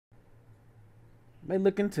May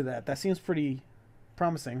look into that. That seems pretty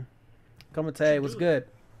promising. Kamate, what's good?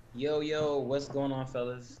 Yo, what's going on,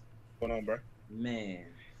 fellas? What's going on, bro? Man,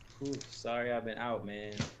 sorry I've been out,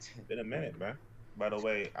 man. Been a minute, bro. By the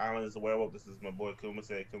way, Alan is a werewolf. This is my boy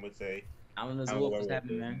Kumase. Kumase. Alan is a I'm a wolf. What's werewolf.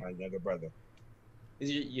 happening, man? My younger brother.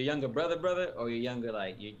 Is your younger brother, or your younger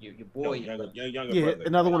like your boy? No, younger Yeah, brother.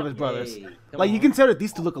 another one of his brothers. Hey, Like you consider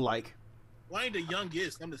these two look alike. Well, I ain't the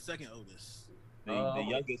youngest. I'm the second oldest. The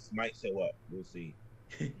youngest might show up. We'll see.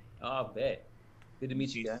 Oh, I bet. Good to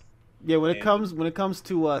meet you, guys. Yeah, when it comes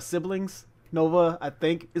to siblings, Nova, I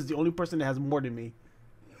think, is the only person that has more than me.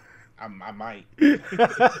 I might.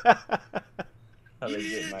 That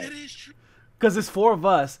is true. Because it's 4 of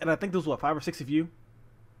us, and I think there's, 5 or 6 of you?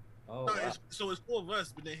 Oh, No, wow. so it's 4 of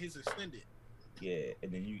us, but then his extended. Yeah,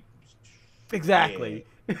 and then you. Exactly.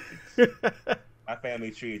 Yeah. My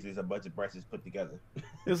family tree is just a bunch of branches put together.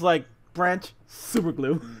 It's like branch, super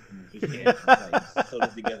glue. Yeah, like, put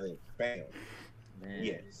it together, bam. Man.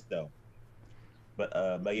 Yeah, so. But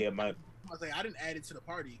yeah, I didn't add it to the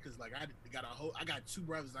party because like I got 2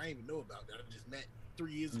 brothers I didn't even know about that I just met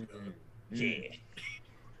 3 years ago. yeah.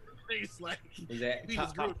 It's like Was that we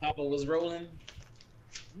just grew. Papa was rolling?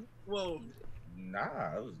 Well,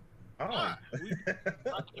 Nah, it was. nah,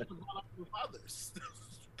 we fathers.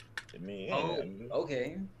 I mean, yeah, Oh,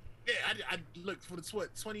 okay. Yeah, I looked for the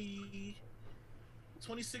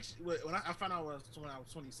 26. When I found out when I was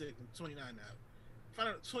 26. I'm 29 now. Found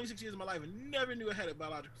out 26 years of my life and never knew I had a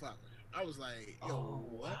biological father. I was like, yo,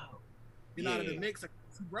 what? Wow. You're out of the mix. Like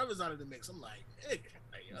 2 brothers out of the mix. I'm like, like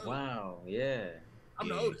yo, Wow, yeah. I'm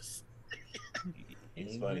the oldest.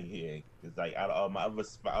 It's funny here. It's like out of all my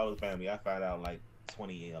other family, I found out like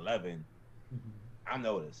 2011. I'm the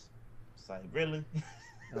oldest. It's like really.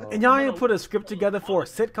 And y'all ain't put a script together for a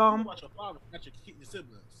sitcom? Watch your father, not your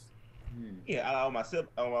siblings. Yeah, out of all my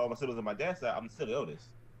siblings on my dad's side, I'm still the oldest.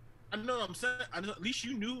 I know what I'm saying. At least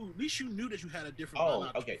you knew that you had a different. Oh,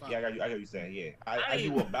 biological okay. father. Yeah, I got you saying. Yeah, I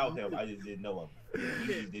knew about him. I just didn't know him. Yeah, he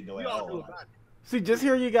just didn't know We at all knew all. about it. See, just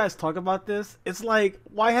hearing you guys talk about this, it's like,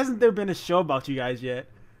 why hasn't there been a show about you guys yet?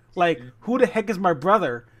 Like, who the heck is my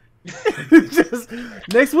brother? Just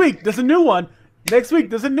next week, there's a new one. Next week,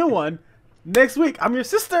 there's a new one. Next week, I'm your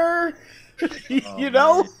sister. You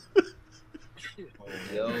know?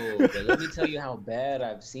 Yo, but let me tell you how bad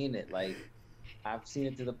I've seen it. Like, I've seen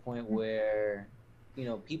it to the point where,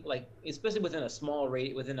 people like, especially within a small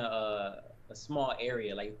rate, within a small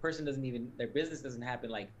area, like a person doesn't even, their business doesn't happen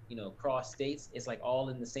like, across states. It's like all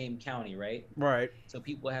in the same county, right? Right. So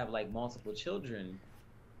people have like multiple children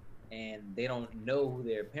and they don't know who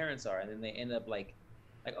their parents are. And then they end up like,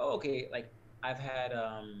 oh, okay. Like I've had,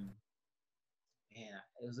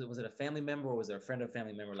 was it a family member or was it a friend of a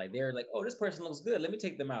family member? Like they're like, oh, this person looks good. Let me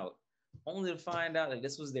take them out. Only to find out that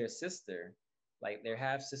this was their sister, like their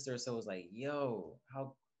half sister. So it was like, yo,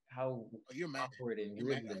 how You're mad. awkward and You're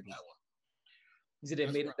rude. mad at that one. He said they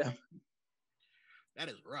made it down. That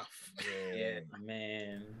is rough. Yeah,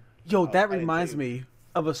 man. Yo, that I didn't reminds too. me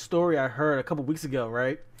of a story I heard a couple weeks ago,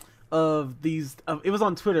 right? It was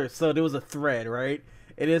on Twitter, so there was a thread, right?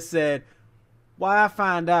 And it said, why I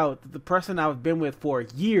find out that the person I've been with for a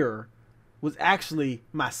year was actually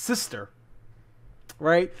my sister,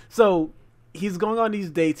 right? So he's going on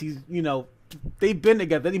these dates. They've been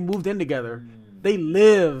together. They moved in together. They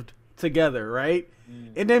lived together, right?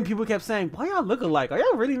 And then people kept saying, why y'all look alike? Are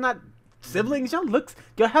y'all really not siblings?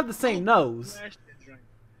 Y'all have the same nose.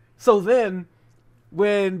 So then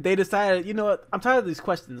when they decided, you know what, I'm tired of these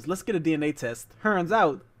questions. Let's get a DNA test. Turns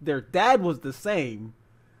out their dad was the same,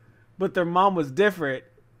 but their mom was different.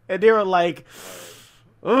 And they were like,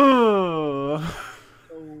 oh.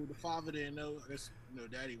 So the father didn't know. I guess,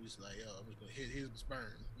 daddy was like, yo, I'm just going to here's the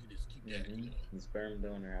sperm. You just keep that. The sperm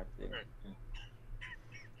donor out there.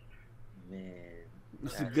 Man.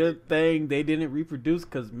 It's a good thing they didn't reproduce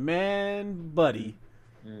because, man, buddy.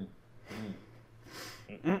 That's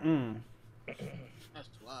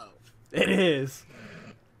wild. It is.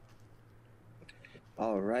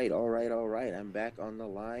 All right. I'm back on the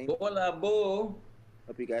line. Hola, bo.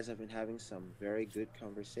 Hope you guys have been having some very good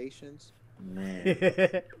conversations.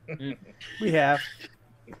 Man. We have.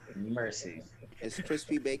 Mercy. Is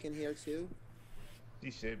Crispy Bacon here too? She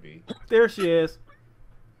should be. There she is.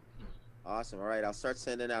 Awesome. All right, I'll start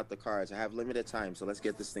sending out the cards. I have limited time, so let's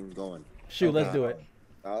get this thing going. Shoot, let's do it.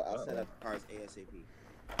 I'll send out the cards ASAP.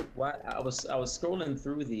 Why I was scrolling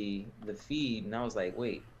through the feed and I was like,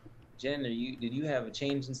 wait, Jen, did you have a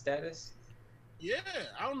change in status? Yeah,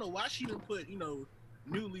 I don't know why she didn't put,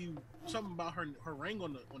 newly something about her ring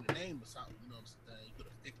on the name or something. You know what I'm saying? You could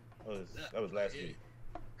have That was last week.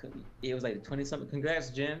 It was like 20 something.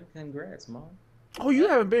 Congrats, Jen. Congrats, mom. Oh, you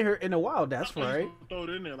haven't been here in a while. That's I just right. throw it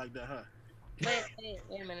in there like that, huh? Wait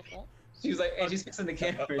a minute. What? She was like, and she's fixing the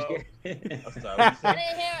camera. I'm sorry. What you I say?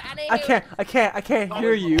 didn't hear. I can't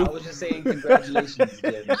hear you. I was just saying congratulations,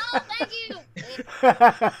 Jen. Oh, thank you.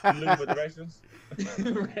 You looking for directions?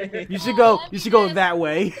 Right. You should go. You should go that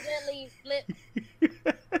way. Accidentally flip.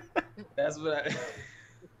 That's what I.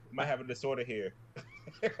 Might have a disorder here.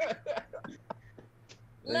 Look,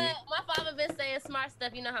 my father been saying smart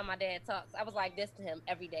stuff. You know how my dad talks. I was like this to him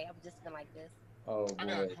every day. I've just been like this. Oh I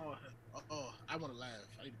gotta boy. call her. Oh, I want to laugh.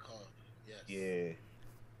 I need to call. Yes. Yeah.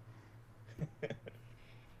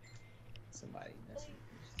 Somebody messing.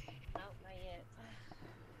 No, not yet.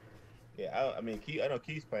 Yeah, I mean, I know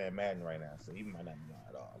Keith's playing Madden right now, so he might not know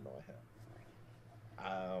at all. I know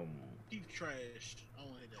him. He's trash. I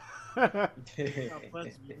don't want to hear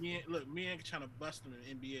that. Look, me and trying to bust him in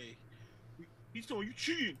the NBA. He's telling you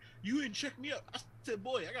cheating. You didn't check me up. I said,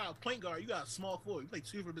 boy, I got a point guard. You got a small forward. You play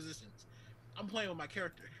 2 different positions. I'm playing with my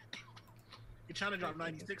character. You're trying to drop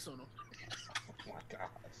 96 on him. Oh my gosh.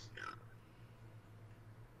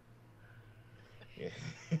 Yeah.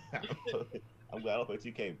 I'm glad I don't play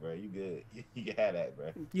 2K, bro. You good. You can have that,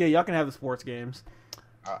 bro. Yeah, y'all can have the sports games.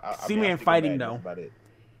 See me I'll in stick with fighting, Madden, though. That's about it.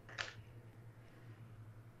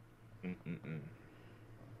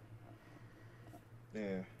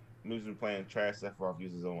 Yeah. Moves been playing trash Sephiroth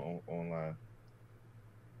users online.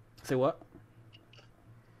 Say what?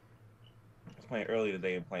 I was playing earlier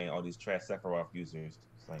today and playing all these trash Sephiroth users.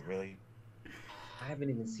 It's like, really? I haven't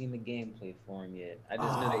even seen the gameplay for him yet. I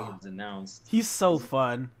just know that he was announced. He's so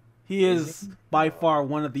fun. He is by far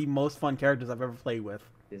one of the most fun characters I've ever played with.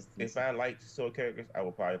 If I liked sword characters, I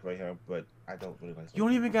would probably play him, but I don't really like sword You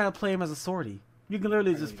don't even characters. gotta play him as a swordy. You can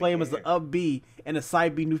literally I just don't play him even as the care. up B and a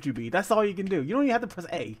side B neutral B. That's all you can do. You don't even have to press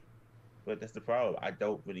A. But that's the problem. I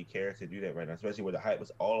don't really care to do that right now, especially with the hype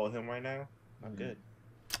was all on him right now. I'm good.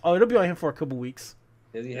 Oh, it'll be on him for a couple weeks.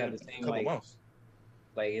 Does he have the same couple like, months.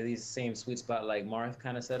 like at least same sweet spot like Marth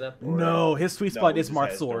kind of setup? Or... No, his sweet spot he is just Marth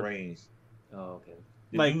has the sword. range. Oh, okay.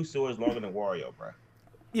 The Like- new sword is longer than Wario, bro.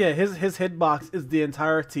 Yeah, his hitbox is the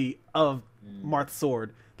entirety of Marth's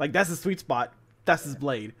sword. Like that's his sweet spot. That's his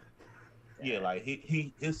blade. Yeah, like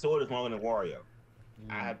his sword is longer than Wario.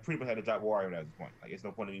 I had pretty much had to drop Wario at this point. Like it's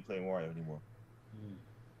no point in me playing Wario anymore.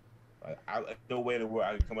 Like no way in the world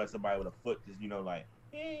I can come at somebody with a foot just like,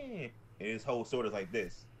 and his whole sword is like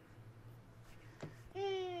this.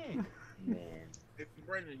 Man. Hey,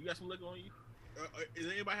 Brandon, you got some liquor on you? Does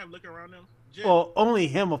anybody have liquor around them? Jen, Well, only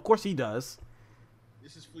him. Of course he does.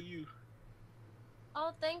 this is for you.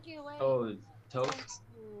 Oh, thank you. Wait. Oh, toast. Thank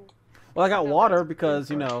you. Well, I got water because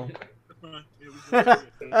Yeah, we can-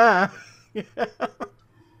 Ah.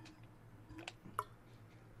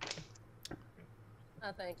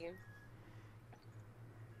 Oh, thank you.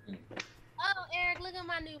 Oh, Eric, look at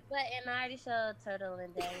my new button. I already showed Turtle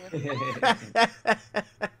and Daniel.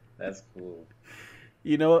 That's cool.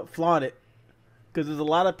 You know what? Flaunt it. Because there's a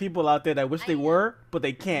lot of people out there that wish they were, but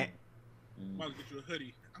they can't. Might as well get you a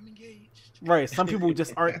hoodie. I'm engaged. Right. Some people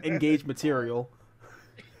just aren't engaged material.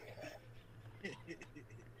 In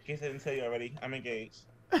case I didn't tell you already, I'm engaged.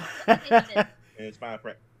 Listen, And it's fine.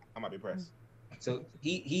 I might be pressed. So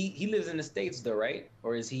he lives in the States though, right?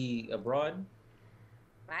 Or is he abroad?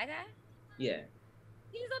 my guy? Yeah.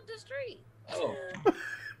 He's up the street. Oh.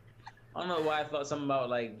 I don't know why I thought something about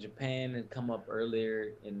like Japan had come up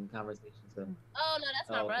earlier in conversations. So. Oh, no, that's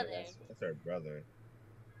my Oh, okay, brother. That's her brother.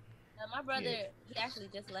 My brother, Yeah. he actually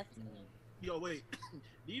just left me. Yo, wait.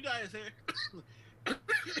 Do you dye his hair?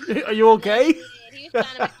 Are you okay? He was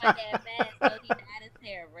trying to make my dad mad, so he dyed his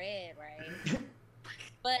hair red, right?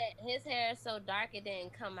 But his hair is so dark it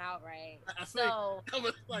didn't come out right. I say, So, I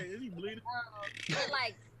was like, is he bleeding? but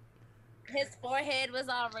like, his forehead was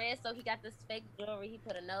all red, so he got this fake jewelry. He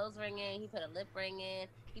put a nose ring in, he put a lip ring in,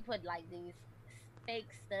 he put like these fake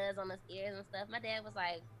studs on his ears and stuff. My dad was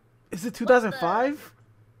like, Is it 2005?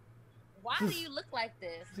 "Why do you look like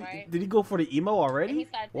this?" Right? Did he go for the emo And he already?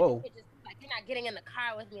 started taking Whoa. pictures. Like, "You're not getting in the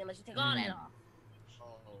car with me unless you take all that off."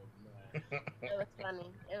 Oh, man. It was funny.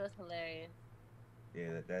 It was hilarious.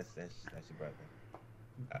 Yeah, that's your brother.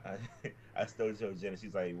 I still told Jenna.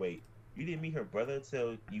 She's like, wait, you didn't meet her brother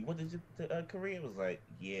until you went to Korea? I was like,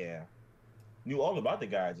 yeah. Knew all about the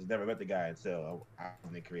guy, just never met the guy until I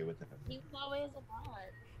was in Korea with him. He was always abroad.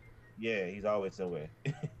 Yeah, he's always somewhere.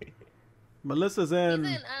 Melissa's in.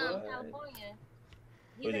 He's in What? California.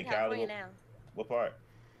 He's Was in in California Cali? now. What part?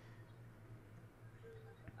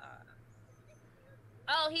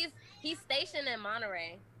 Oh, he's stationed in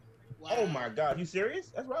Monterey. Wow. Oh my God, you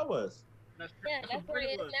serious? That's where I was. That's Yeah, that's where he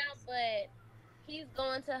is pretty now. But He's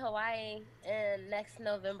going to Hawaii in next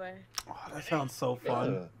November. Oh, that sounds so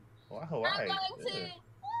fun. Why I'm Hawaii? going to.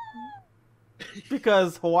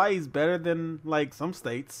 Because Hawaii's better than like some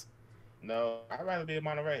states. No, I'd rather be in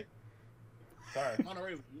Monterey. Sorry.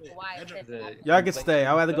 Monterey, yeah. Hawaii. That joint- The Y'all can stay.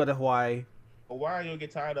 I'd rather go inflation to Hawaii. Hawaii, you'll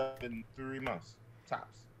get tired of in 3 months,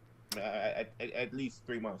 tops. At least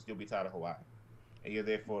 3 months, you'll be tired of Hawaii. And you're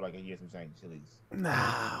there for like a year, some change, at least.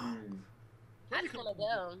 Nah. I just want to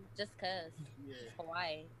go just cause. Yeah. It's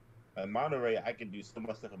Hawaii. In Monterey, I can do so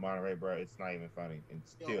much stuff in Monterey, bro. It's not even funny, and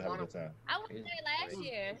still have a good time. I went there last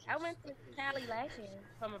year. I went to Cali last year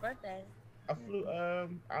for my birthday. I flew. I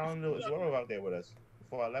don't know. It's Werewolf out there with us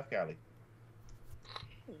before I left Cali.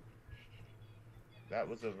 That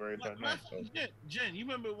was a very tough night. So. Jen, you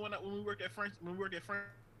remember when we worked at Francis Fuchs?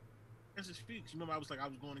 You remember I was going to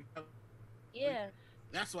Cali? Yeah.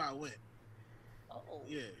 That's why I went. Oh.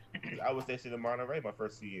 Yeah. I was stationed in Monterey my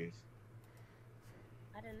first 2 years.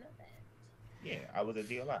 I didn't know that. Yeah, I was at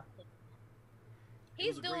DLI.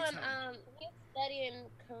 He's was a great doing time. he's studying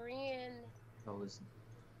Korean.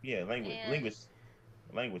 Yeah, And-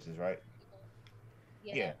 languages, right?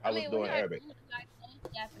 Yeah, I was doing Arabic.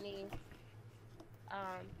 Japanese.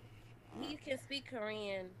 He can speak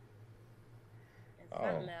Korean and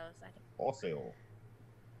something else. Also,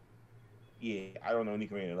 yeah, I don't know any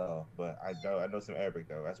Korean at all, but I know some Arabic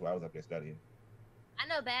though. That's why I was up there studying. I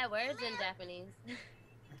know bad words in Japanese.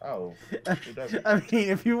 Oh, who doesn't? I mean,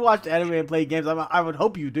 if you watch anime and play games, I would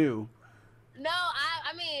hope you do. No,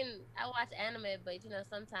 I mean, I watch anime, but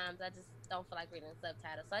sometimes I just don't feel like reading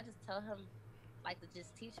subtitles. So I just tell him, to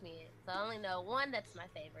just teach me it. So I only know one that's my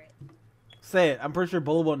favorite. Say it. I'm pretty sure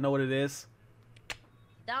Bolo won't know what it is.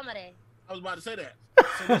 Damare. I was about to say that.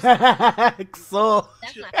 So.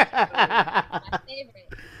 That's my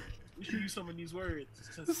favorite. We should use some of these words.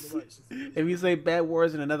 If you say bad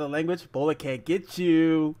words in another language, Bolo can't get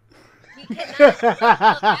you. He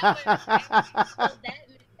cannot.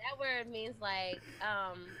 That word means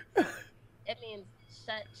it means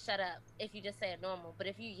shut up if you just say it normal. But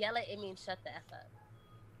if you yell it, it means shut the F up.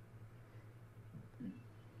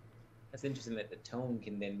 That's interesting that the tone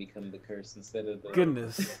can then become the curse instead of the.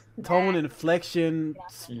 Goodness. Tone, inflection,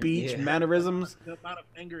 speech, Yeah. mannerisms. The amount of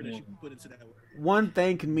anger that you can put into that word. One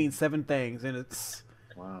thing can mean 7 things, and it's...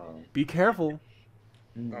 Wow. Be careful.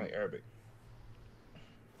 Not like Arabic.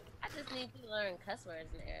 I just need to learn cuss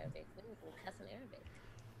words in Arabic. We need to cuss in Arabic.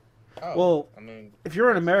 Oh, Well, I mean, if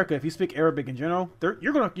you're in America, if you speak Arabic in general,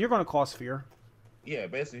 you're gonna cause fear. yeah,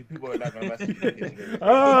 basically, people are not gonna mess with you.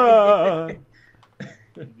 Ah.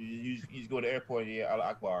 You just go to the airport, yeah, Allah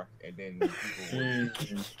Akbar, and then people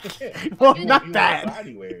Well, you not won't that. fly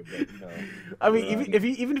anywhere, but I mean,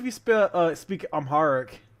 even if you speak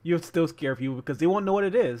Amharic, you'll still scare people because they won't know what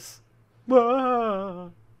it is. Ah.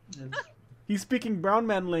 He's speaking brown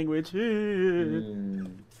man language. yeah,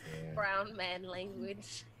 Brown man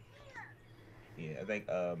language. yeah, I think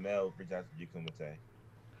Mel reached out to Jukumate.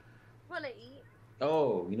 Wanna eat?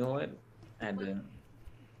 Oh, you know what? I had to.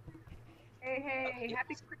 Hey,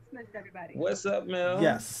 happy Christmas, everybody. What's up, Mel?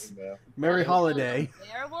 Yes. Mel. Merry holiday.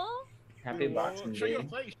 Werewolf? Happy Boxing Show your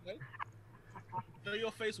Day. face, man. Show your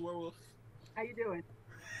face, werewolf. How you doing?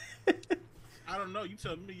 I don't know. You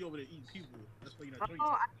tell me you over there eating people. That's why you're not doing Oh,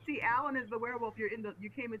 I see Alan is the werewolf. You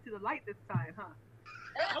came into the light this time, huh?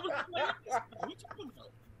 I was what you talking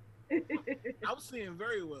about? I was seeing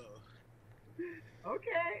very well.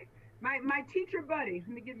 Okay. My teacher buddy.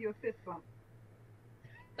 Let me give you a fist bump.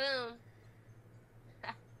 Boom.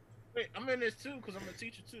 Wait, I'm in this too because I'm a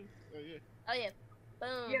teacher too. Oh yeah. Oh yeah.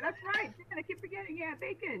 Boom. Yeah, that's right. Jen, I keep forgetting. Yeah,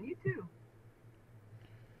 Bacon. You too.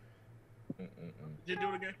 Did you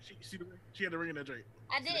do it again? She had the ring in that drink.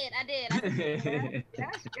 I did.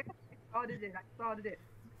 Yes. I saw it.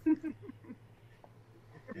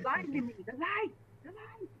 Blinding me. The light.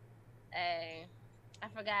 Hey, I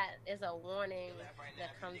forgot. There's a warning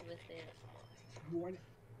that comes with it. Warning.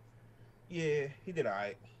 Yeah, he did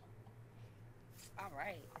alright. All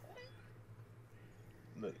right.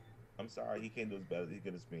 Look, I'm sorry, he can't do as bad as he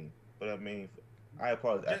could have been. But I mean, I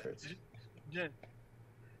applaud his efforts. Jen,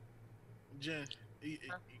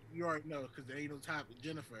 you already know because there ain't no time for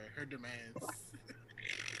Jennifer. Her demands.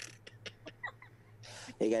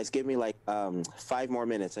 Hey guys, give me 5 more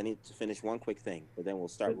minutes. I need to finish one quick thing, but then we'll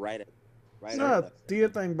start right Nah, at do your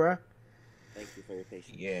thing, bruh. Thank you for your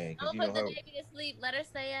patience. Yeah, because Don't you know put the her. baby to sleep. Let her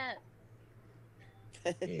stay up.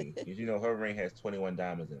 Yeah, 'cause you know her ring has 21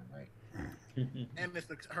 diamonds in it, right? And it's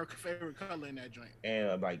her favorite color in that joint.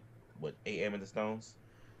 And 8 amethyst stones.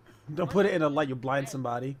 Don't put it in a light. You'll blind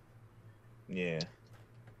somebody. Yeah.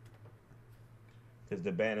 Because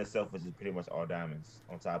the band itself was just pretty much all diamonds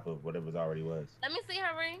on top of what it was already was. Let me see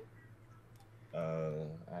her ring. I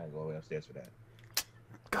gotta go way upstairs for that.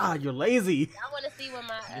 God, you're lazy. I want to see what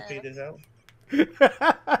my. You figure this out? You're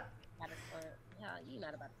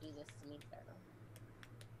not about to do this to me, Turtle.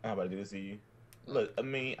 I'm about to do this to you. Look, I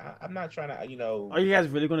mean, I'm not trying to, you know. Are you guys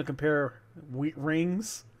really going to compare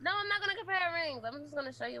rings? No, I'm not gonna compare rings. I'm just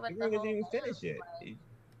gonna show you what You the didn't whole even thing finish it. like.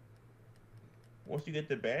 Once you get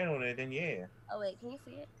the band on it, then yeah. Oh wait, can you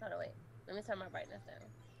see it? Hold on, wait. Let me turn my brightness down.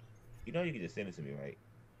 You know you can just send it to me, right?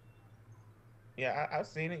 Yeah, I've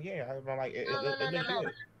seen it. Yeah, I'm like, it No. looks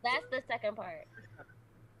good. That's the second part.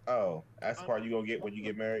 Oh, that's the part you gonna get when you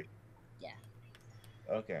get married? Yeah.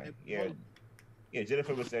 Okay, yeah. Yeah,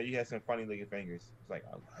 Jennifer was saying you had some funny looking fingers. It's like,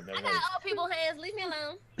 I never I noticed. got old people hands. Leave me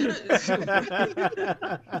alone.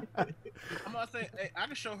 I'm gonna say, hey, I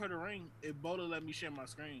can show her the ring if Bola let me share my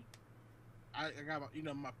screen. I got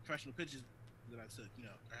my professional pictures that I took.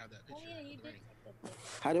 I have that Oh picture. yeah, of you the did. ring.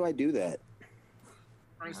 How do I do that?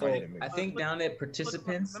 Right, So I think down at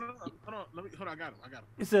participants. No, hold on. Hold on. I got him.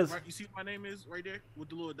 It says, Right, you see what my name is right there with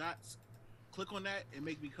the little dots? Click on that and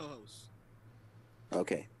make me co-host.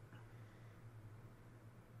 Okay.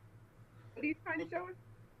 What are you trying to show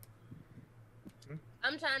us?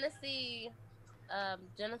 I'm trying to see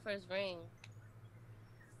Jennifer's ring.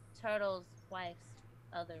 Turtle's wife's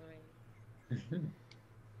other ring.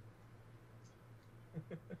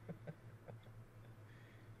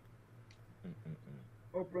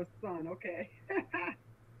 Oprah's son. Okay.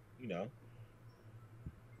 You know.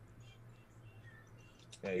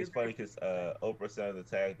 Yeah, it's funny because Oprah sent the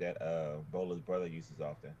tag that Bola's brother uses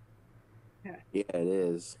often. Yeah, it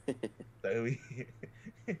is. So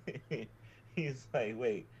he's like,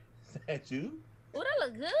 wait, is that you? Oh, that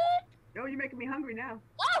look good. Oh, you're making me hungry now.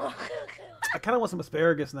 Oh, I kind of want some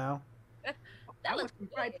asparagus now. that I want looks some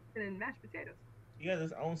good. fried chicken and mashed potatoes. He has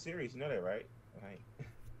his own series, you know that, right? Like,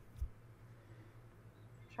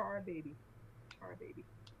 Char baby. Char baby.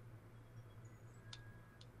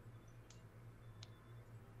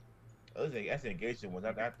 that's the engagement ones,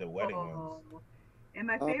 not the wedding ones. Oh, and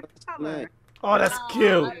my Oh, favorite that's color. nice. Oh, that's Oh,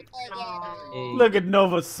 cute. look at that. Hey. Look at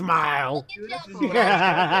Nova's smile. Beautiful.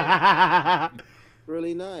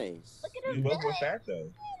 Really nice. Look at You his both were butt. fat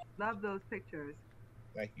though. Love those pictures.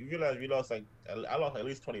 Like you realize we lost I lost at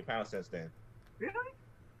least 20 pounds since then. Really?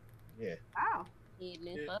 Yeah. Wow. Need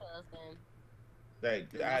new Yeah. photos then.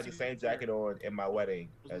 Like I had the same jacket on in my wedding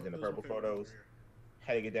as in the purple photos.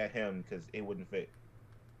 Had to get that hem because it wouldn't fit.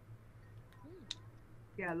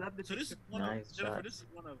 Yeah, I love the So this is one Nice of Jennifer. shot. This is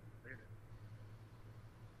one of.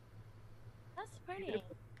 That's pretty.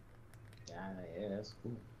 Yeah, that's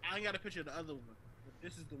cool. I ain't got a picture of the other one, but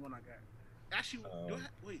this is the one I got. Actually,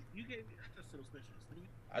 wait, you gave me access to those pictures. Didn't you?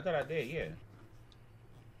 I thought I did, yeah.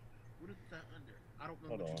 What is that under? I don't know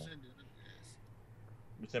Hold what on. you sent it under as.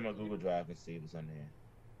 Let me check my Google Drive and see what's on there.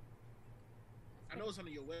 I know it's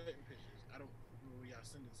under your wedding pictures. I don't know where y'all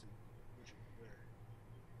send it to. Where?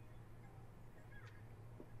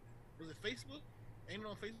 Was it Facebook? Ain't it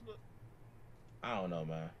on Facebook? I don't know,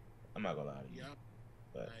 man. I'm not gonna lie to you. Yeah.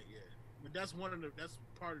 But Yeah. But that's that's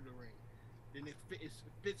part of the ring. Then it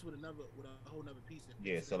fits with a whole nother piece.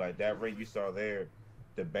 yeah, so like that ring you saw there,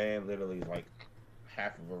 the band literally is like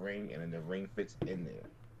half of a ring, and then the ring fits in there.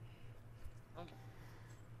 Oh.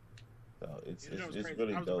 So it's You know, it's crazy.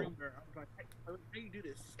 really I was a dope. ring girl. I was like, hey, how do you do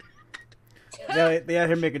this? They out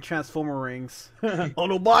here making transformer rings.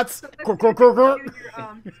 Autobots. So let's Krr, see krr, krr,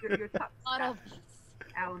 krr. your top Auto.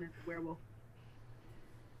 Alan is a werewolf.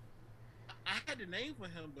 I had the name for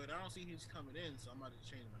him, but I don't see he's coming in, so I'm about to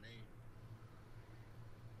change my name.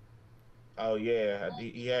 Oh yeah,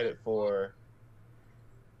 he had it for.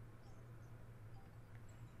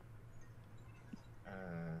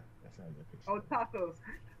 That's not a good picture. Oh, tacos.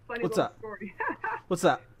 Funny What's little up? story. What's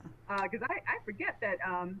up? Because I forget that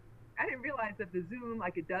I didn't realize that the Zoom,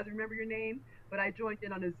 like it does remember your name, but I joined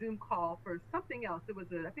in on a Zoom call for something else.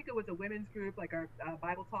 I think it was a women's group, like our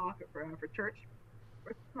Bible talk for church,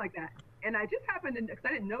 or something like that. And I just happened to, because I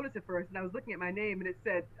didn't notice it first, and I was looking at my name, and it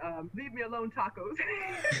said, "Leave me alone, tacos."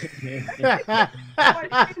 So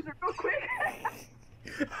I changed it real quick.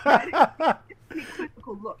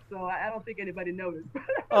 Quizzical look, so I don't think anybody noticed.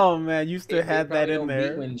 Oh man, you still It had that probably in don't beat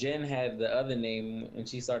there. when Jen had the other name and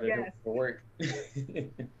she started Yes. for work.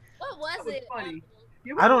 What was That was it? funny.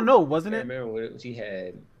 I don't know, I wasn't it? remember what she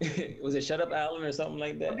had. Was it Shut Up Alan or something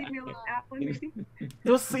like that? Leave me alone, Alan. maybe? It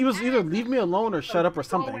was either leave me alone or shut up or Go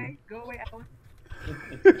something. away, Alan.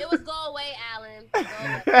 It was go away, Alan. Go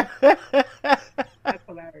away. That's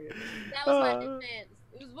hilarious. That was my defense.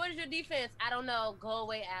 It was, what is your defense? I don't know. Go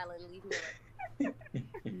away, Alan. Leave me alone.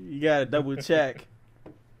 You gotta double check.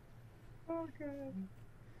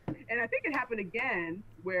 I think it happened again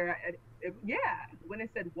where, when it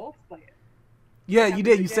said Wolf Slayer. Yeah, you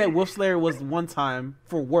did. You said Wolf Slayer was one time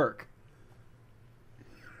for work.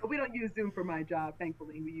 But we don't use Zoom for my job,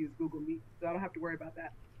 thankfully. We use Google Meet, so I don't have to worry about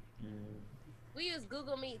that. We use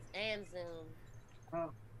Google Meets and Zoom.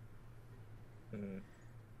 Oh.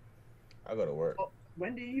 I go to work. Oh,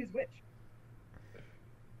 when do you use which?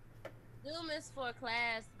 Zoom is for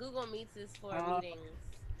class. Google Meets is for meetings.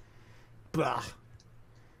 Blah.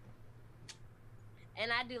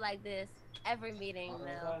 And I do like this every meeting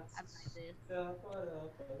now. I like this.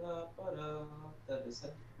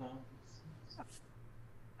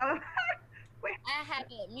 Wait. I have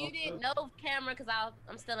it muted, no camera, because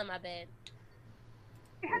I'm still in my bed.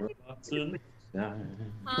 Huh?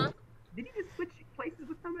 Did you just switch places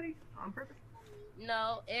with somebody on purpose?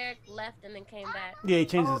 No, Eric left and then came back. Yeah, he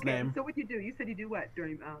changed his name. So what you do? You said you do what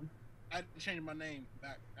during I changed my name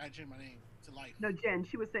back. I changed my name to Life. No, Jen.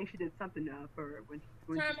 She was saying she did something for when.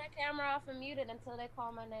 Turn my camera off and mute it until they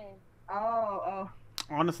call my name. Oh.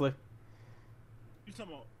 Honestly. You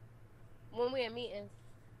talking about? When we're in meetings.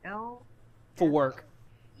 For work.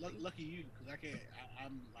 Lucky you, because I can't.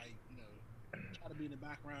 I'm like, try to be in the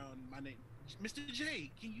background. My name, Mr.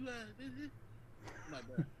 J. Can you I'm like,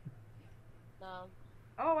 bro. No.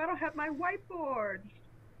 Oh, I don't have my whiteboard.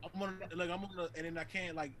 I'm on the, and then I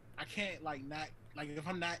can't not if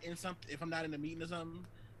I'm not in something, if I'm not in a meeting or something,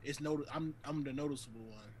 it's I'm the noticeable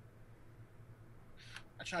one.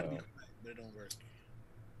 I try to be quiet, but it don't work.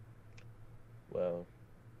 Well,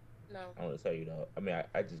 no. I want to tell you though. I mean,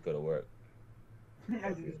 I just go to work.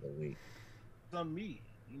 I do. A week. It's on me.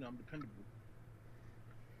 I'm dependable.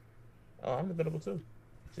 Oh, I'm dependable too.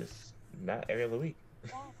 Just not every other week.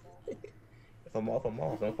 If I'm off, I'm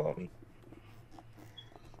off. Don't call me.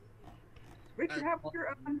 Richard, how was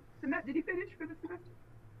your semester? Did you finish for the semester?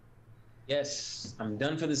 Yes, I'm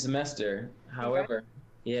done for the semester. However,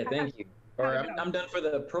 yeah, thank you. Or I'm done for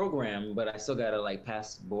the program, but I still gotta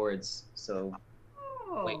pass boards. So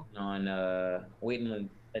waiting on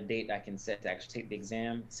a date I can set to actually take the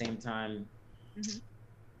exam. Same time,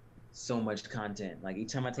 so much content. Like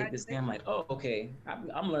each time I take this exam, I'm like, oh, okay,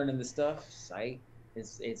 I'm learning this stuff.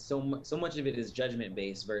 It's so much of it is judgment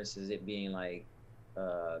based versus it being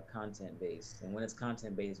content based. And when it's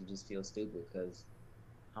content based, you just feel stupid because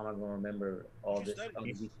how am I going to remember all the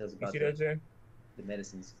details about the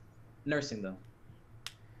medicines? Nursing though.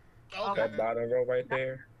 Okay. That bottom row right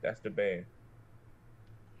there, that's the band.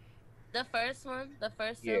 The first one, the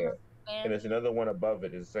first yeah. And there's another one above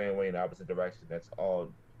it, is the same way in the opposite direction. That's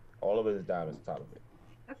all of it is diamonds on top of it.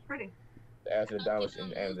 That's pretty. After the diamonds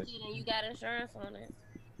and the you got insurance on it.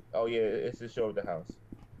 Oh yeah, it's the show of the house.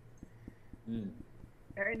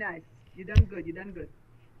 Very nice. You done good. You done good.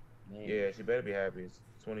 Man. Yeah, she better be happy. It's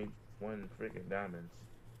 21 freaking diamonds.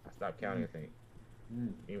 I stopped counting, I think.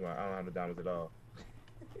 Meanwhile, I don't have the diamonds at all.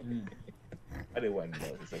 I didn't want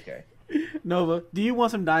those. It's okay. Nova, do you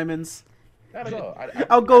want some diamonds? Not at all.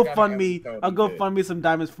 I'll go fund me. I'll go fund me some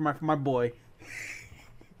diamonds for my boy.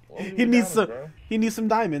 He needs some. Bro? He needs some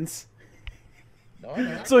diamonds.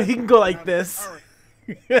 No, so he can go like this.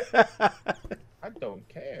 I don't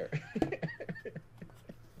care.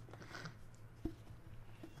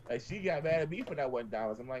 She got mad at me for that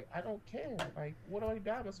 $1. I'm like, I don't care. Like, what are the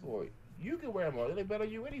diamonds for? You can wear them all. They better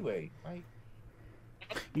you anyway. Like,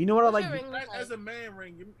 you know what I like? As a man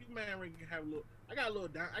ring, your man ring can have a little. I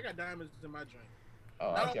got diamonds in my drink.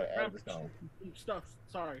 Oh, not I got add this on. Stuff.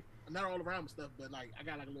 Sorry, not all around stuff, but I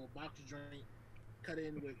got a little box drink cut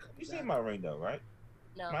in with. You see my ring though, right?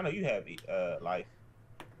 No. I know you have life.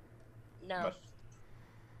 No.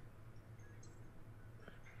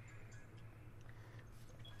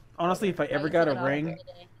 Honestly, if I ever got a ring,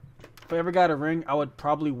 I would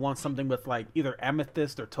probably want something with either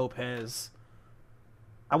amethyst or topaz.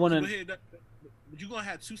 I want to. But you're gonna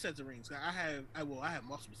have 2 sets of rings. I have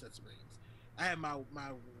multiple sets of rings. I have my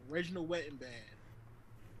original wedding band,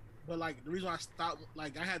 but the reason why I stopped,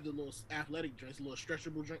 I had the little athletic drinks, the little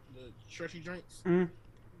stretchable drink, the stretchy drinks.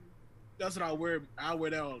 That's what I wear. I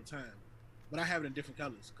wear that all the time. But I have it in different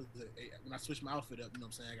colors because when I switch my outfit up, you know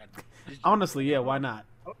what I'm saying? I got. Honestly, yeah, why not?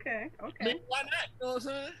 Okay. I mean, why not? You know what I'm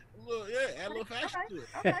saying? Add a little fashion to it.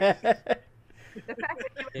 Okay. The fact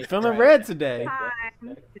that you feeling red today.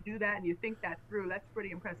 Time to do that and you think that through, that's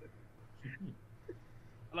pretty impressive.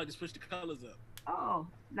 I like to switch the colors up. Oh,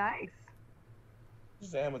 nice.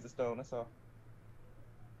 Just amethyst stone, that's all.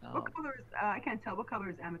 What color is, I can't tell, what color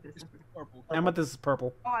is amethyst? It's purple. Amethyst is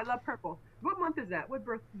purple. Oh, I love purple. What month is that? What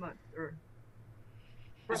birth month? Or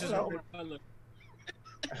This is color?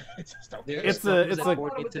 Just don't There care. are some it's that a-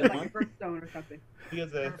 work It was into the like month. birthstone or something. She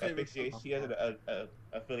has Her favorite she has a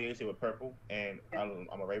affiliation with Purple, and I'm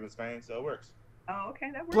a Ravens fan, so it works. Oh,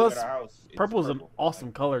 okay, that works. Plus, At our house, it's purple is an purple.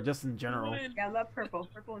 awesome color, just in general. Yeah, I love purple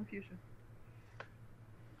and fuchsia.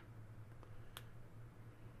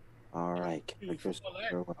 All right. Dude, for Characters.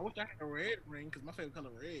 all that, I wish I had a red ring because my favorite color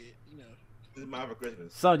red. You know. This is mine for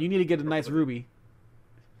Christmas. Son, you need to get a nice ruby.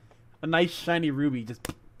 A nice shiny ruby, just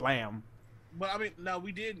blam. But I mean, no,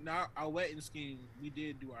 we did our wedding scheme. We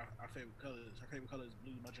did do our favorite colors. Our favorite color is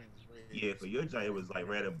blue. My drink was red. Yeah, for your giant it was like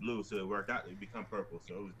red and blue, so it worked out. It become purple,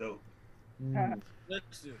 so it was dope.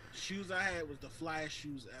 Listen, shoes I had was the flyest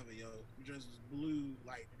shoes ever, yo. The dress was blue,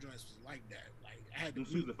 like the dress was like that. Like I had the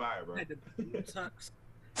Them shoes are fire, bro. I had the blue tux,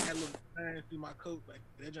 I had a little line through my coat, like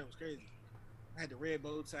that jump was crazy. I had the red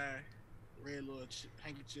bow tie, red little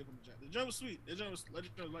handkerchief on the jump. The jump was sweet. The jump was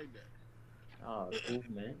like that. Oh, cool,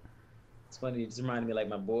 man. It's funny. It just reminded me, like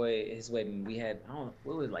my boy, his wedding. We had, I don't know,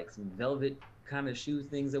 what was it, like some velvet kind of shoe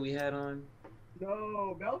things that we had on.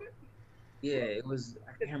 No, velvet? Yeah, it was.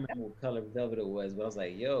 I can't remember what color velvet it was, but I was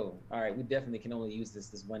like, "Yo, all right, we definitely can only use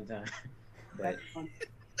this one time." But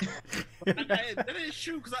That is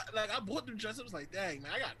true because I bought them dresses. I was like, dang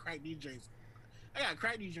man, I got crack these drinks. I got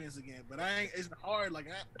crack these drinks again, but I ain't. It's hard. Like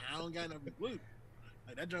I don't got enough glue.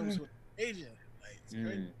 Like that drink was with Asian. Like it's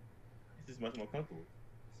crazy. This is much more comfortable.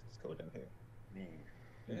 It's cold down here. man,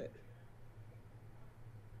 Yeah.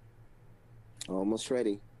 Almost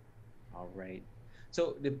ready. all right.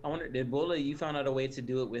 So I wonder, did Bola, you found out a way to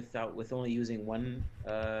do it with only using one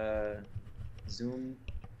Zoom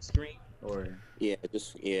screen, or? Yeah,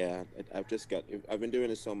 I've been doing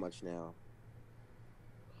it so much now.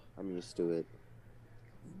 I'm used to it.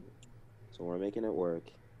 So we're making it work.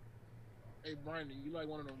 Hey Brian, you like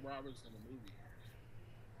one of them robbers in the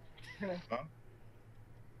movie? Huh?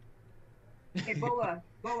 Hey, Bola,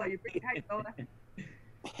 you pretty tight, Bola.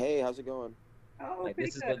 Hey, how's it going? Oh, Like pretty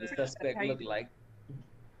this is good. what the suspect How you looked doing? like.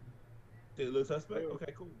 Did it look suspect?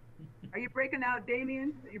 Okay, cool. Are you breaking out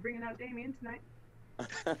Damien? Are you bringing out Damien tonight?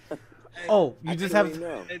 Hey, Oh, you just have.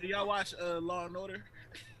 know. Hey, do y'all watch Law and Order?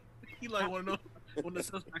 He like one of the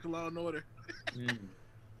suspects of Law and Order. Mm.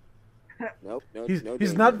 Nope, no, He's no. he's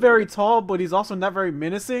danger. not very tall, but he's also not very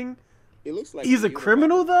menacing. He looks like He's a Unabomber.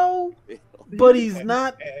 criminal though, but he's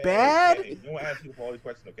not bad. Hey, don't ask you for all these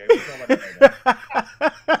questions, okay? We're talking about that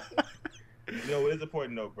right now. You know, it is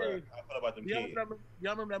important though, bro. I feel about them Y'all kids.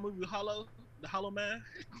 remember that movie Hollow? The Hollow Man?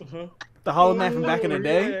 The Hollow Man from back in the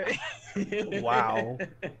day. Yeah. Wow.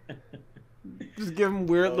 Just give him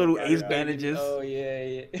weird Oh, little God, ace God. bandages. Oh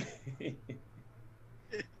yeah.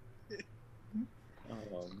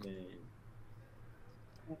 Oh man.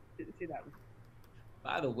 Didn't see that one.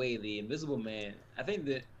 By the way, the Invisible Man. I think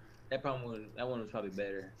that one was probably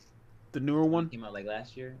better. The newer one. It came out like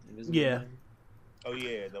last year. Invisible Yeah. Man. Oh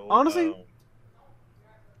yeah, the Honestly-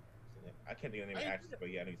 I can't think of the name of the actress, but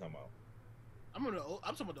yeah, I know what you're talking about. I'm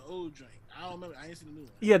talking about the old drink. I don't remember. I ain't seen the new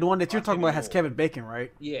one. Yeah, the one that you're I've talking seen about the has new Kevin Bacon,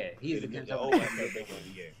 right? Yeah, he's the The guy. old one, Kevin Bacon,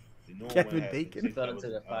 yeah. The new Kevin one has- Bacon. He fell into that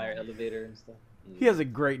the was, fire elevator and stuff. He has a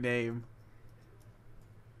great name.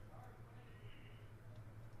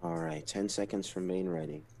 All right, 10 seconds from main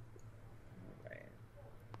ready. Alright.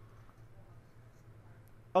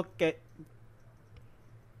 Okay.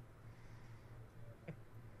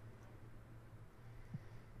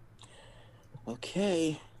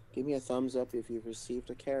 Okay, give me a thumbs up if you've received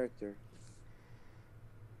a character.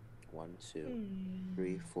 1, 2,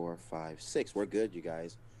 3, 4, 5, 6. We're good, you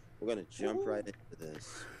guys. We're gonna jump right into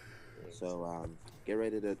this. So get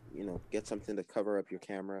ready to get something to cover up your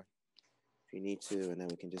camera if you need to, and then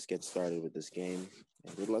we can just get started with this game.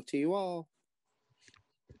 And good luck to you all.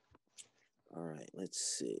 All right, let's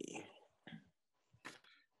see.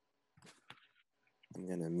 I'm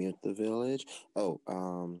gonna mute the village. Oh,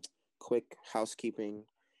 quick housekeeping.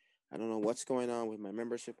 I don't know what's going on with my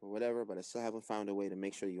membership or whatever, but I still haven't found a way to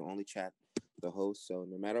make sure you only chat the host. So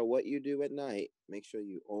no matter what you do at night, make sure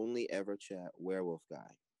you only ever chat Werewolf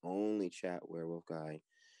Guy. Only chat Werewolf Guy.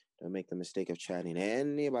 Don't make the mistake of chatting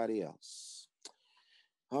anybody else.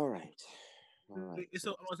 All right.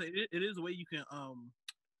 So I want to say it is a way you can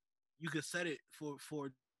set it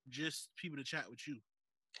for just people to chat with you.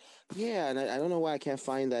 Yeah, and I don't know why I can't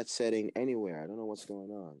find that setting anywhere. I don't know what's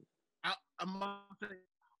going on. I'm gonna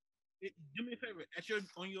say, do me a favor.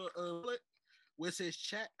 On your wallet where it says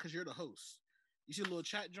chat, because you're the host. You see a little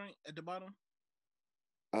chat joint at the bottom?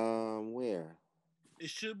 Where? It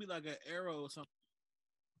should be like an arrow or something.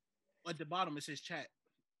 At the bottom it says chat.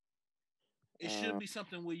 It should be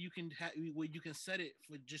something where you can set it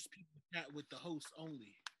for just people to chat with the host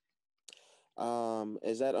only.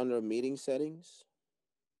 Is that under meeting settings?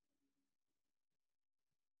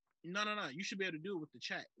 No. You should be able to do it with the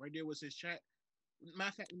chat. Right there was his chat. Matter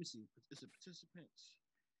of fact, let me see. It's a participants.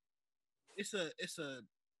 It's a.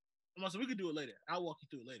 I'm gonna say we could do it later. I'll walk you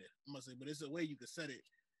through it later. I'm gonna say, but it's a way you can set it.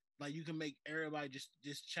 Like you can make everybody just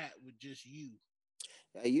chat with just you.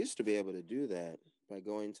 I used to be able to do that by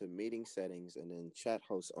going to meeting settings and then chat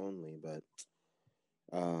host only, but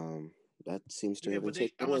that seems to have been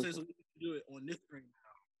taken I'm gonna away. say so we can do it on this screen.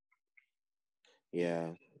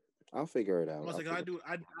 Yeah, I'll figure it out. I'm gonna say I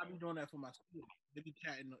be doing that for my students. They be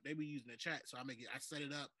chatting. They be using the chat, so I set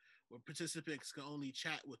it up where participants can only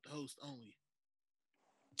chat with the host only.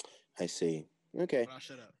 I see. Okay. But I'll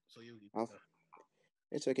shut up. So you.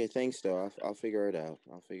 It's okay. Thanks, though. I'll figure it out.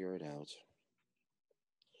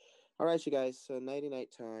 All right, you guys. So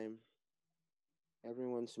nighty-night time.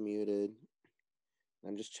 Everyone's muted.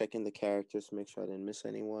 I'm just checking the characters to make sure I didn't miss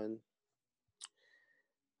anyone.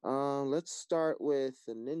 Let's start with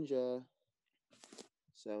the ninja.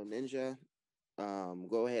 So ninja,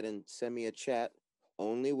 go ahead and send me a chat.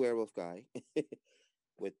 Only werewolf guy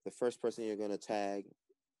with the first person you're gonna tag.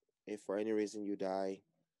 If for any reason you die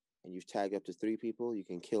and you've tagged up to 3 people, you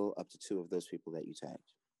can kill up to 2 of those people that you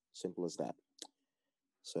tagged. Simple as that.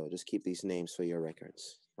 So just keep these names for your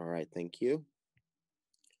records. All right, thank you.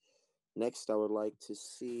 Next, I would like to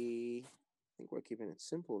see, I think we're keeping it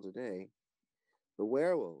simple today. The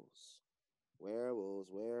werewolves.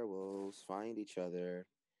 Werewolves. Find each other.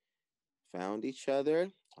 Found each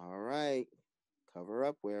other. All right. Cover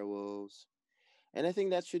up, werewolves. And I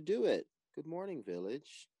think that should do it. Good morning,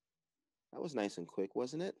 village. That was nice and quick,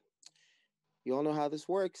 wasn't it? You all know how this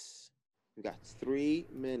works. We got 3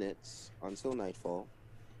 minutes until nightfall,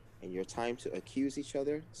 and your time to accuse each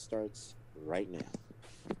other starts right now.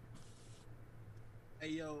 Hey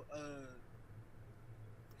yo,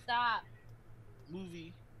 Stop.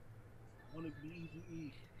 movie. Wanna be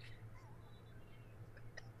easy.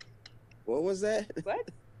 What was that? What?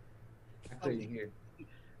 I couldn't hear.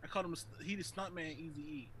 I called him. He the stuntman, Easy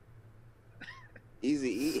E. Easy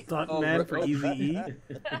E. Stuntman for Easy E.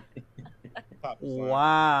 Papa San.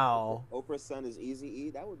 Wow. Oprah's son is Easy E.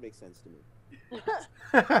 That would make sense to me.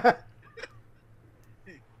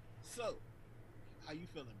 So, how you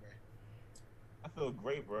feeling, bro? I feel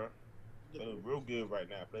great, bro. Feeling real good right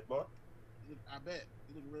now, Playboy. I bet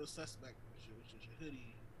you look real suspect with your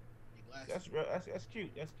hoodie, your glasses. That's real. That's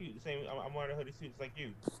cute. That's cute. The same. I'm wearing a hoodie suit just like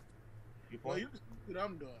you. Your Well, point. you can see what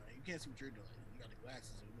I'm doing. You can't see what you're doing. You got the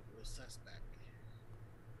glasses and you look real suspect.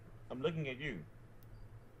 I'm looking at you.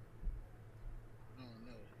 I don't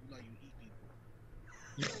know. You like you eat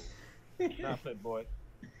people. Nah, Playboy.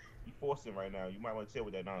 You forcing right now. You might want to chill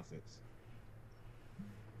with that nonsense.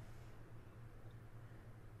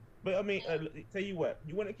 But I mean, tell you what.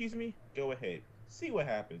 You want to accuse me? Go ahead. See what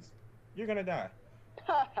happens. You're gonna die.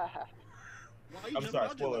 Why you I'm jumping sorry.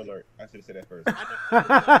 out there Spoiler like- alert. I should have said that first.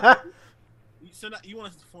 So you want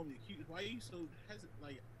us to form the accuse? Why are you so hesitant?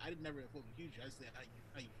 Like I did never inform the accuse. I just said how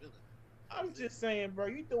you feeling. I'm just saying, bro.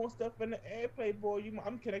 You doing stuff in the air, Playboy.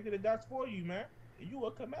 I'm connecting the dots for you, man. If you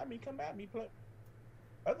will come at me, play.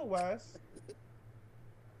 Otherwise,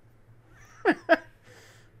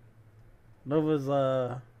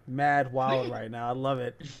 Nova's mad wild right now. I love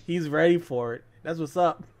it. He's ready for it. That's what's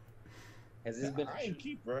up. Has this been? I ain't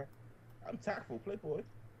keep, bro. I'm tactful, Playboy.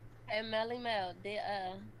 Hey, Melly Mel, did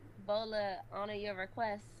Bola honor your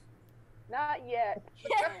request? Not yet.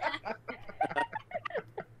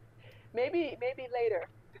 Maybe later.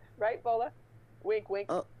 Right, Bola? Wink, wink.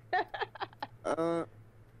 Oh.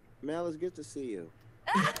 Mel, it's good to see you.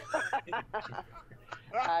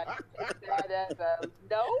 I take that as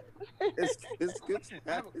no. It's good to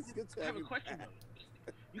I have. have It's good to I have have a you question back.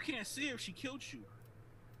 though. You can't see her if she killed you.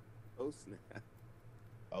 Oh snap!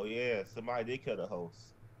 Oh yeah, somebody did kill the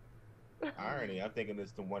host. Irony. I'm thinking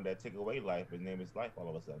it's the one that took away life. His name is Life all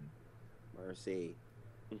of a sudden. Mercy.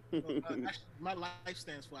 Well, actually, my life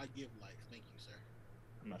stands for I give life. Thank you, sir.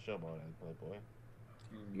 I'm not sure about that, Playboy.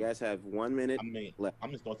 You guys have 1 minute I mean, left.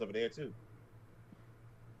 I'm just throwing stuff over there too.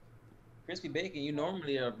 Crispy Bacon, you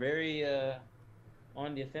normally are very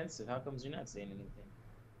on the offensive. How comes you're not saying anything?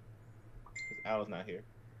 Because Al's not here.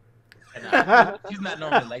 She's not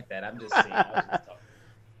normally like that. I'm just saying. I was just talking.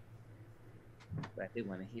 But I did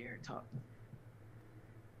want to hear her talk.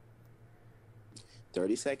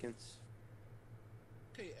 30 seconds.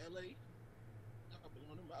 Okay, LA. Y'all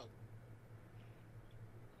blowing them out.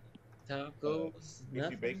 Tacos. Crispy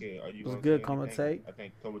Nothing. Bacon, are you Was gonna good, say commentate. anything? I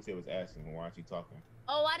think Commentate was asking, why aren't you talking?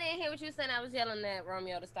 Oh, I didn't hear what you said. I was yelling at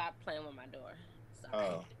Romeo to stop playing with my door. Sorry.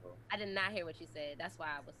 Oh. I did not hear what you said. That's why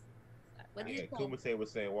I was. Sorry. What did Yeah, you say? Kumite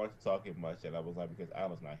was saying, "Why aren't you talking much?" And I was like, "Because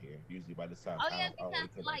Alan's not here. Usually by this time, Oh yeah, Alan already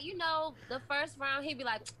because come like the first round he'd be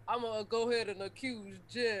like, I'm gonna go ahead and accuse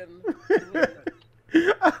Jen.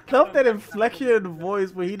 I love that inflection in the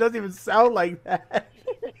voice where he doesn't even sound like that.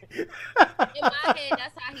 In my head,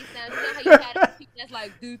 that's how he sounds. You know how you had people that's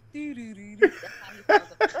like do do do do do. That's how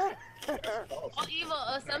he sounds. Or even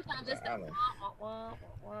sometimes just the wah, wah, wah,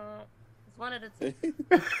 wah. It's one of the two.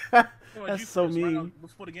 That's so mean.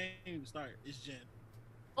 Before the game starts, it's Jen.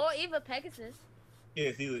 Or even Pegasus.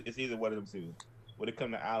 Yeah, it's either one of them two. When it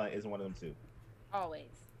come to Alan, it's one of them two. Always.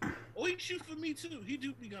 Oh, he shoot for me too. He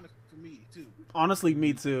do be gunning for me too. Honestly,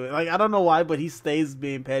 me too. Like I don't know why, but he stays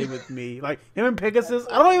being petty with me. Like him and Pegasus,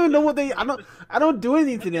 I don't even know what they. I don't do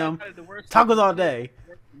anything to them. Tacos all day.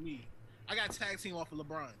 Me. I got tag team off of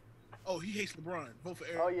LeBron. Oh, he hates LeBron. Vote for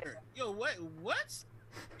Eric. Oh, yeah. Yo, what? You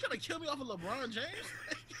trying to kill me off of LeBron James?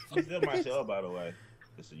 She's still my show, by the way,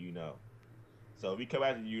 just so you know. So if we come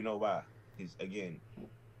after you, you know why. Because again,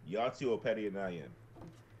 y'all two are pettier than I am.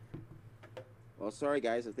 Well, sorry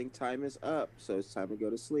guys, I think time is up, so it's time to go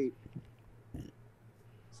to sleep.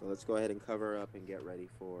 So let's go ahead and cover up and get ready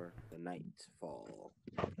for the nightfall.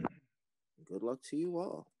 Good luck to you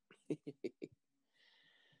all.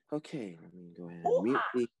 Okay, let me go ahead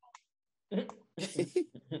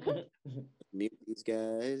and mute these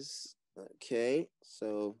guys. Okay,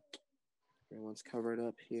 so everyone's covered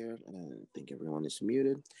up here. I think everyone is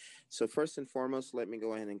muted. So first and foremost, let me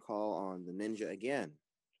go ahead and call on the ninja again.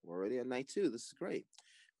 We're already at night 2. This is great.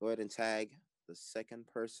 Go ahead and tag the second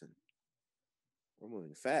person. We're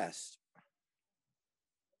moving fast.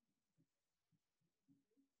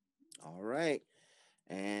 All right.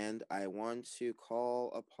 And I want to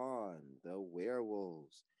call upon the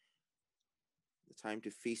werewolves. The time to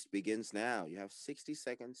feast begins now. You have 60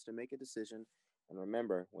 seconds to make a decision. And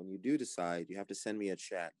remember, when you do decide, you have to send me a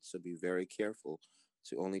chat. So be very careful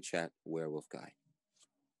to only chat werewolf guy.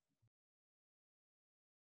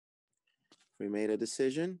 We made a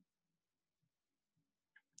decision.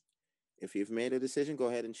 If you've made a decision, go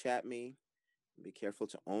ahead and chat me. Be careful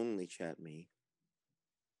to only chat me.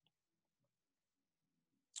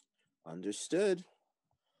 Understood.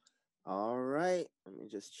 All right. Let me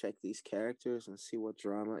just check these characters and see what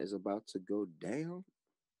drama is about to go down.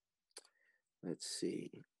 Let's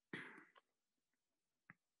see.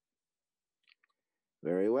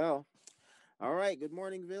 Very well. All right. Good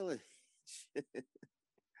morning, village.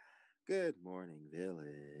 Good morning,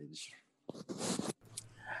 village.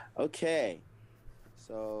 Okay,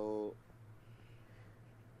 so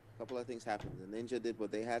a couple of things happened. The ninja did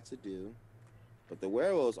what they had to do, but the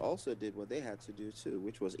werewolves also did what they had to do too,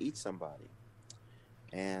 which was eat somebody.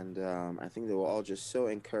 And I think they were all just so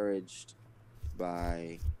encouraged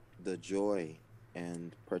by the joy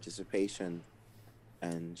and participation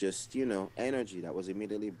and just, energy that was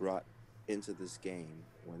immediately brought into this game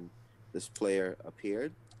when this player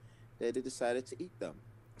appeared. They decided to eat them.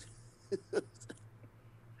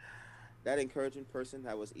 That encouraging person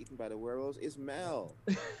that was eaten by the werewolves is Mel.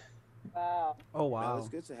 Wow. Oh wow. Mel, it's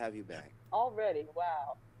good to have you back. Already.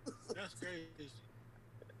 Wow. That's crazy.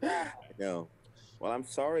 I know. Well, I'm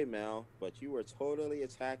sorry, Mel, but you were totally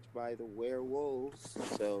attacked by the werewolves.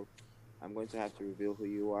 So I'm going to have to reveal who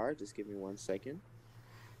you are. Just give me 1 second.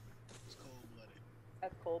 It's cold-blooded.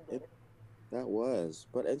 That's cold-blooded. That was,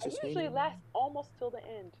 but I entertaining. usually last almost till the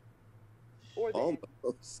end. Or the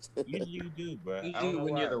Almost. You do, bro. You I don't do know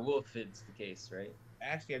when why. you're the wolf, it's the case, right?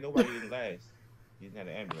 Actually, I know why you didn't last. You didn't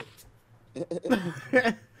have the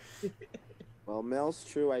amulet. Well, Mel's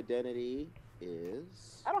true identity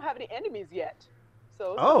is. I don't have any enemies yet.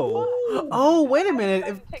 So Oh, wait a minute.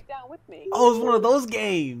 To take down with me. Oh, it's one of those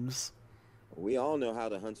games. We all know how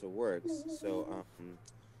the hunter works. So,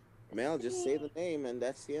 Mel, just say the name, and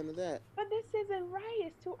that's the end of that. But this isn't right.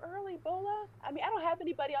 It's too early, Bola. I mean, I don't have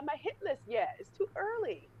anybody on my hit list yet. It's too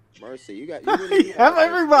early. Mercy, you really You have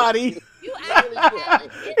everybody. You actually have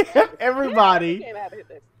You have everybody. Yeah, I have a hit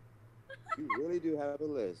list. You really do have a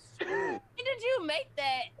list. When did you make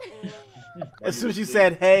that? As soon as she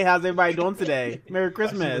said, "Hey, how's everybody doing today? Merry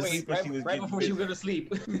Christmas." Wait, right before she was gonna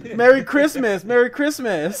sleep. Merry Christmas. Merry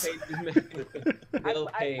Christmas. They'll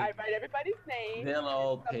pay. I write everybody's name. They'll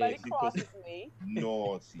all Somebody pay. crosses me.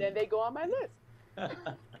 Naughty. Then they go on my list.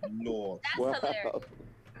 Naughty. That's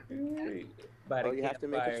hilarious. Well, you have to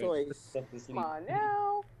make a choice. Come on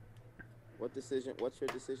now. What's your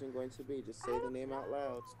decision going to be? Just say the name out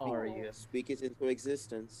loud. Are you? Speak it into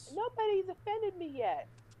existence. Nobody's offended me yet.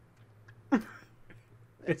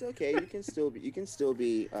 It's okay. You can still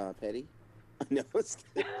be petty. No, it's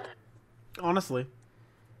kidding. Honestly.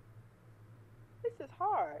 This is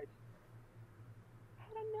hard.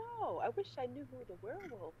 I don't know. I wish I knew who the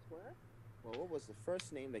werewolves were. Well, what was the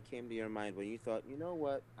first name that came to your mind when you thought, you know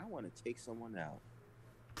what, I want to take someone out?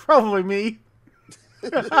 Probably me.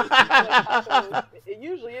 It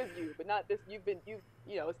usually is you, but not this.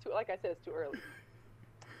 It's too. Like I said, it's too early.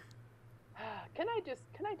 Can I just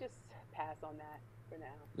pass on that for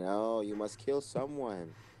now? No, you must kill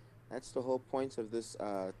someone. That's the whole point of this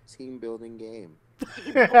team building game.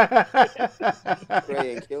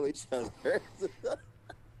 Pray and kill each other.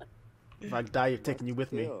 If I die, you're taking you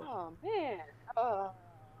with me. Oh man,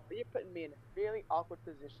 you're putting me in a really awkward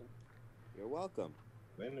position. You're welcome.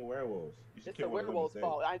 Blame the werewolves. It's the werewolves'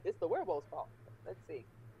 fault. It's the werewolves' fault. Let's see.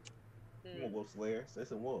 I'm a wolf slayer. Say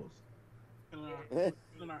some wolves. In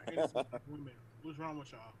our innocent women. What's wrong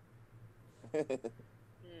with y'all?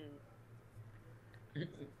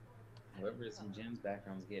 Whoever is in Jim's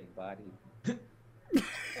background's getting bodied.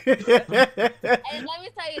 Hey, let me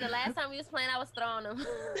tell you, the last time we was playing, I was throwing him.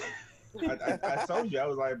 I told you, I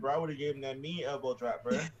was like, bro, I would have gave him that mean elbow drop,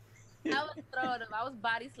 bro. I was throwing them. I was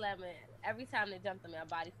body slamming. Every time they jumped on me, I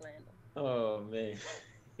body slammed them. Oh man.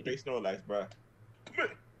 Face no lights, bro.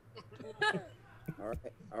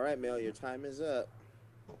 All right, Mel, your time is up.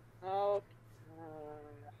 Oh,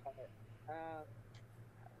 I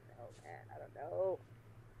don't know.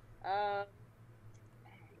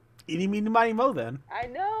 Eeny, meeny, miny, mo, then. I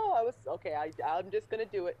know. I was okay. I'm just gonna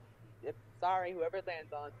do it. Sorry, whoever it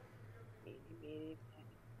lands on.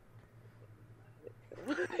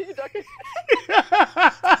 You ducking?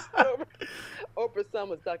 Oprah's son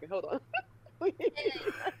was ducking. Hold on. I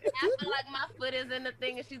feel like my foot is in the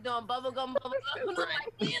thing and she's doing bubble gum. I'm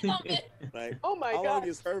like, please don't get. Like, oh my god. How long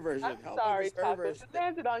is her version? I'm sorry, Taco. It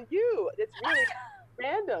landed on you. It's really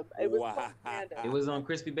random. It was so random. It was on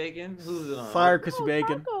Crispy Bacon? Who was it on? Sorry, Crispy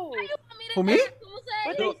Bacon. Who, me?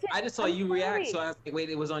 No, I just saw you react, so I was like, wait,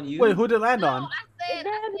 it was on you? Wait, who did it land on? It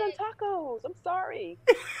landed on Tacos. I'm sorry.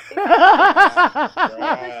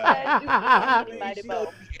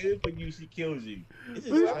 She kills you.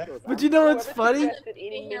 But you know what's funny?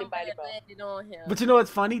 But you know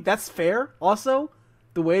what's funny? That's fair. Also,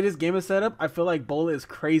 the way this game is set up, I feel like Bola is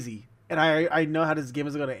crazy. And I know how this game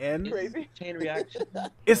is going to end. Crazy. Chain reaction.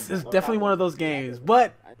 It's definitely one of those games.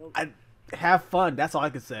 But I have fun. That's all I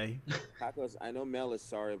can say. Tacos, I know Mel is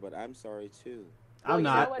sorry, but I'm sorry too. I'm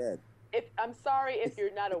not. I'm sorry if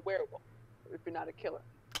you're not a werewolf. If you're not a killer.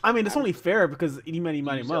 I mean, it's only fair because any money,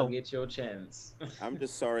 money, mo. Get your chance. I'm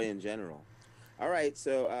just sorry in general. All right,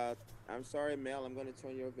 so I'm sorry, Mel. I'm going to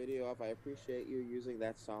turn your video off. I appreciate you using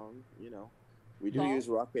that song. You know, we do use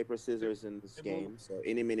rock, paper, scissors in this game, so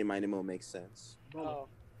any, mini, miny, mo makes sense. Oh.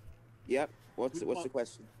 Yep. What's the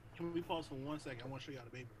question? Can we pause for 1 second? I want to show y'all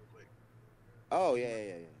the baby real quick. Oh,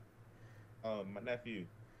 yeah. My nephew.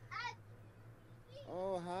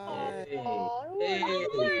 Oh, hi. Hey.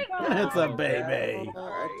 It's a baby.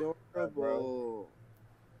 Adorable.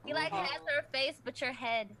 You like has her face, but your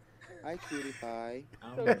head. Hi, cutie pie.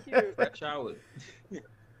 So cute. Fresh out.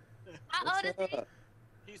 How old is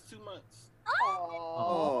he? He's 2 months.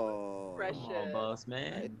 Oh, precious. Oh, boss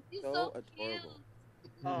man. He's so cute.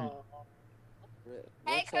 Oh.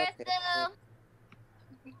 Hey, Crystal.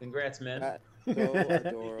 Congrats, man. So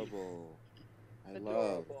adorable. I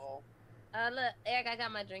love. Look, Eric, I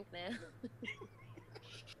got my drink now.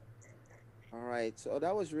 All right, so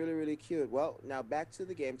that was really, really cute. Well, now back to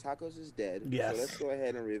the game. Tacos is dead. Yes. So let's go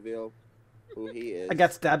ahead and reveal who he is. I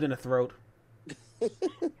got stabbed in the throat.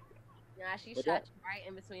 Nah, she shot you right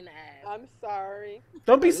in between the eyes. I'm sorry.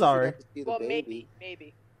 Don't be sorry. Well, maybe.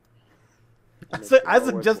 I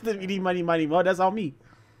suggested eating money, money, mo. That's all me.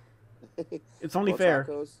 It's only fair.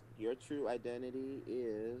 Tacos, your true identity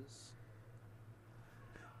is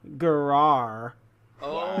Garar.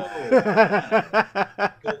 Oh.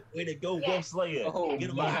 Way to go, Wolf Slayer. Oh, get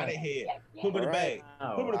him out of here. Put him in the bag.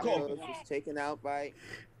 Put him in the coffin. was taken out by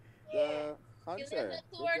the hunter.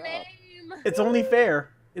 It's only fair.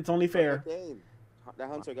 It's only fair. The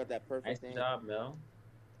hunter got that perfect Nice name. job, Mel.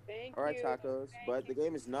 Thank All right, you. Tacos. But the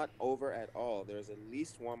game is not over at all. There's at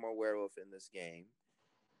least one more werewolf in this game.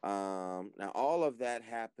 Now all of that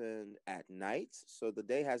happened at night, so the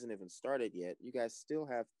day hasn't even started yet. You guys still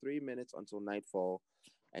have 3 minutes until nightfall,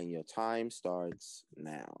 and your time starts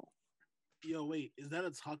now. Yo, wait, is that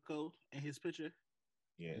a taco in his picture?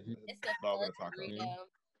 Yeah. It's Dog with a taco.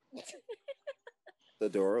 It's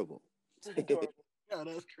adorable. Yo,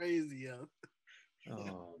 that's crazy, yo.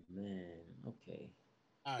 Oh man. Okay.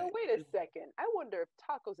 So wait a second. I wonder if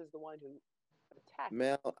Tacos is the one who Attack.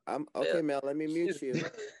 Mel, I'm okay, Mel. Let me mute you.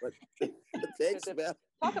 But thanks, Mel.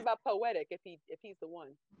 Talk about poetic if he's the one.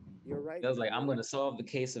 You're right. I was Mel, like, I'm you're gonna right. solve the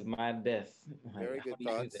case of my death. Like, Very how good do you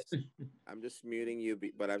do thoughts. that? I'm just muting you,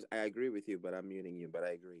 but I agree with you, but I'm muting you, but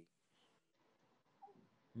I agree.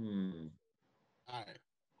 Hmm. All right.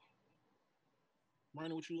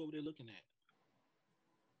 Martin, what you over there looking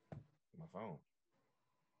at? My phone.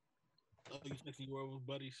 Oh, you texting your werewolf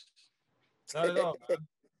buddies? Not at all.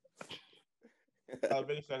 I was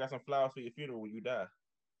making sure I got some flowers for your funeral when you die.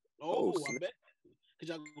 Oh, Oh, I bet.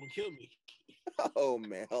 Because y'all gonna kill me. Oh,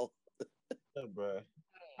 Mel. Yeah, bro.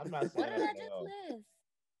 I'm not saying What did I that at just all. miss?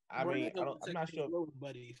 I mean, I'm not Texting sure. his werewolf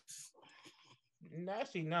buddies.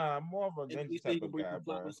 Actually, nah. I'm more of a And Genji he said type he gonna of bring guy, some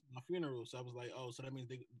bro. flowers to my funeral. So I was like, oh, so that means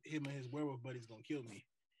him and his werewolf buddies gonna kill me.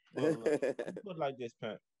 Well, look, put it like this,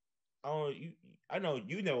 Pimp. I know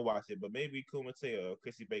you never watched it, but maybe Kumite or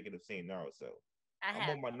Chrissy Bacon have seen Naruto. I I'm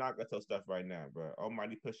have. on my Nagato stuff right now, bro.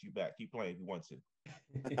 Almighty push you back. Keep playing if you want to.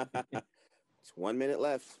 It's 1 minute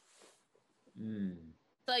left.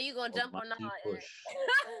 So you gonna jump on Almighty that, Eric? push.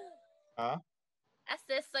 Huh? I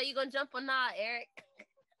said, so you gonna jump on that, Eric?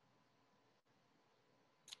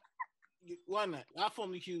 Why not? I'll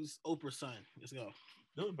formally accuse Oprah's son. Let's go.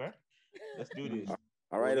 Do it, bro. Let's do this.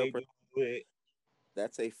 All right, Well, they Oprah. do it.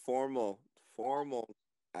 That's a formal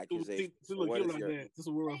accusation. See, So look, what you is like your that. This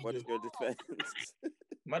is what what is do. your defense?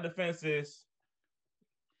 My defense is,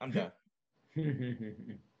 I'm done.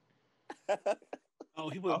 Oh,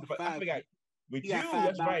 he put up the I five. forgot. With He you, got five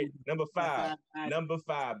that's right. bodies. Number He got five. five bodies. Number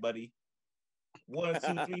 5, buddy. 1, 2,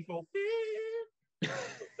 3, 4, 5.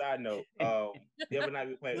 Side note, the other night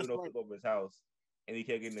we played That's Uno right. flip over his house, and he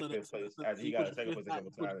kept getting So the fifth place so after he he got put a the second fifth place a body.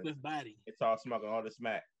 couple Put the times. fifth body. It's all smoking all the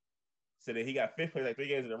smack. So then he got 5th place like 3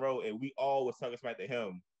 games in a row, and we all was talking smack to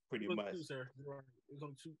him pretty It was much. two, sir. You're right. It was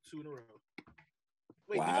on two in a row.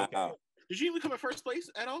 Wait, Wow. did you even come in first place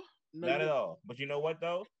at all? No, Not at all. But you know what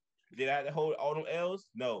though? Did I have to hold all them L's?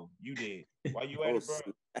 No, you did. Why you at Oh, it,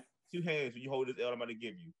 bro? 2 hands when you hold this L I'm about to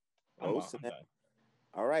give you. I'm snap. done.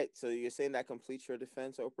 All right. So you're saying that completes your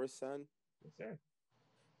defense, Oprah's son? Yes, sir.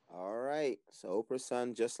 All right. So Oprah's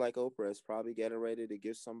son, just like Oprah, is probably getting ready to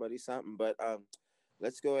give somebody something. But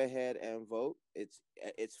let's go ahead and vote.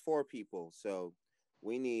 It's 4 people, so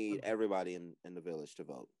we need everybody in the village to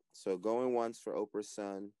vote. So going once for Oprah's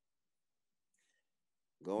son.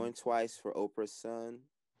 Going twice for Oprah's son.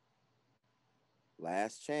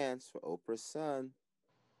 Last chance for Oprah's son.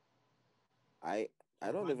 I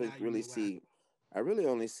don't even really see. I really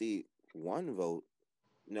only see 1 vote.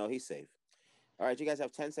 No, he's safe. All right, you guys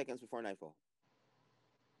have 10 seconds before nightfall.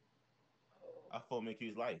 I full make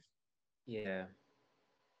his life. Yeah.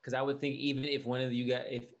 Because I would think even if one of you got,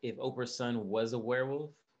 if Oprah's son was a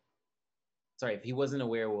werewolf, sorry, if he wasn't a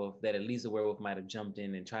werewolf, that at least a werewolf might have jumped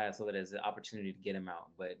in and tried so that there's an opportunity to get him out.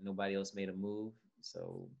 But nobody else made a move.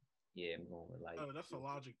 So yeah, I'm going with like. Oh, that's a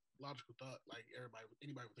logical thought. Like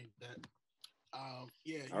anybody would think that.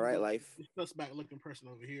 Yeah. All right, life. Suspect looking person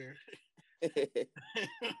over here.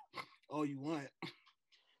 All you want.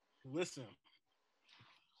 Listen.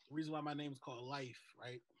 The reason why my name is called Life,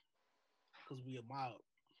 right? Because we a mob.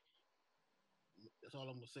 That's all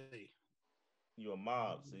I'm gonna say. You're a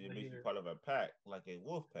mob, so it makes you part of a pack, like a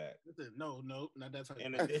wolf pack. Listen, no, not that type.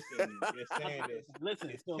 In addition, you're saying this.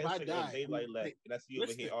 Listen, so if I die, daylight left, and that's you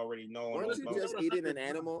over here already knowing. Weren't you just eating an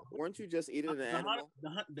animal? Weren't you just eating an animal?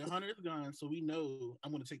 The hunter is gone, so we know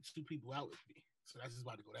I'm gonna take 2 people out with me. So that's just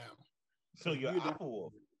about to go down. So you're Alpha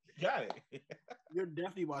Wolf. Got it. You're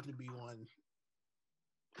definitely about to be one.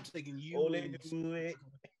 I'm taking you. Oh, let me do it.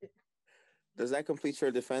 Does that complete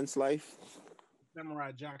your defense, life?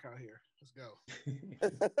 Samurai Jack out here. Let's go.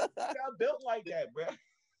 Y'all built like that, bro.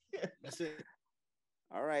 That's it.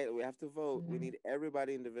 All right, we have to vote. We need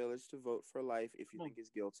everybody in the village to vote for life if you think he's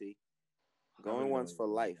guilty. Going once for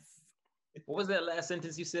life. What was that last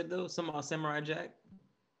sentence you said though? Something about Samurai Jack?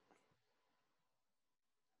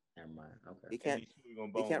 Never mind. Okay. He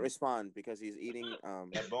can't respond because he's eating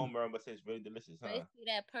that bone marrow, but it's really delicious, huh? They see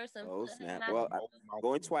that person. Oh snap! Well,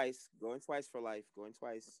 going twice for life. Going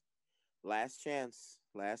twice. Last chance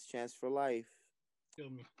for life.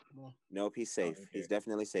 Kill me. Come on. Nope, he's safe. Okay. He's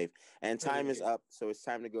definitely safe. And time is up, so it's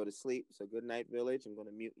time to go to sleep. So good night, village. I'm going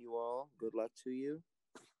to mute you all. Good luck to you.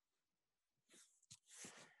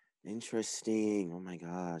 Interesting. Oh my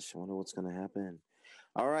gosh. I wonder what's going to happen.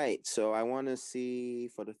 All right. So I want to see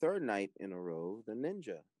for the 3rd night in a row, the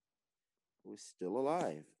ninja who is still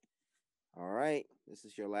alive. All right. This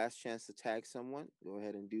is your last chance to tag someone. Go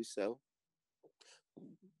ahead and do so.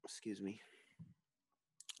 Excuse me.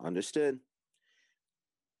 Understood.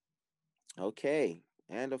 Okay.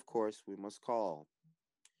 And of course, we must call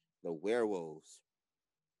The werewolves.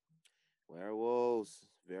 Werewolves.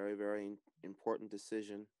 Very, very important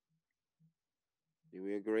decision. Do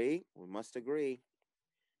we agree? We must agree.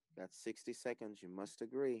 Got 60 seconds. You must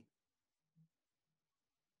agree.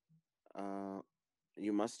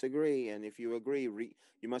 You must agree. And if you agree,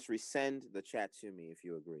 you must resend the chat to me if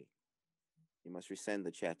you agree. You must resend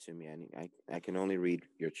the chat to me. I can only read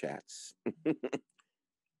your chats.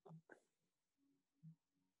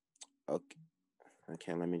 Okay.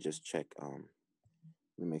 Okay, let me just check. Let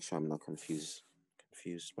me make sure I'm not confused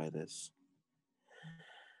by this.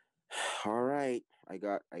 All right. I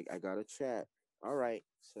got a chat. All right.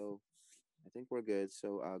 So I think we're good.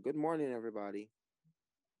 So good morning, everybody.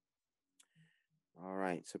 All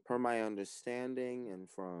right. So per my understanding and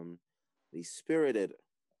from the spirited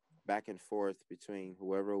back and forth between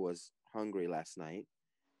whoever was hungry last night,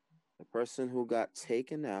 the person who got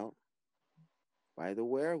taken out by the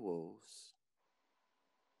werewolves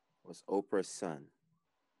was Oprah's son.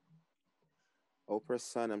 Oprah's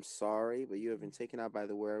son, I'm sorry, but you have been taken out by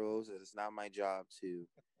the werewolves. It is not my job to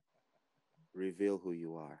reveal who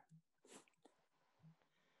you are.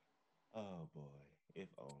 Oh boy, if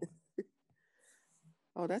only.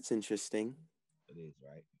 Oh, that's interesting. It is,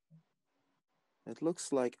 right? It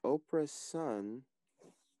looks like Oprah's son,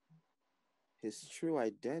 his true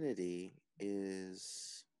identity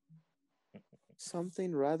is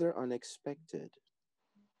something rather unexpected.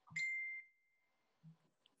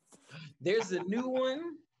 There's a new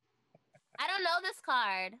one. I don't know this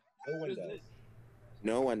card. No one does.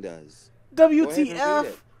 No one does. Go ahead and read WTF?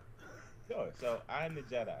 it. Sure. So I am the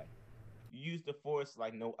Jedi. You use the Force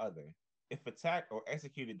like no other. If attacked or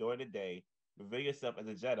executed during the day, reveal yourself as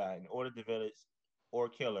a Jedi and order the village or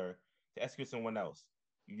killer to execute someone else.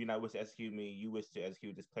 You do not wish to execute me. You wish to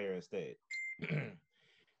execute this player instead.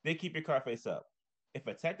 Then keep your card face up. If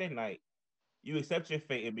attacked at night, you accept your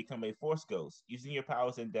fate and become a Force ghost, using your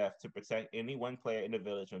powers in death to protect any one player in the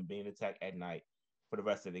village from being attacked at night for the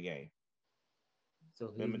rest of the game.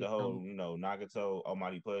 So he Remember the whole, Nagato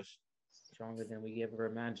Almighty push? stronger than we ever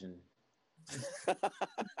imagined.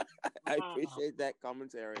 I appreciate that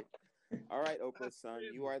commentary. All right, Oprah's son,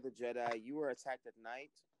 you are the Jedi. You were attacked at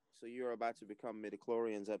night, so you are about to become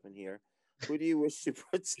midichlorians up in here. Who do you wish to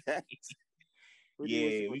protect? Who do you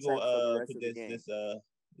wish to We protect for the go rest put of the game? this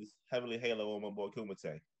heavily halo on my boy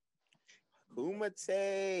Kumite.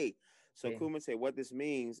 Kumite. So Okay. Kumite, what this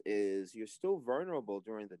means is you're still vulnerable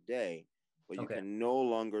during the day, but you Okay. can no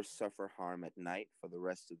longer suffer harm at night for the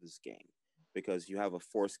rest of this game because you have a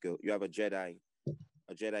Force ghost. You have a Jedi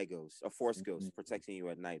ghost, a Force ghost protecting you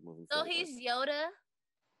at night moving So forward. he's Yoda.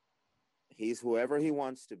 He's whoever he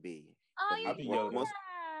wants to be. Oh, But I'll be Yoda.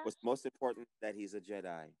 what's most important that he's a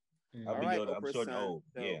Jedi. I'll All be right, Yoda. I'm Oprah's short and son. old.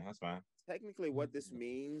 So Yeah, that's fine. technically what this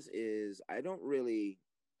means is I don't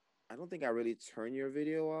think I really turn your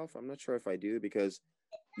video off. I'm not sure if I do because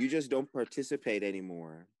you just don't participate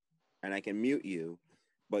anymore and I can mute you,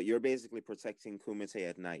 but you're basically protecting Kumite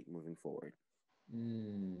at night moving forward.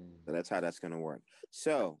 So that's how that's going to work.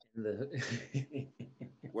 So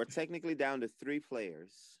we're technically down to 3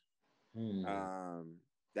 players.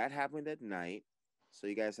 That happened at night. So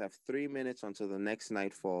you guys have 3 minutes until the next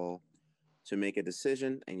nightfall to make a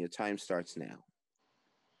decision, and your time starts now.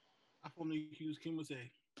 I formally accuse Kimuse.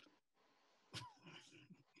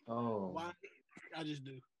 Oh. Why? I just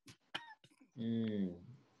do.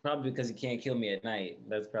 Probably because he can't kill me at night.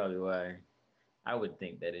 That's probably why. I would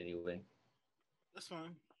think that anyway. That's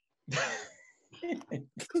fine.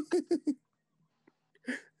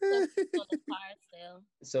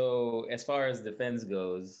 So as far as defense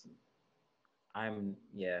goes, I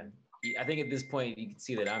think at this point you can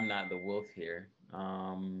see that I'm not the wolf here.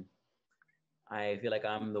 I feel like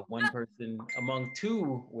I'm the one person among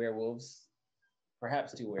 2 werewolves,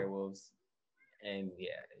 perhaps 2 werewolves, and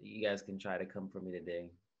yeah, you guys can try to come for me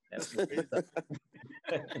today. That's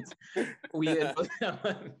weird.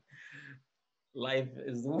 Life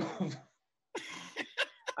is the wolf.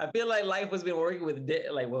 I feel like life has been working with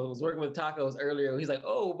was working with tacos earlier. He's like,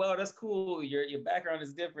 "Oh, wow, that's cool. Your background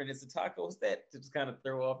is different. It's the tacos that just kind of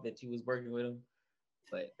throw off that you was working with him."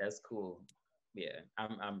 But that's cool. Yeah,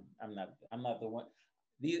 I'm not the one.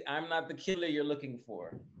 I'm not the killer you're looking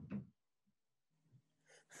for.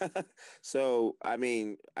 So I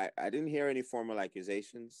mean, I didn't hear any formal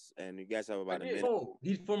accusations, and you guys have about a minute. Oh,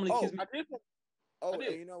 he formally accused me. Oh,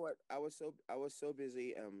 and you know what? I was so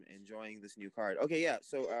busy enjoying this new card. Okay, yeah.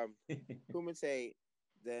 So Kumite,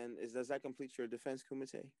 then does that complete your defense,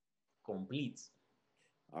 Kumite? Complete.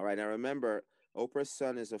 All right. Now remember, Oprah's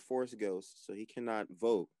son is a Force ghost, so he cannot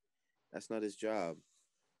vote. That's not his job.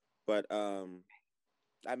 But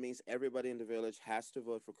That means everybody in the village has to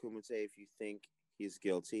vote for Kumite if you think he's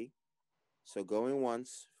guilty. So going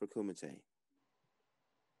once for Kumite.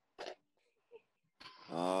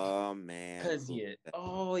 Oh man. Cause you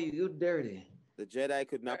dirty. The Jedi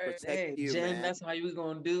could not protect Hey, you, Jen, man. that's how you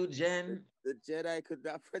gonna do, Jen. The Jedi could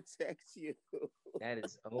not protect you. That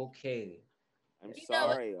is okay. I'm You know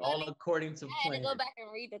what's sorry. All according to I had to plan. go back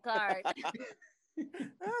and read the card.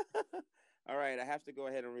 All right, I have to go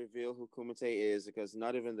ahead and reveal who Kumite is because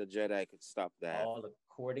not even the Jedi could stop that. All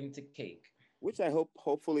according to cake. Which I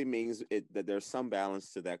hopefully means that there's some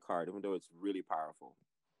balance to that card, even though it's really powerful.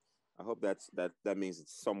 I hope that means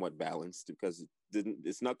it's somewhat balanced because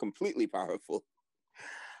it's not completely powerful.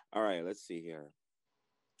 All right, let's see here.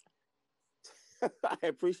 I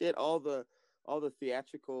appreciate all the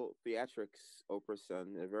theatrics,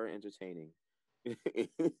 Oprah-san. They're very entertaining.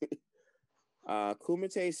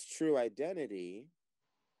 Kumite's true identity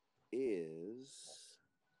is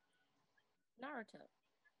Naruto.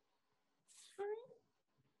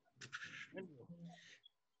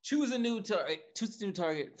 Choose a new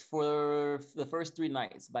target for the first 3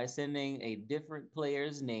 nights by sending a different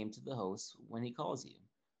player's name to the host when he calls you.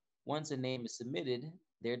 Once a name is submitted,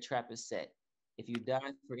 their trap is set. If you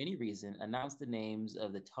die for any reason, announce the names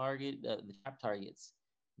of the trap targets.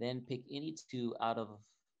 Then pick any 2 out of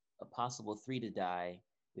a possible 3 to die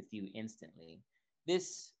with you instantly.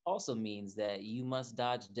 This also means that you must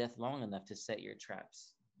dodge death long enough to set your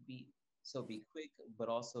traps. Be quick, but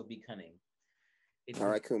also be cunning. all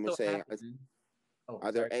right, Kumite.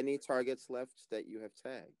 Are there any targets left that you have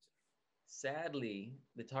tagged? Sadly,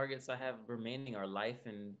 the targets I have remaining are Life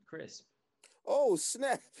and Crisp. Oh,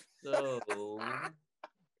 snap. So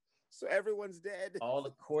So everyone's dead. all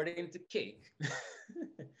according to cake.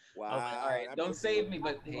 Wow. All right, That don't means save me,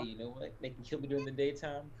 but hey, you know what? They can kill me during the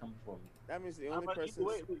daytime. Come for me. That means the only person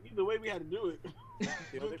Either way, we had to do it.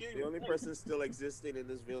 the only person still existing in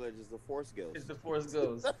this village is the Force Ghost. It's the Force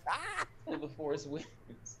goes. The Force wins.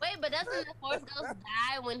 Wait, but doesn't the Force Ghost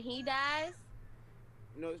die when he dies?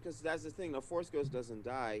 No, because that's the thing. The Force Ghost doesn't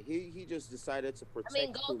die. He just decided to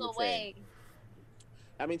protect. Goes Kumite. away.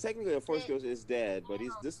 I mean, technically, the Force Ghost is dead, but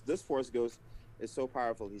this Force Ghost is so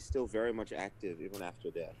powerful. He's still very much active even after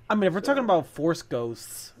death. I mean, if we're talking about Force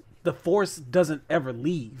ghosts, the Force doesn't ever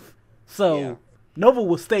leave. So Yeah. Nova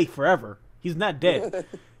will stay forever. He's not dead.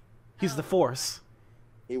 He's the Force.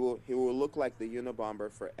 He will look like the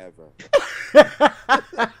Unabomber forever.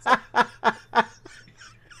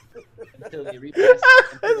 Until they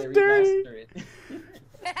remaster it.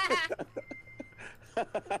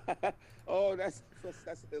 Oh, that's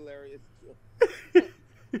hilarious.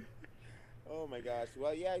 Oh my gosh.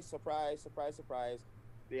 Well, yeah, surprise.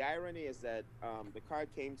 The irony is that the card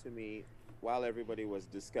came to me while everybody was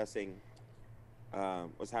discussing,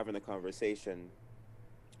 was having a conversation,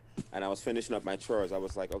 and I was finishing up my chores. I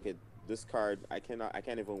was like, okay, this card, I can't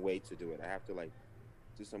even wait to do it. I have to like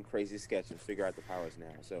do some crazy sketch and figure out the powers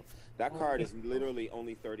now. So that card is literally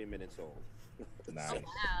only 30 minutes old. Nice.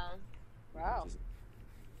 Wow. Wow.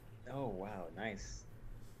 Oh wow, nice.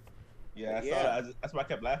 Yeah, I saw that. That's why I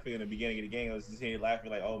kept laughing in the beginning of the game. I was just hearing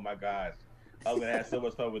laughing like, oh my gosh, I'm gonna have so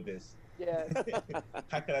much fun with this. Yeah.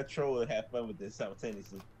 How can I troll and have fun with this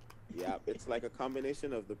simultaneously? Yeah, it's like a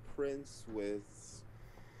combination of the prince with.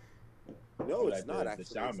 No, it's not actually.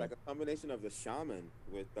 It's like a combination of the shaman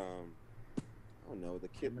with I don't know, the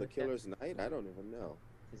killer's knight. I don't even know.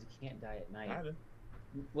 Because you can't die at night.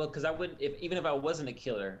 Well, because I wouldn't. Even if I wasn't a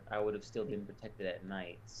killer, I would have still been protected at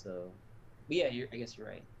night. So, but yeah, I guess you're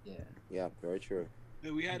right. Yeah. Yeah, very true.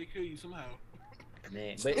 Yeah, we had to kill you somehow.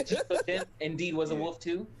 Man, but Jen indeed was a wolf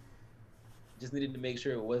too. Just needed to make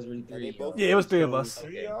sure it was really 3. Yeah, it was 3 of us.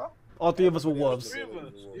 Okay. All 3 of us were wolves. 3 of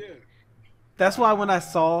us. Yeah. That's why when I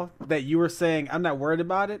saw that you were saying I'm not worried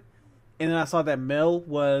about it, and then I saw that Mel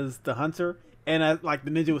was the hunter, and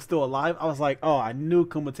the ninja was still alive, I was like, oh, I knew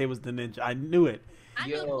Kumite was the ninja. I knew it. I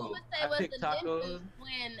knew Kumite was the ninja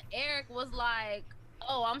when Eric was like,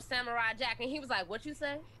 oh, I'm Samurai Jack, and he was like, what you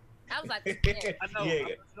say? I was like, I know.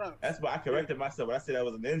 Yeah, that's why I corrected myself. When I said I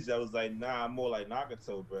was a ninja, I was like, nah, I'm more like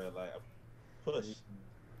Nagato, bro. Like, push.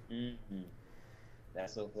 Mm-hmm.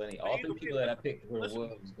 That's so funny. All 3 people that I picked were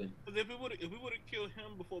wolves. But if we would have killed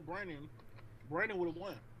him before Brandon would have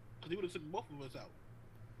won because he would have took both of us out.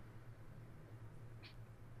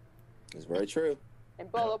 It's very true. And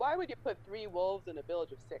Bola, why would you put 3 wolves in a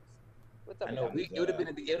village of 6? What's up? I know it would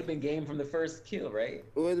have been game from the first kill, right?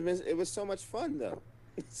 It was so much fun though.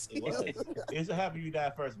 It's a happy you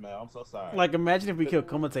die first, man. I'm so sorry. Like, imagine if we killed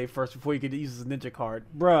Kumite first before you could use his ninja card,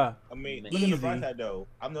 bruh. I mean, look easy. at the bright side though.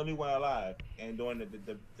 I'm the only one alive and doing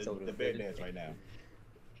the bear dance right now.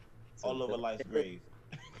 All over life's grave.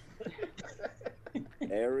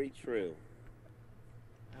 Very true.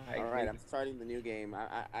 All right, agree. I'm starting the new game.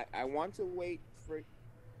 I want to wait for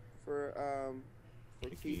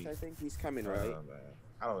Keith. I think he's coming, right? Man.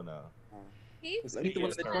 I don't know. Keith Let me Keith the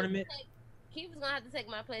one at the tournament? Keith was gonna have to take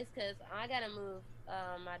my place because I gotta move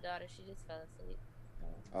my daughter. She just fell asleep.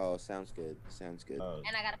 Oh, sounds good. Sounds good. Oh,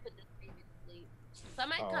 And I gotta put this baby to sleep. So I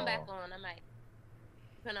might come back on. I might.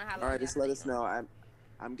 Depending on how long. All right, just y'all let us stay on. know.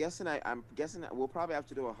 I'm guessing that we'll probably have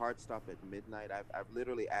to do a hard stop at midnight. I've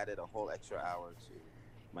literally added a whole extra hour to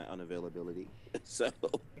my unavailability. So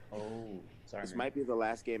Oh, sorry. this man. might be the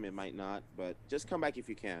last game. It might not, but just come back if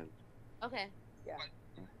you can. Okay. Yeah.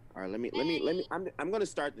 All right, let me. I'm gonna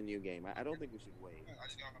start the new game. I don't think we should wait.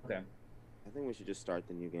 Okay. I think we should just start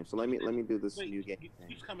the new game. So let me do this new game.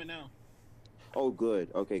 He's coming now. Oh, good.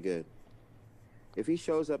 Okay, good. If he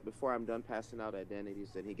shows up before I'm done passing out identities,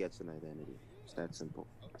 then he gets an identity. It's that simple.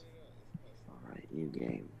 All right, new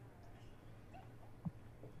game.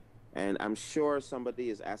 And I'm sure somebody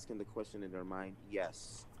is asking the question in their mind.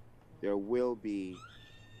 Yes, there will be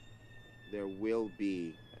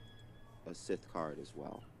a Sith card as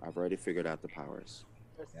well. I've already figured out the powers.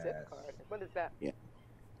 The Sith Yes. card. What is that?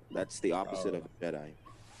 That's the opposite Oh. of a Jedi.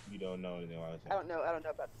 you don't know anything about I don't know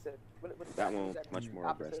about the Sith. What is That What one is that much more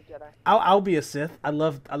opposite aggressive. of Jedi? I'll be a Sith. I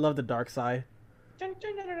love the dark side.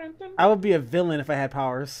 I would be a villain if I had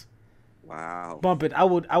powers. Wow. Bump it. I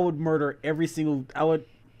would murder every single. I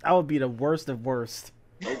would be the worst of worst.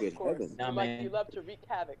 Oh, good Of course. heavens. Nah, you man. you love to wreak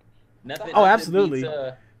havoc. Nothing. Oh, nothing absolutely. beats,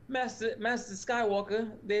 Master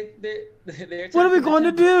Skywalker. They're What are we going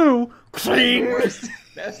to do? That's the worst.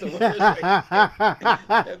 That's the worst.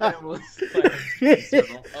 That man was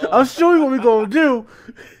like, I'll show you what we're gonna do.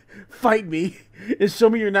 Fight me and show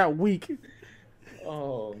me you're not weak.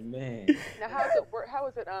 oh man. Now, how is it work? How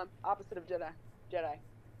is it opposite of Jedi?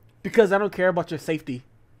 Because I don't care about your safety.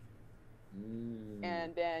 Mm.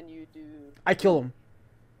 And then you do. I kill him.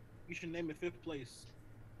 You should name it fifth place.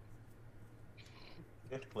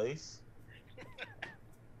 Fifth place.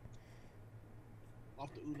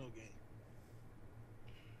 Off the Uno game.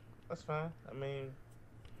 That's fine. I mean,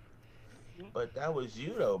 but that was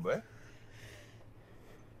you though, bruh.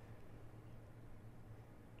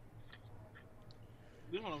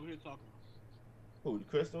 This one over here talking. Who,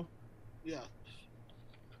 Crystal? Yeah.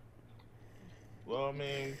 Well, I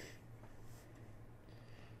mean,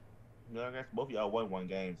 no, I guess both of y'all won one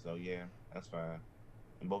game, so yeah, that's fine.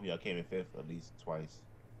 And both of y'all came in fifth at least twice.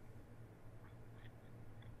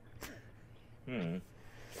 Hey,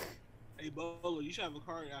 Bolo, you should have a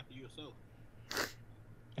card after yourself.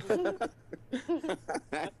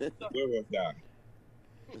 Werewolf guy.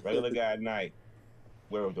 Regular guy at night.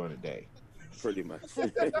 Werewolf during the day. Pretty much.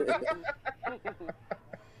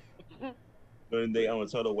 During the day, I'm a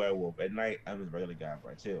total werewolf. At night, I'm just a regular guy,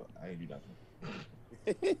 bro. Chill. I ain't do nothing.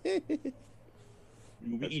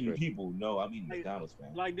 You be That's eating great. people. No, I'm eating Hey, McDonald's,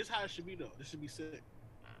 man. Like, this how it should be, though. This should be sick.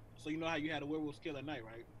 So, you know how you had a werewolf skill at night,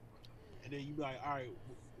 right? And then you be like, all right,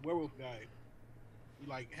 werewolf guy. You,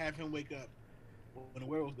 like, have him wake up. When the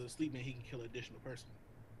werewolf goes to sleep, and he can kill an additional person.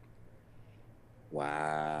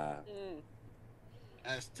 Wow.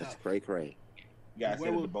 That's tough. That's cray cray. You guys said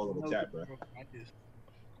it the Werewolf bowl in the knows chat, bro. like this.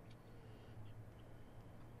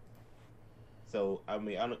 So I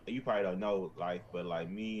mean, I don't, you probably don't know, like, but like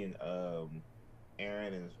me and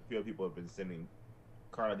Aaron and a few other people have been sending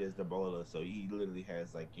card ideas to Bola, so he literally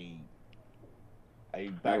has like a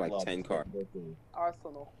backlog like 10 of stuff cards. to go through.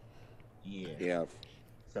 Arsenal. Yeah. Yeah.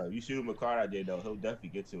 So you shoot him a card idea though, he'll definitely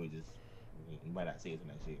get to it. Just he might not see it till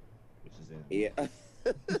next year, which is in. Yeah.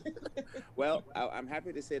 Well, I'm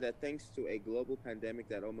happy to say that thanks to a global pandemic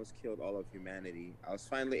that almost killed all of humanity, I was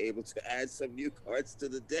finally able to add some new cards to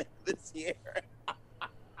the deck this year.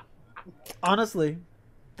 Honestly,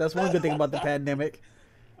 that's one good thing about the pandemic.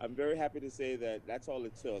 I'm very happy to say that that's all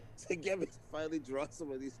it took to get me to finally draw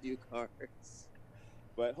some of these new cards.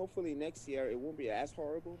 But hopefully next year it won't be as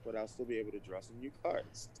horrible, but I'll still be able to draw some new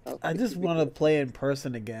cards. I just want to play in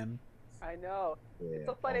person again. I know. Yeah. It's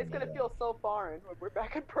so funny. Oh It's my gonna God. feel so foreign when we're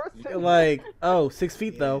back in person. Like, oh, 6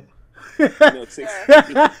 feet though. No, 6 In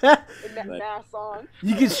that Like- mask on.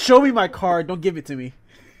 You can show me my card. Don't give it to me.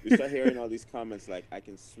 You start hearing all these comments like, I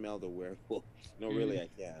can smell the werewolf. No, really, I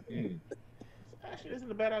can't. Actually, this is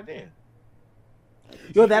a bad idea.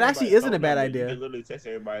 Yo, that actually isn't a bad You idea. can literally text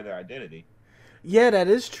everybody their identity, Yeah, that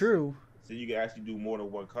is true. so you can actually do more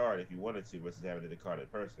than one card if you wanted to, versus having the card in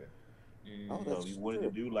person. Oh, So that's if you wanted to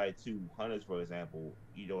true. do like 200s, for example,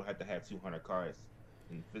 you don't have to have 200 cards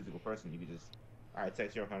in physical person. You can just, all right,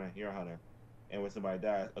 text your hunter, you're a hunter, and when somebody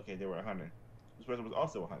dies, okay, they were a hunter. This person was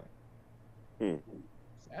also a hunter. Hmm.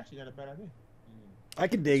 It's actually not a bad idea. I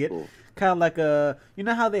can dig It's it. cool. Kind of like you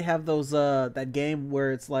know how they have those that game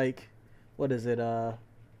where it's like, what is it?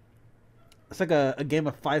 It's like a game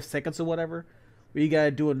of 5 seconds or whatever, where you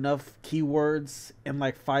gotta do enough keywords in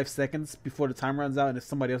like 5 seconds before the time runs out and it's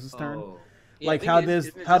somebody else's turn. Oh. Yeah, I Like think how it is- there's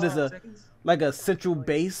isn't it how just there's 5 a seconds? like a central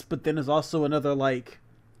base, but then there's also another like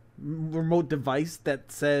remote device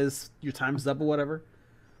that says your time's up or whatever.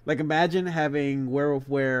 Like imagine having Werewolf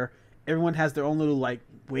where everyone has their own little like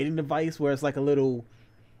waiting device where it's like a little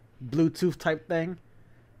Bluetooth type thing.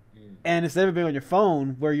 And instead of being on your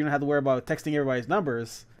phone where you don't have to worry about texting everybody's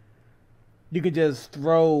numbers, you can just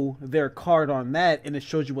throw their card on that and it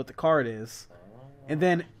shows you what the card is. And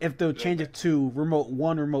then if they'll change it to remote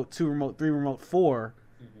 1, remote 2, remote 3, remote 4,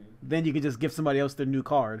 then you can just give somebody else their new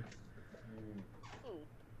card.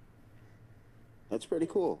 That's pretty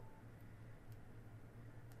cool.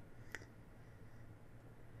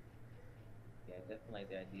 Yeah, I definitely like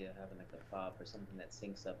the idea of having like a fob or something that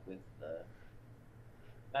syncs up with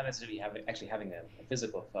not necessarily having a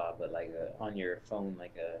physical fob, but like on your phone,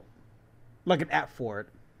 like Like an app for it.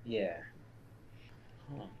 yeah.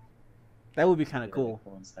 Huh. That would be kind Yeah, of cool.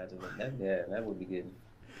 coincides with it. Yeah, that would be good.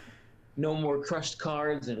 No more crushed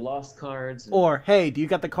cards and lost cards. And... Or, hey, do you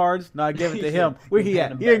got the cards? No, I gave it to him. Where he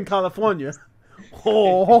Hand at? them He in back. California.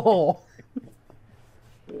 Oh.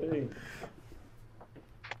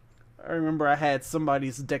 I remember I had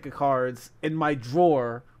somebody's deck of cards in my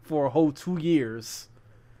drawer for a whole 2 years.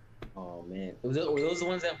 Oh man, were those the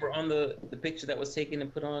ones that were on the picture that was taken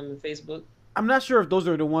and put on Facebook? I'm not sure if those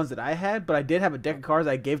are the ones that I had, but I did have a deck of cards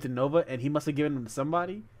I gave to Nova, and he must have given them to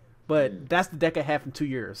somebody. But that's the deck I had from 2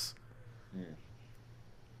 years.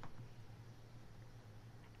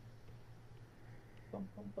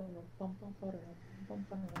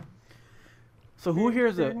 So who here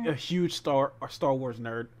is a huge Star Wars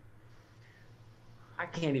nerd? I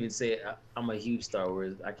can't even say it. I'm a huge Star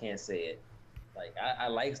Wars. I can't say it. Like I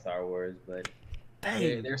like Star Wars, but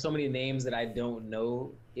there are so many names that I don't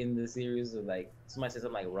know in the series. Of like somebody said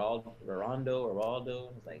something like Rondo or Waldo.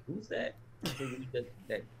 I was like, who's that?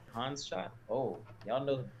 that Han's shot. Oh, y'all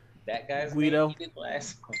know that guy's Guido. name? He did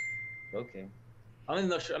last. Okay. I'm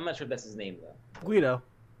not sure if that's his name though. Guido,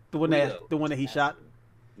 the one that he shot.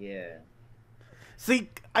 Yeah. See,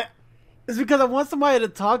 it's because I want somebody to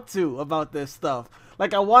talk to about this stuff.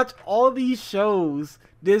 Like I watch all these shows,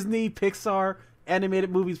 Disney, Pixar, animated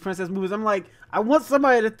movies, princess movies. I'm like, I want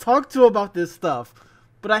somebody to talk to about this stuff,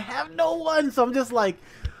 but I have no one. So I'm just like,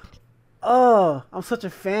 oh, I'm such a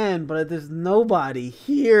fan, but there's nobody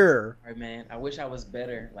here. All right, man. I wish I was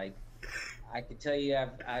better. Like, I could tell you,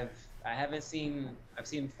 I've seen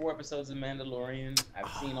 4 episodes of Mandalorian.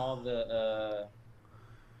 I've seen all the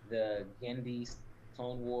Gandhi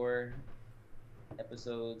Clone War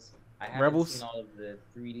episodes. I haven't Rebels? seen all of the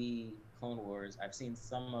 3D Clone Wars. I've seen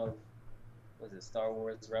some of Star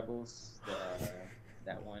Wars Rebels,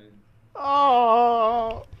 that one.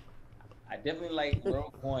 Oh, I definitely like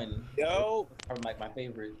Rogue One. Yo. Probably like my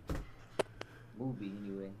favorite movie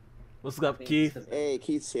anyway. what's up, Keith? Hey,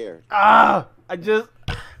 Keith's here.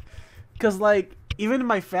 Cause like even in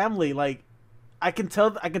my family, like I can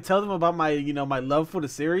tell them about my my love for the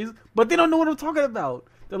series, but they don't know what I'm talking about.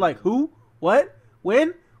 They're like, who, what,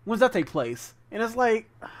 when does that take place? And it's like,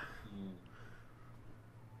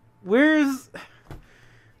 is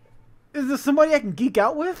there somebody I can geek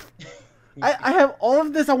out with? I have all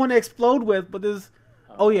of this I want to explode with, but there's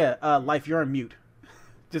Life, you're on mute,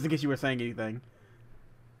 just in case you were saying anything.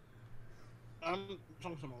 I'm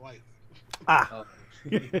talking to my wife. Ah,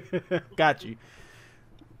 got you.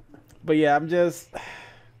 But yeah, I'm just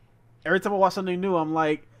every time I watch something new, I'm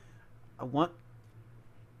like, I want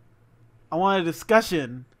a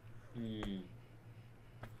discussion, and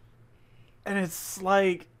it's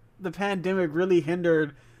like the pandemic really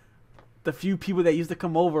hindered the few people that used to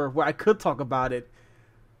come over where I could talk about it,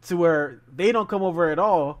 to where they don't come over at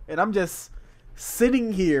all, and I'm just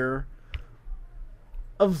sitting here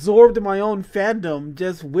absorbed in my own fandom,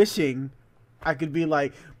 just wishing I could be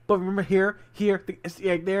like, but remember here,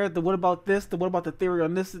 there, the what about this, the what about the theory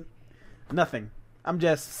on this, nothing. I'm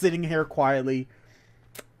just sitting here quietly.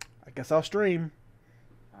 I guess I'll stream.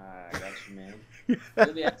 I got you, man.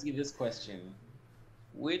 Let me ask you this question: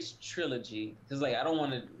 which trilogy? Because like I don't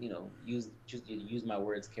want to, use my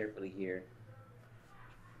words carefully here.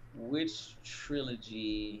 Which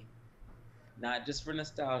trilogy, not just for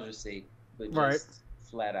nostalgia's sake, but just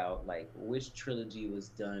flat out, like which trilogy was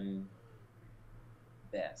done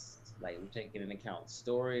best? Like we're taking into account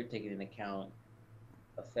story, taking into account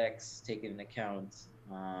effects, taking into account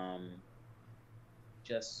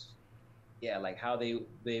like how they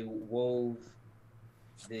wove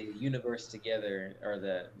the universe together, or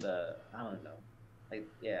the I don't know, like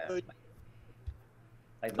yeah, like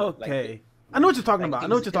Okay. I know what you're talking about. I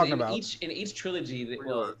know what you're talking about. In each trilogy,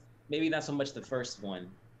 well, maybe not so much the first one.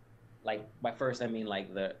 Like by first, I mean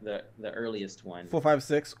like the earliest one. 4, 5,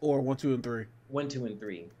 6, or 1, 2, and 3. 1, 2, and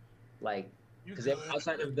 3, like because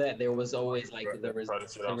outside of that, there was always like the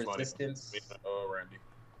resistance.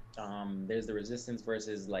 Randy. There's the resistance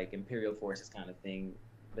versus like Imperial forces kind of thing,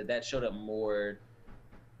 but that showed up more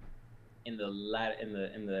in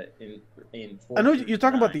the in. I know you're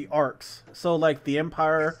talking about the arcs. So like the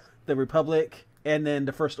Empire, the Republic, and then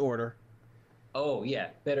the First Order. Oh yeah,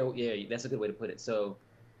 better. Yeah, that's a good way to put it. So,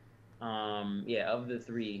 yeah, of the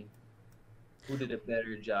three, who did a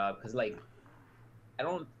better job? Because like, I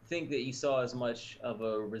don't think that you saw as much of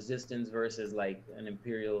a resistance versus like an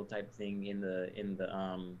Imperial type thing in the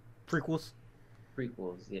prequels.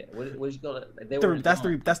 Prequels, yeah. What did you call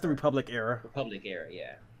it? That's the Republic era. Republic era,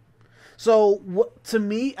 yeah. So to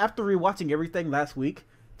me, after rewatching everything last week,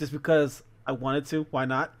 just because I wanted to, why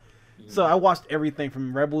not? So I watched everything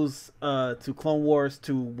from Rebels to Clone Wars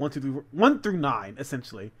to 1 through 9,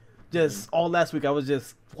 essentially. Just all last week, I was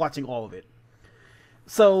just watching all of it.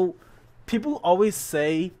 So people always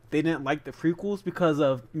say they didn't like the prequels because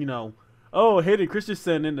of, Hayden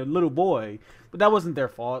Christensen and the little boy. But that wasn't their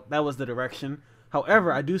fault. That was the direction.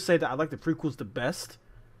 However, I do say that I like the prequels the best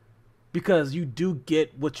because you do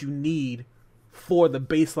get what you need for the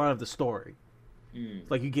baseline of the story.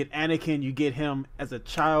 Like you get Anakin, you get him as a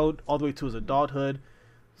child all the way to his adulthood.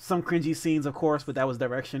 Some cringy scenes, of course, but that was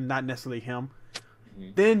direction, not necessarily him.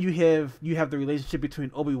 Then you have the relationship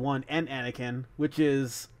between Obi-Wan and Anakin, which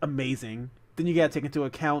is amazing. Then you gotta take into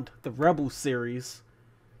account the Rebels series.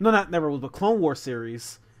 No, not Rebels, but Clone Wars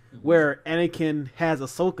series, where Anakin has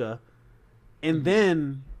Ahsoka, and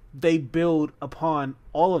then they build upon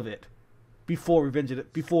all of it before Revenge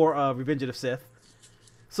of the Sith.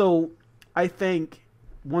 So I think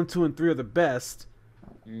 1, 2, and 3 are the best,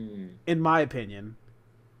 in my opinion,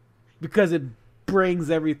 because it brings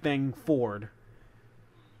everything forward.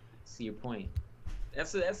 See your point.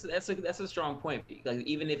 That's a strong point. Like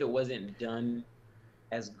even if it wasn't done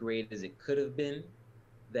as great as it could have been,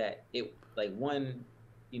 that it like one,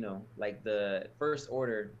 like the First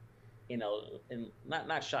Order, in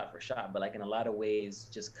not shot for shot, but like in a lot of ways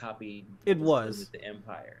just copied. It was the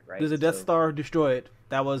Empire, right? There's a Death Star, destroy it.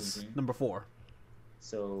 That was number 4.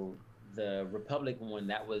 So the Republic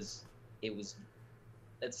one, it was,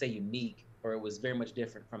 let's say, unique, or it was very much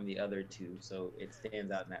different from the other two. So it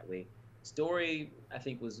stands out in that way. Story, I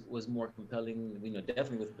think, was more compelling.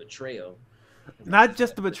 Definitely with betrayal. Not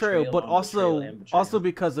just the betrayal, but also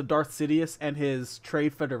because of Darth Sidious and his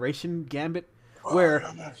Trade Federation gambit,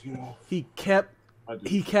 where he kept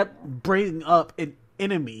bringing up an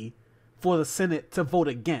enemy for the Senate to vote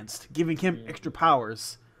against, giving him extra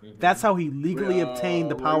powers. That's how he legally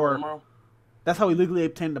obtained the power. That's how he legally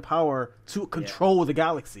obtained the power to control the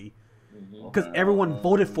galaxy, because everyone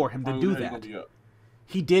voted for him to do that.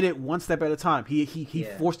 He did it one step at a time. He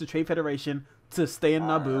forced the Trade Federation to stay in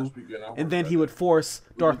Naboo, and then he would force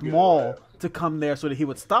Darth Maul to come there so that he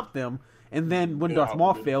would stop them. And then when Darth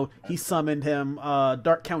Maul failed, he summoned him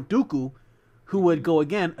Count Dooku, who would go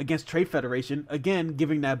again against Trade Federation, again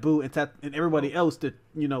giving Naboo and everybody else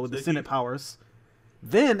the Senate powers.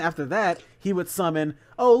 Then after that, he would summon,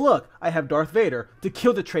 oh look, I have Darth Vader to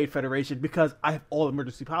kill the Trade Federation because I have all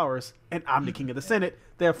emergency powers and I'm the king of the Senate.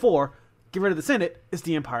 Therefore, get rid of the Senate. It's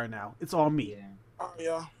the Empire now. It's all me.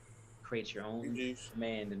 Create your own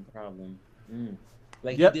command and problem.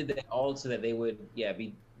 Like he did that all so that they would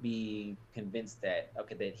be convinced that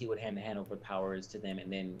that he would hand over powers to them,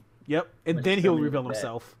 and then and then he'll reveal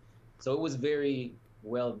himself. So it was very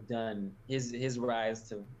well done. His rise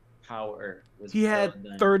to power was. He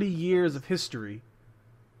had 30 years of history.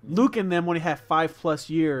 Luke and them only had 5+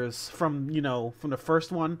 years from the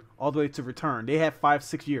first one all the way to Return. They had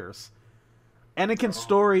 5-6 years. Anakin's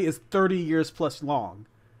story is 30 years plus long.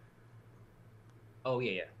 Oh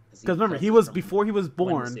yeah. Because remember, he was before he was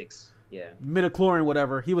born. Yeah. Midichlorian,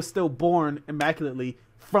 whatever. He was still born immaculately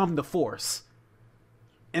from the Force.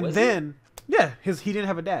 And then, he didn't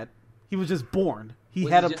have a dad. He was just born. He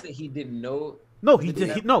had just that he didn't know. No, he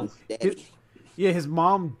did. No. His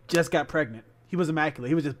mom just got pregnant. He was immaculate.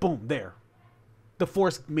 He was just boom there. The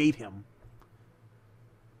Force made him.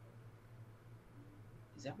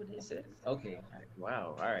 Is that what it says? Okay.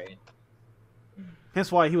 Wow. All right.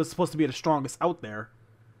 Hence why he was supposed to be the strongest out there.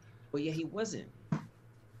 Well, yeah, he wasn't.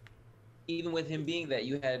 Even with him being that,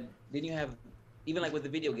 didn't you have, even like with the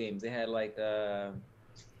video games, they had like,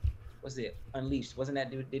 what's it, Unleashed? Wasn't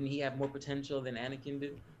that dude, didn't he have more potential than Anakin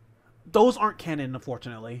did? Those aren't canon,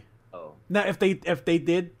 unfortunately. Oh, Now, if they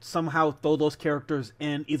did somehow throw those characters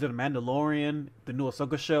in either the Mandalorian, the new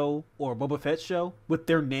Ahsoka show, or Boba Fett show with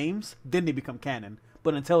their names, then they become canon.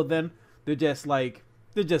 But until then, they're just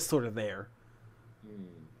sort of there.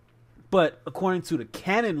 But according to the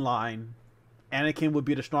canon line, Anakin would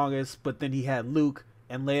be the strongest, but then he had Luke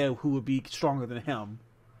and Leia who would be stronger than him.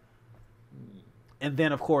 And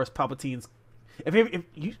then, of course, Palpatine's... If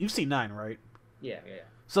you've seen 9, right? yeah.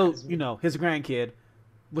 So, his grandkid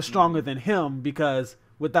was stronger than him because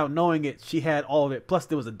without knowing it, she had all of it. Plus,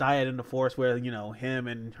 there was a dyad in the Force where, him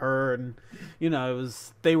and her and,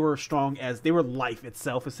 they were strong as... They were life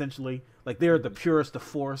itself, essentially. Like, they were the purest of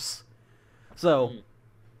Force. So...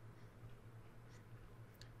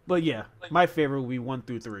 But yeah, my favorite would be 1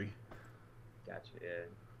 through 3. Gotcha. Yeah.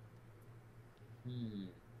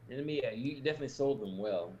 And yeah, you definitely sold them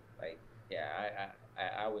well. Like, yeah,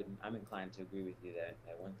 I'm inclined to agree with you that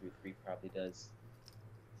 1 through 3 probably does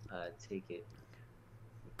take it.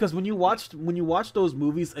 Because when you watch those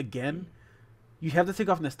movies again, you have to take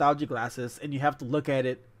off nostalgia glasses and you have to look at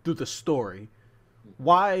it through the story.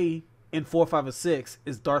 Why in 4, 5, and 6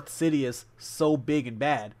 is Darth Sidious so big and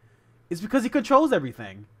bad? It's because he controls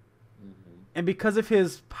everything. And because of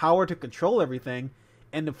his power to control everything,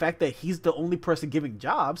 and the fact that he's the only person giving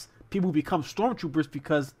jobs, people become stormtroopers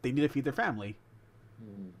because they need to feed their family.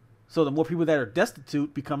 So the more people that are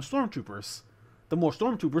destitute become stormtroopers. The more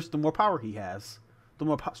stormtroopers, the more power he has. The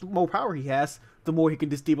more power he has, the more he can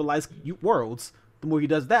destabilize worlds. The more he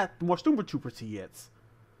does that, the more stormtroopers he gets.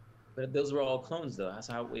 But those were all clones, though. That's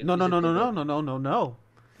how. No.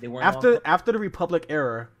 They weren't after the Republic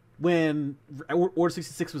era, when Order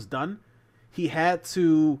 66 was done, they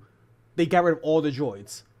got rid of all the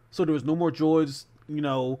droids. So there was no more droids,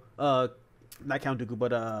 not Count Dooku,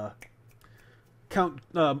 but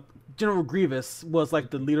General Grievous was like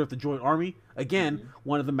the leader of the droid army. Again,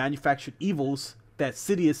 one of the manufactured evils that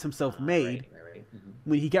Sidious himself made. Right.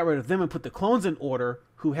 When he got rid of them and put the clones in order,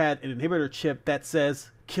 who had an inhibitor chip that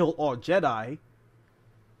says kill all Jedi,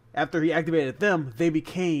 after he activated them, they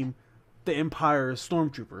became the Empire's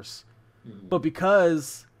stormtroopers. But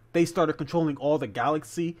because they started controlling all the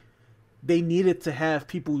galaxy, they needed to have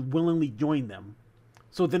people willingly join them.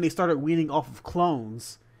 So then they started weaning off of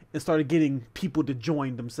clones and started getting people to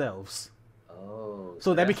join themselves. Oh.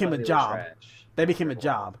 So that became a job. That became a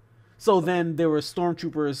job. So then there were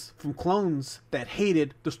stormtroopers from clones that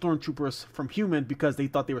hated the stormtroopers from human because they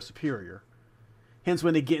thought they were superior. Hence,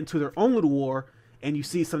 when they get into their own little war, and you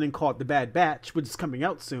see something called the Bad Batch, which is coming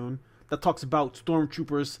out soon, that talks about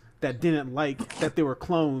stormtroopers that didn't like that there were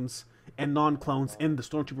clones and non-clones in the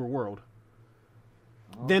stormtrooper world.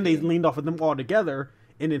 Okay. Then they leaned off of them all together,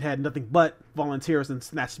 and it had nothing but volunteers and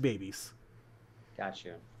snatched babies.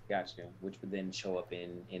 Gotcha. Which would then show up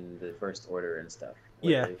in the First Order and stuff.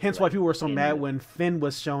 Yeah, hence why people were so mad when Finn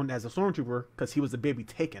was shown as a stormtrooper, because he was a baby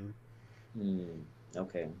taken.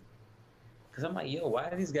 Okay. Because I'm like, yo, why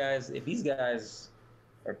are these guys, if these guys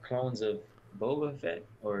are clones of Boba Fett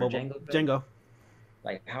or Jango.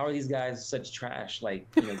 Like, how are these guys such trash? Like,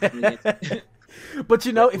 But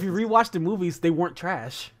if you rewatch the movies, they weren't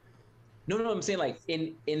trash. No, I'm saying like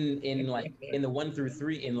in the 1 through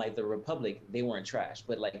 3 in like the Republic, they weren't trash.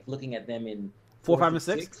 But like looking at them in 4, 5, and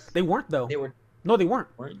 6, they weren't though. No, they weren't.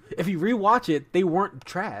 If you rewatch it, they weren't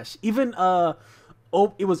trash. Even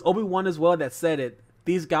it was Obi-Wan as well that said it.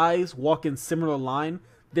 These guys walk in similar line.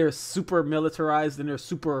 They're super militarized and they're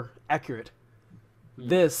super accurate.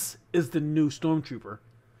 This is the new stormtrooper.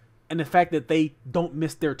 And the fact that they don't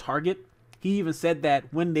miss their target, he even said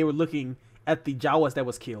that when they were looking at the Jawas that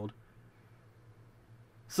was killed.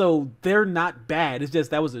 So they're not bad. It's just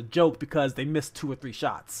that was a joke because they missed 2 or 3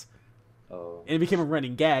 shots. Oh. And it became a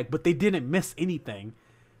running gag, but they didn't miss anything.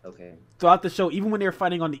 Okay. Throughout the show, even when they were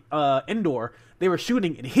fighting on the Endor, they were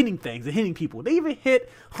shooting and hitting things and hitting people. They even hit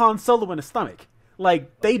Han Solo in the stomach.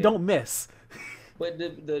 Like, they don't miss. But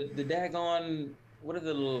the daggone, what are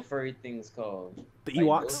the little furry things called? The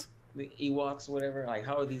Ewoks? The Ewoks, whatever. Like,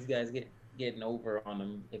 how are these guys getting over on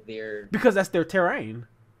them if they're... Because that's their terrain.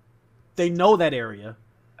 They know that area.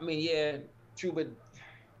 I mean, yeah, true, but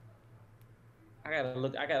I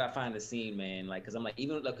gotta find the scene, man. Like, cause I'm like,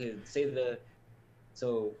 even like, I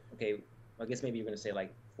guess maybe you're gonna say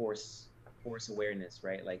like force awareness,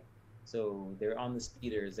 right? Like, so they're on the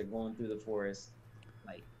speeders, they're going through the forest.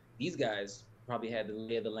 Like, these guys probably had the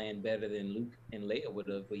lay of the land better than Luke and Leia would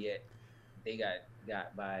have, but yet they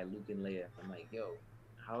got by Luke and Leia. I'm like, yo,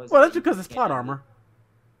 how is? Well, that's because it's plot armor.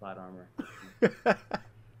 Plot armor.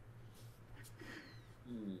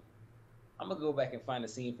 I'm gonna go back and find a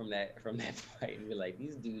scene from that fight and be like,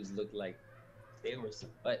 these dudes look like they were some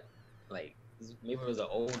butt. like maybe it was an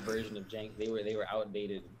old version of jank. They were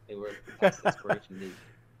outdated. They were past expiration date.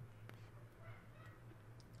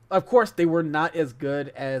 Of course, they were not as good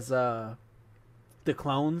as the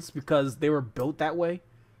clones because they were built that way.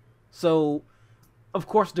 So, of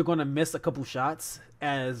course, they're gonna miss a couple shots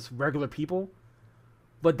as regular people,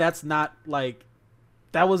 but that's not like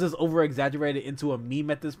that was just over exaggerated into a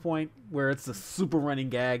meme at this point, where it's a super running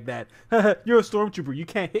gag that you're a stormtrooper, you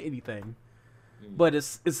can't hit anything. But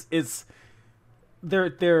it's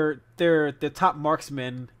they're top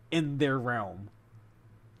marksmen in their realm.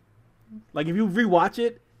 Like if you rewatch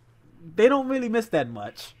it, they don't really miss that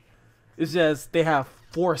much. It's just they have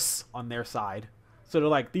force on their side, so they're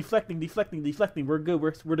like deflecting. We're good.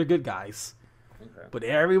 We're the good guys. Okay. But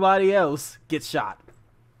everybody else gets shot.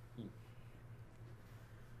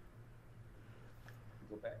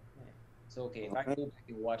 So okay, if I can go back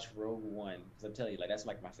and watch Rogue One, because I'm telling you, like that's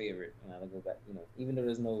like my favorite, and I'll go back. You know, even though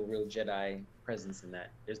there's no real Jedi presence in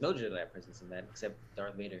that, there's no Jedi presence in that except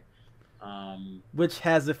Darth Vader. Which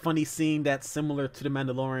has a funny scene that's similar to the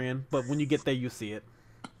Mandalorian, but when you get there, you see it.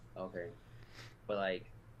 Okay, but like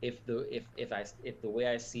if the way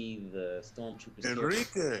I see the stormtroopers,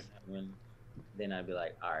 Enrique, then I'd be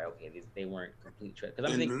like, all right, okay, they weren't complete trash. Because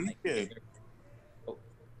I'm thinking, like, oh,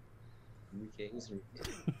 Enrique, who's Enrique?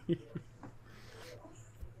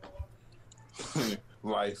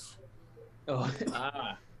 Life. Oh,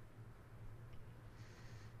 ah.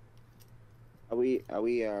 Are we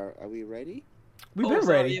ready? We've been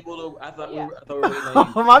ready. I thought we were waiting on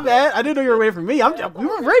you. Oh, my bad. I didn't know you were waiting for me. We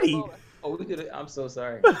were ready. Oh, we could. I'm so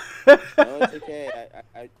sorry. No, it's okay.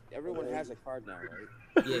 Everyone has a card now,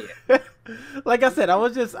 right? Yeah. Like I said, I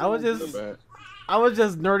was just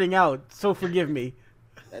nerding out. So forgive me.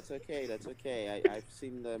 That's okay. That's okay. I've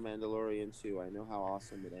seen the Mandalorian too. I know how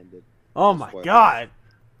awesome it ended. Oh my God.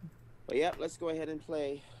 But yeah, let's go ahead and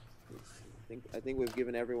play. I think we've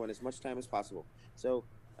given everyone as much time as possible. So,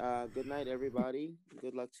 good night, everybody.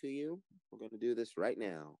 Good luck to you. We're going to do this right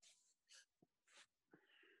now.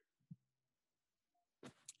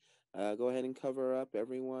 Go ahead and cover up,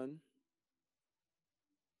 everyone.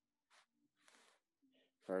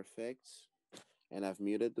 Perfect. And I've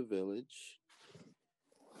muted the village.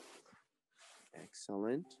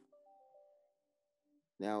 Excellent.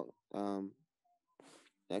 Now,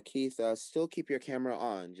 Keith, still keep your camera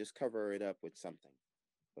on. Just cover it up with something,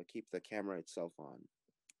 but keep the camera itself on.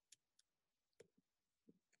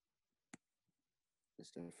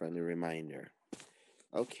 Just a friendly reminder.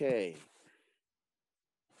 Okay.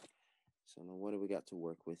 So now what do we got to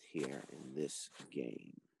work with here in this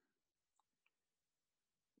game?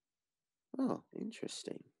 Oh,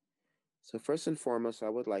 interesting. So first and foremost, I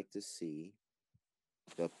would like to see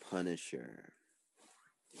the Punisher.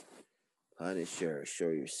 Punisher, show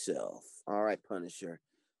yourself. All right, Punisher.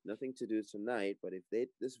 Nothing to do tonight, but if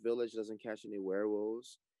this village doesn't catch any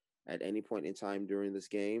werewolves at any point in time during this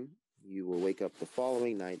game, you will wake up the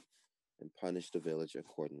following night and punish the village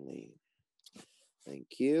accordingly. Thank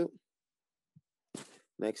you.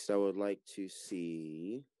 Next, I would like to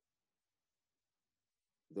see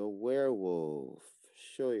the werewolf.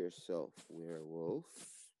 Show yourself, werewolf.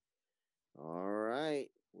 All right,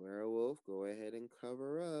 werewolf, go ahead and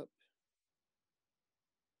cover up.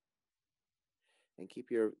 And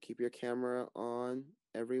keep your camera on,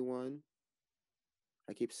 everyone.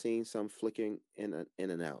 I keep seeing some flicking in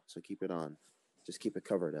and out, so keep it on. Just keep it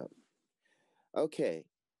covered up. Okay.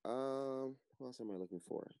 What else am I looking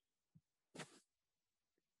for?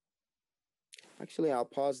 Actually, I'll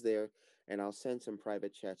pause there and I'll send some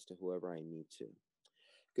private chats to whoever I need to.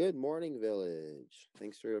 Good morning, village.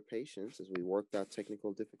 Thanks for your patience as we worked out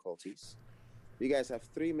technical difficulties. You guys have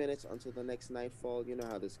 3 minutes until the next nightfall. You know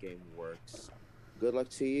how this game works. Good luck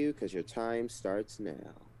to you, because your time starts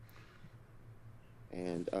now.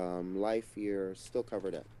 And Life, you're still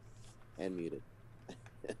covered up and muted.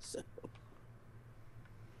 So,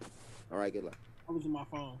 all right, good luck. I was on my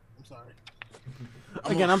phone. I'm sorry.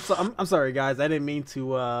 Again, I'm sorry, guys. I didn't mean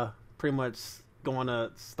to pretty much go on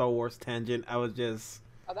a Star Wars tangent. I was just.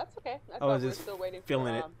 Oh, that's okay. I was we're just still waiting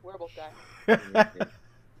feeling for it. Werewolf guy.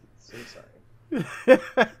 So sorry.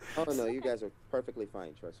 Oh no, you guys are perfectly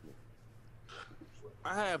fine. Trust me.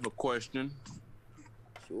 I have a question.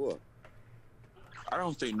 Sure. I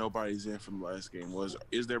don't think nobody's in from the last game.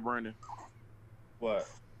 Is there, Brandon? What?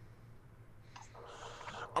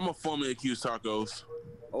 I'm gonna formally accuse Tacos.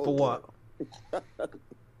 Oh, For what?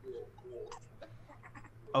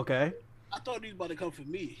 Okay. I thought he was about to come for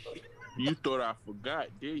me. You thought I forgot,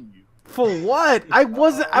 didn't you? For what? I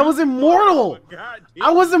was immortal.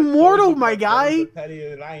 I was immortal, my guy.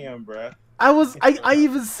 Pettier than I am, bruh. I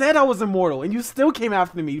even said I was immortal, and you still came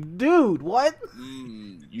after me, dude. What?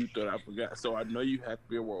 You thought I forgot, so I know you have to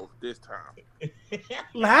be a werewolf this time.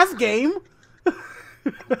 Last game.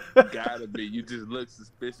 Gotta be. You just look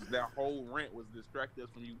suspicious. That whole rant was distracting us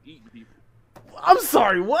from you eating people. I'm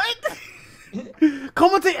sorry. What?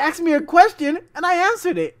 Komate asked me a question, and I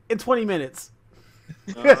answered it in 20 minutes.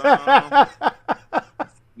 Next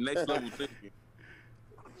level thinking.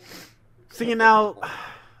 See, now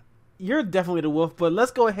you're definitely the wolf, but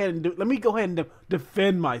let's go ahead and let me go ahead and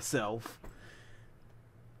defend myself.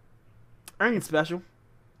 I ain't special.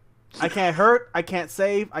 I can't hurt. I can't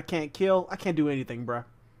save. I can't kill. I can't do anything, bruh.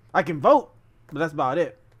 I can vote, but that's about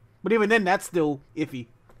it. But even then, that's still iffy.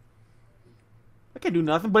 I can't do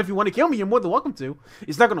nothing. But if you want to kill me, you're more than welcome to.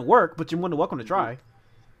 It's not gonna work, but you're more than welcome to try.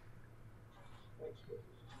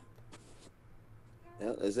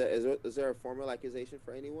 Is there a formal accusation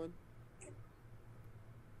for anyone?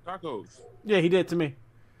 Tacos. Yeah, he did to me.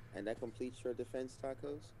 And that completes your defense,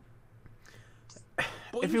 Tacos?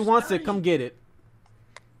 Boy, If he wants it, come get it.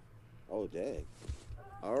 Oh, dang.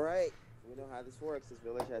 All right. We know how this works. This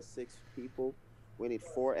village has 6 people. We need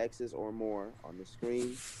 4 X's or more on the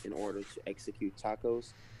screen in order to execute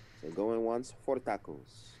Tacos. So going once for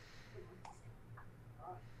Tacos.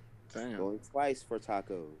 Damn. Going twice for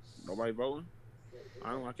Tacos. Nobody voting? I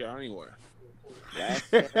don't like it anywhere. Last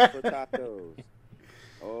chance for Tacos.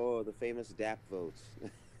 Oh, the famous DAP votes.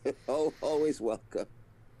 Oh, always welcome.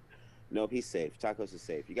 Nope, he's safe. Tacos is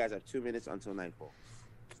safe. You guys have 2 minutes until nightfall.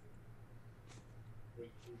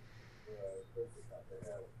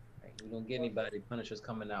 We don't get anybody. Punisher's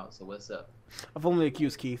coming out. So what's up? I've only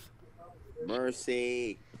accused Keith.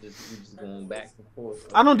 Mercy. We're just going back and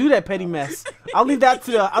forth. I don't do that petty mess. I'll leave that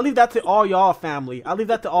to all y'all family. I'll leave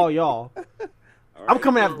that to all y'all. I'm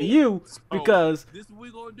coming after you because this is what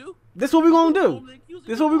we gonna do. This is what we're gonna do.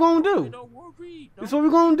 This is what we're gonna do. Don't worry. This is what we're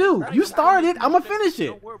gonna do. You started. I'm gonna finish it.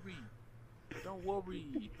 Don't worry. Don't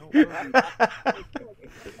worry. Don't worry.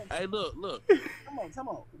 Hey, look. Come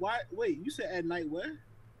on. Why? Wait, you said at night what?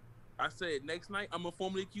 I said next night I'm gonna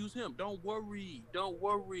formally accuse him. Don't worry. We don't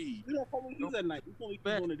formally accuse at night. We formally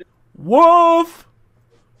accuse on the day. Wolf.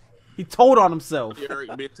 He told on himself.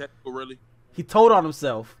 Really? He told on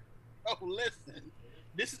himself. Oh, listen.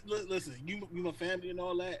 You my family and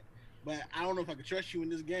all that, but I don't know if I can trust you in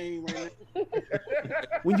this game right now.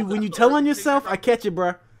 When you tell on yourself, I catch it,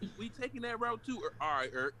 bruh. We taking that route too. All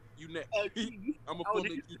right, Eric, you next. I'm gonna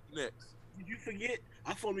formally accuse you next. Did you forget?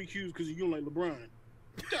 I formally accused because you don't like LeBron.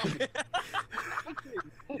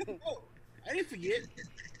 I didn't forget.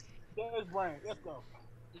 There's Brian. Let's go.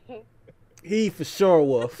 He for sure,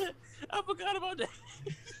 Wolf. I forgot about that.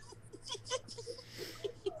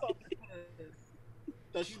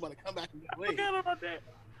 So she's about to come back and get away. I forgot about that.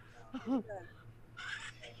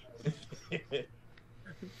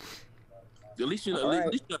 At least you're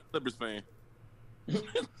not a Clippers fan.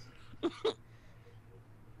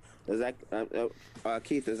 Does that,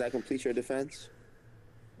 Keith? Does that complete your defense?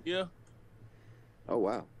 Yeah. Oh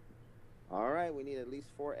wow. All right, we need at least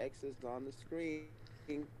 4 X's on the screen.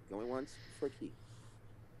 Going once for Keith.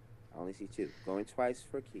 I only see 2. Going twice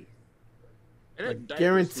for Keith. I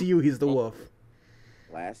guarantee you, he's the wolf.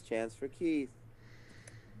 Last chance for Keith.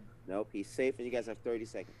 Nope, he's safe, and you guys have 30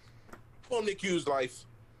 seconds. Formally accused life.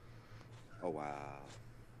 Oh wow.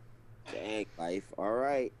 Dang, life. All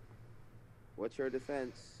right. What's your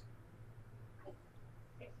defense?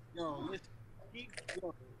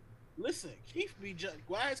 Listen, Keith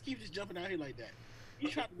why is Keith just jumping out here like that?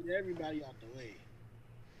 He's trying to get everybody out the way.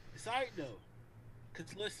 It's alright though.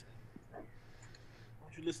 Cause listen. I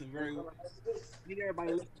want you to listen very well. Need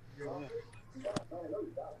everybody listen very well.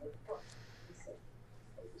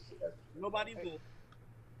 Nobody will.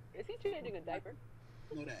 Is he changing a diaper?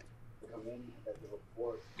 Know that.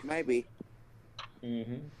 Might be.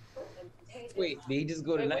 Mm-hmm. Wait, did he just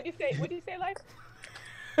go to night? What did you say, Life?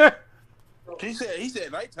 He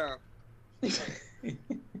said nighttime.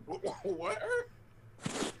 What?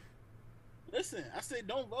 Listen, I said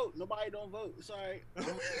don't vote. Nobody don't vote. It's all right.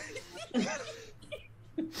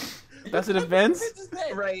 That's a defense?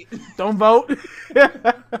 Right. Don't vote.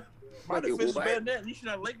 My defense is better than that. You should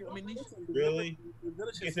not like it. I mean, really? You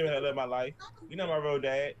can't say I live my life. You know my road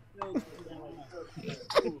dad.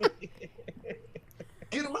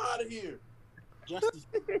 Get him out of here. Justice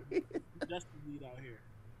need out here.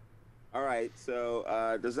 All right, so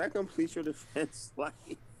does that complete your defense, Life?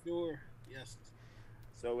 Sure. Yes.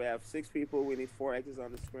 So we have 6 people. We need 4 X's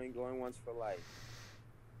on the screen. Going once for Life.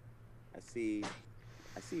 I see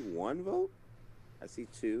 1 vote. I see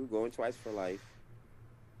 2. Going twice for Life.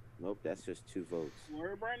 Nope, that's just 2 votes.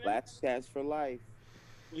 Word, Brandon? Last chance for Life.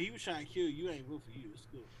 When he was trying to kill you, ain't vote for you. It's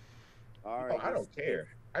cool. All Oh, right. I don't care.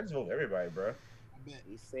 I just vote for everybody, bro. I bet.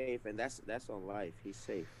 He's safe, and that's on life. He's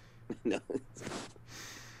safe. No.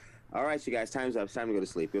 All right, you guys. Time's up. It's time to go to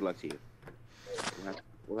sleep. Good luck to you.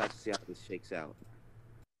 We'll have to see how this shakes out.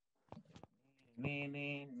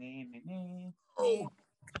 Oh,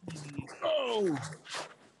 oh,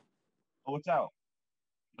 what's out?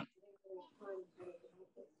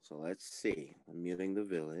 So let's see. I'm muting the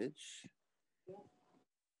village.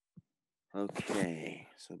 Okay.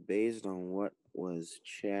 So based on what was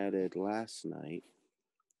chatted last night,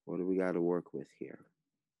 what do we got to work with here?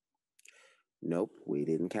 Nope, we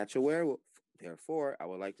didn't catch a werewolf. Therefore, I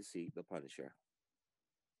would like to see the Punisher.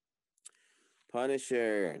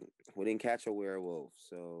 Punisher. We didn't catch a werewolf.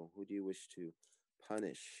 So who do you wish to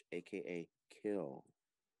punish, aka kill?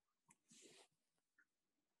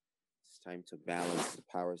 It's time to balance the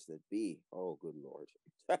powers that be. Oh, good Lord.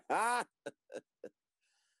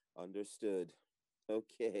 Understood.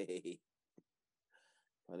 Okay.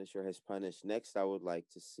 Punisher has punished. Next, I would like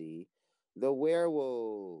to see the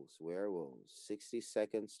werewolves. Werewolves. 60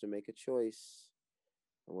 seconds to make a choice.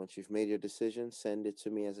 And once you've made your decision, send it to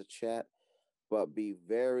me as a chat. But be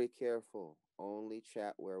very careful. Only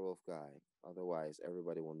chat werewolf guy. Otherwise,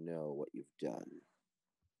 everybody will know what you've done.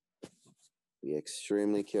 Be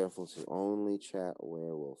extremely careful to only chat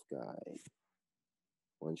werewolf guy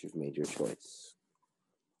once you've made your choice.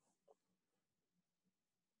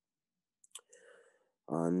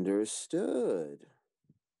 Understood.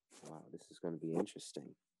 Wow, this is going to be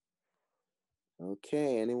interesting.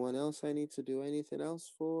 Okay, anyone else I need to do anything else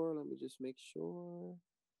for? Let me just make sure.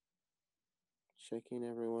 Checking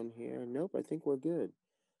everyone here. Nope, I think we're good.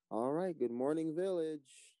 All right, good morning,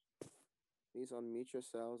 village. Please unmute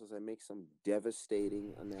yourselves as I make some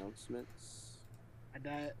devastating announcements. I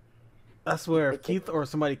died. I swear, if Keith or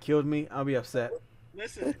somebody killed me, I'll be upset.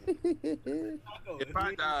 Listen, Taco. If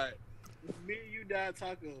I died, me and you died,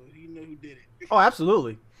 Taco. You know who did it. Oh,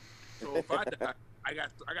 absolutely. so if I die, I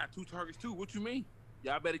got 2 targets too. What you mean?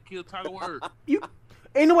 Y'all better kill Taco Word. You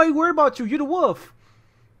ain't nobody worried about you. You're the wolf.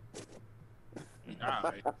 All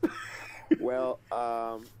right. Well,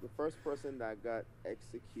 the first person that got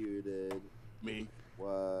executed Me.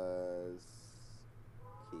 was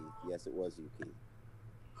Keith. Yes, it was you, Keith.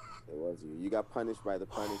 It was you. You got punished by the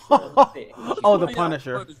Punisher. Oh, the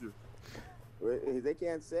Punisher. They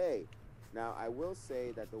can't say. Now, I will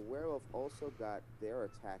say that the werewolf also got their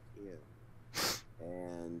attack in.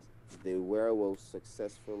 And the werewolf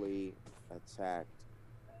successfully attacked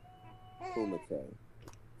Kumite.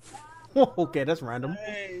 Okay, that's random.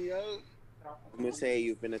 Hey, yo. Kumite,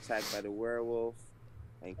 you've been attacked by the werewolf.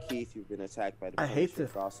 And Keith, you've been attacked by the I Punisher. hate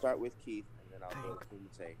this. So I'll start with Keith, and then I'll go to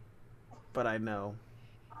Kumite. But I know.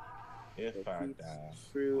 If So I Keith's die,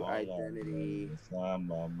 true all I identity. know is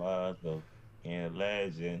I'm a mother and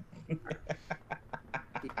legend. Keith's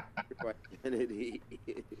true identity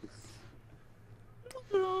is.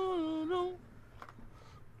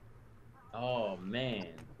 Oh man.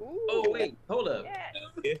 Ooh. Oh wait, hold up. Yes.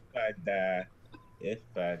 If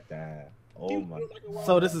I die, oh my.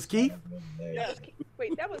 So this is Keith? Yes.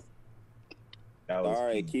 Wait, that was. That was All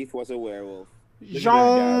right, Keith. Keith was a werewolf. Look at that Jean.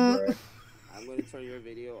 guy, bro. I'm going to turn your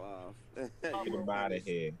video off. Get him out of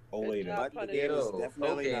here. Oh, Good wait. job. But the game is Yo,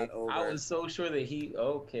 definitely okay. not over. I was so sure that he.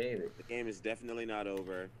 Okay. The game is definitely not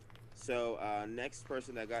over. So, next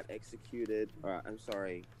person that got executed,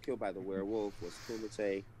 killed by the werewolf was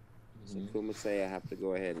Kumite. So, Kumite, I have to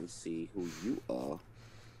go ahead and see who you are.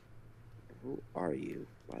 Who are you,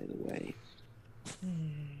 by the way?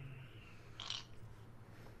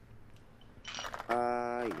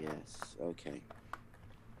 Yes. Okay.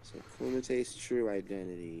 So, Kumite's true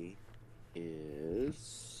identity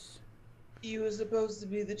is... You were supposed to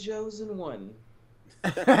be the chosen one.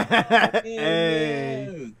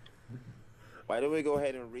 Hey. Why don't we go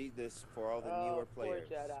ahead and read this for all the newer Poor players?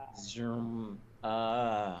 Jedi.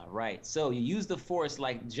 Right. So you use the Force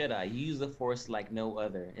like Jedi. You use the Force like no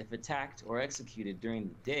other. If attacked or executed during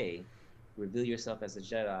the day, reveal yourself as a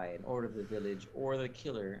Jedi and order the village or the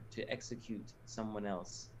killer to execute someone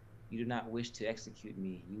else. You do not wish to execute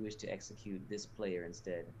me. You wish to execute this player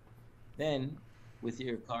instead. Then, with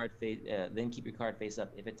your card face, then keep your card face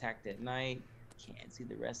up. If attacked at night, can't see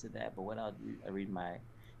the rest of that. But what I'll do, I read my.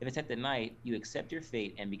 If attacked at night, you accept your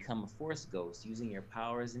fate and become a Force ghost, using your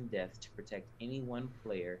powers in death to protect any one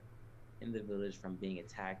player in the village from being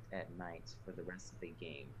attacked at night for the rest of the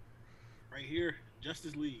game. Right here,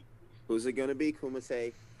 Justice League. Who's it going to be,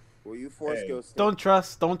 Kumite? Were you force Hey. ghosting? Don't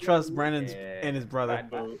trust Brandon and his brother.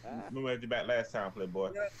 Remember at the back last time,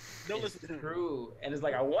 Playboy. Don't listen to him. True, and it's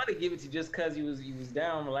like I want to give it to you just because he was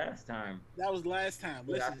down the last time. That was last time.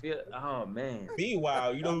 But I Listen, feel, oh man.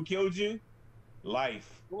 Meanwhile, you know who killed you?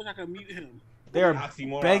 Life. I wish I could mute him. They're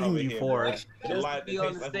Oxymoron begging over you here, for bro. it. The life that be on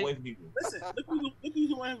takes the life stage. away from people. Listen, look who's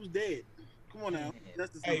the one who's dead. Come on now.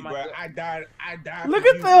 That's the Hey, same. bro, I died. Look for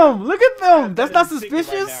at you, them. bro. Look at them. I'm That's not better than chicken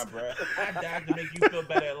suspicious. Right now, bro. I died to make you feel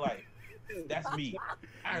better at life. That's me.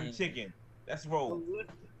 I'm Man. chicken. That's roll.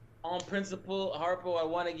 On principle, Harpo, I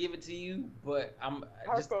want to give it to you, but I'm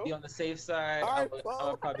just to be on the safe side.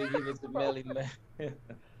 I'll probably give it to Melly.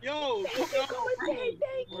 Yo, Thank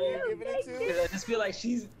you. I just feel like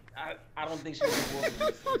she's. I don't think she's a woman.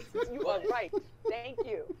 You are right. Thank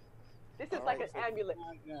you. This is like an amulet. Oh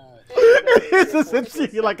my God. It's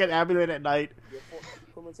essentially like an amulet at night.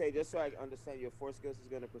 Kumite, just so I understand, your force ghost is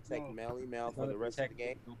going to protect Melly Mel for the rest of the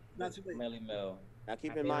game. Not too late. Melly Mel. Now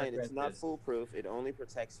keep in mind, it's not foolproof. It only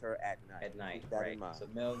protects her at night. At night, Keep that right? in mind. So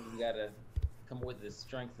Mel, you gotta come with the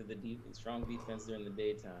strength of the strong defense during the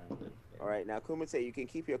daytime. All right, now Kumite, you can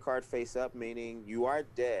keep your card face up, meaning you are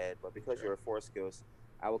dead, but because you're a force ghost,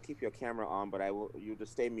 I will keep your camera on, but you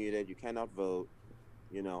just stay muted. You cannot vote.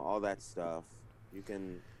 You know, all that stuff. You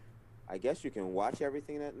can, I guess you can watch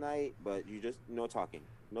everything at night, but you just, no talking.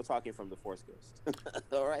 No talking from the force ghost.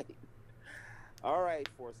 All right. All right,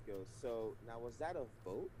 force ghost. So now, was that a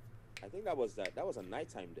vote? I think that was a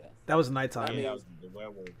nighttime death. That was nighttime. Yeah, that was the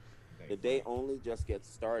werewolf. The day only just gets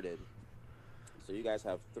started. So you guys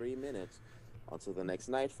have 3 minutes until the next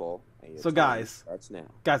nightfall. And your So time guys, starts now.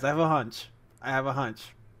 Guys, I have a hunch.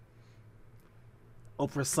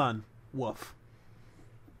 Oprah's son, Wolf.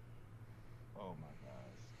 Oh my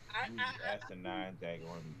gosh. You asinine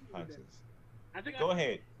daggone punches. I think Go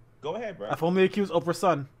ahead. Go ahead, bro. I formally accuse Oprah's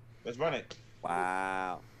son. Let's run it.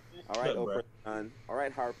 Wow. All right, Look, bro. Oprah's son. All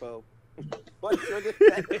right, Harpo. What's your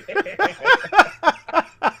defense?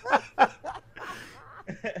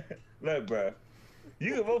 Look, bro.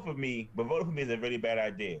 You can vote for me, but voting for me is a really bad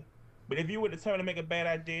idea. But if you were determined to make a bad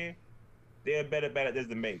idea, there are better bad ideas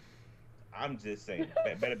to make. I'm just saying,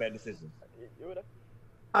 better bad decisions.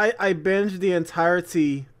 I binged the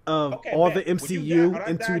entirety of all the MCU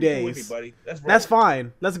in 2 days. That's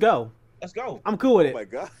fine. Let's go. Let's go. I'm cool with it. Oh my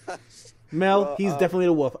gosh. Mel, Well, he's definitely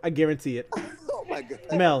the wolf. I guarantee it. Oh my god.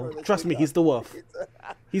 Mel, trust me, he's the wolf.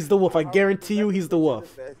 He's the wolf. I guarantee you he's the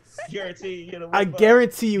wolf. Guarantee you. I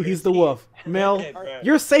guarantee you he's the wolf. Mel, Yeah, bro.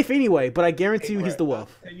 you're safe anyway, but I guarantee you he's the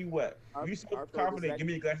wolf. Tell you what, you so confident. Give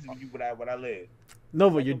me the glasses when I live.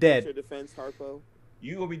 Nova, you're Your dead. defense, Harpo.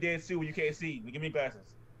 You gonna be dead too when you can't see. Give me the glasses.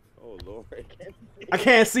 Oh lord. I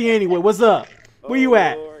can't see anyway. What's up? Where you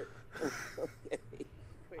at? Lord. Okay.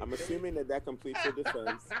 I'm assuming that completes your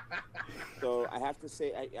defense. So I have to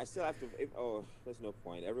say, I still have to. There's no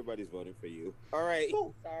point. Everybody's voting for you. All right.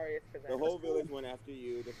 Sorry, it's because The whole village went after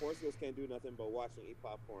you. The Force Ghosts can't do nothing but watch and eat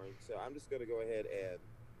popcorn. So I'm just gonna go ahead and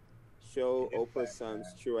show Oprah's son's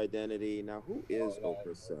true identity. Now, who is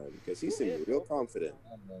Oprah's son? Because he seemed real confident.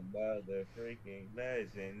 I'm a mother freaking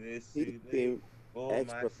legend. This He is seemed for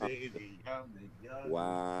extra my city. I'm the young.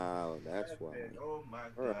 wow. That's why. Oh my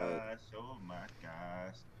All right. gosh. Oh my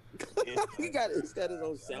gosh. He got his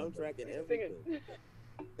own soundtrack and everything.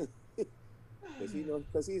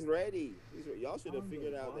 Because he's ready. Y'all should have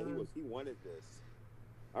figured out that he wanted this.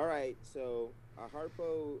 All right, so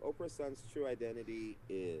Oprah's son's true identity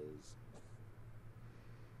is.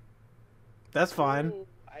 That's fine. Ooh,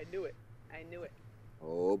 I knew it.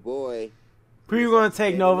 Oh boy. Who you gonna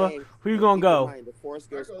take, Nova? Who you gonna go? The Force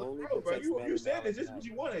Ghost only Bro, protects you said this. Mel This is what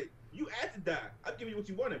you wanted. You asked to die. I'm giving you what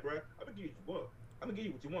you wanted, bro. I'm gonna give you what you want. I'm gonna give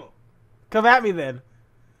you what you want. Come at me then.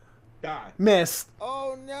 Die. Missed.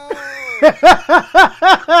 Oh no!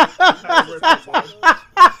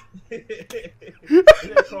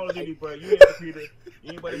 It's Call of Duty, bro. You ain't a computer.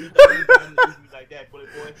 Anybody who does like that, bullet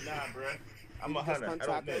boy? Nah, bro. I'm a hunter. I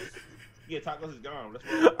don't miss. Yeah, tacos is gone. Let's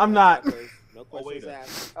roll. I'm not. No questions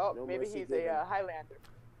asked. Oh, No maybe mercy he's given. a Highlander.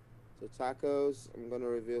 So tacos, I'm gonna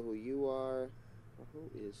reveal who you are. Who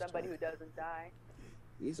is Somebody who Tacos? doesn't die.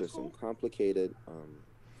 These are some complicated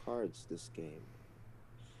cards this game.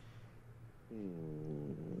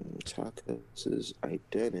 Tacos'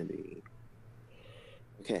 identity.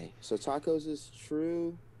 Okay, so Tacos'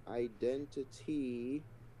 true identity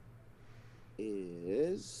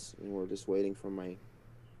is, and we're just waiting for my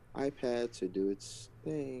iPad to do its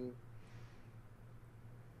thing.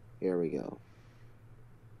 Here we go.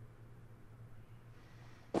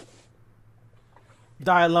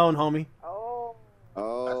 Die alone, homie. Oh.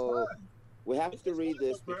 Oh, we have to read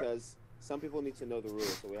this because some people need to know the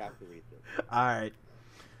rules, so we have to read this. All right.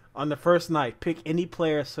 On the first night, pick any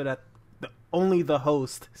player so that only the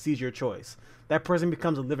host sees your choice. That person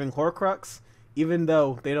becomes a living Horcrux, even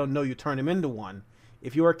though they don't know you turn him into one.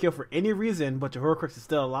 If you are killed for any reason, but your Horcrux is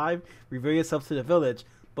still alive, reveal yourself to the village,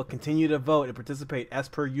 but continue to vote and participate as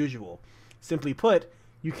per usual. Simply put,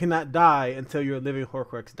 you cannot die until your living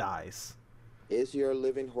Horcrux dies. Is your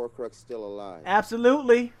living Horcrux still alive?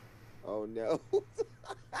 Absolutely. Oh no.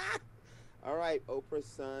 All right, Oprah's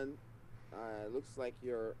son. Looks like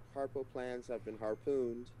your Harpo plans have been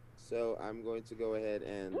harpooned. So I'm going to go ahead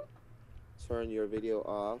and turn your video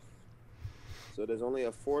off. So there's only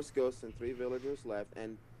a Force Ghost and 3 villagers left,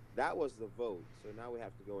 and that was the vote. So now we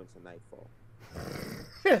have to go into Nightfall.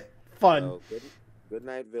 Fun. So, good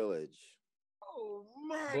night, village. Oh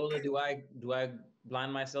my Bola, God. do I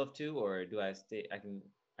blind myself too, or do I stay? I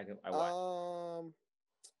watch.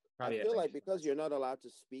 I feel like because you're not allowed to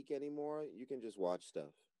speak anymore, you can just watch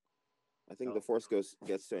stuff. I think the Force Ghost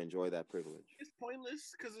gets to enjoy that privilege. It's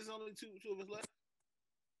pointless because there's only two of us left.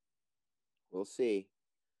 We'll see.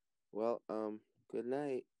 Well, good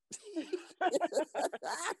night.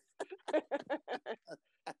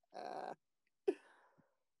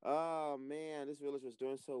 Oh man, this village was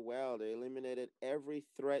doing so well. They eliminated every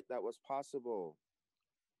threat that was possible.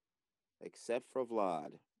 Except for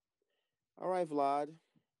Vlad. All right, Vlad.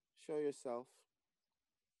 Show yourself.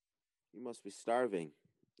 You must be starving.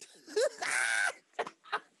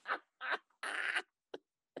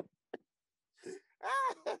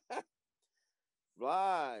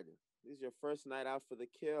 Vlad, this is your first night out for the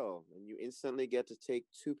kill, and you instantly get to take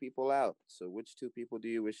 2 people out. So which 2 people do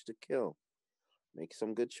you wish to kill? Make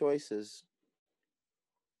some good choices.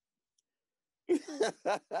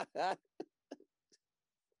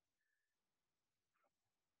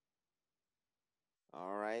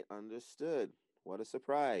 All right, understood. What a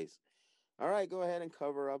surprise. All right, go ahead and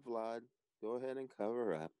cover up, Vlad. Go ahead and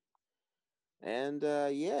cover up. And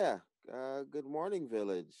good morning,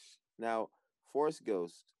 village. Now, Force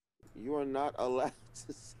Ghost, you are not allowed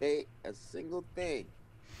to say a single thing.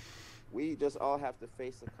 We just all have to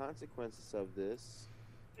face the consequences of this.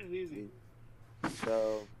 It's easy.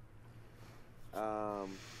 So,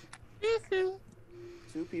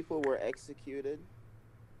 2 people were executed.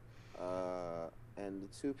 And the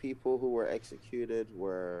 2 people who were executed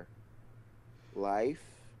were Life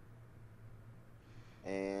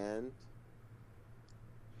and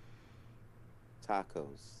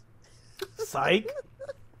Tacos. Psych.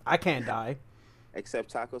 I can't die.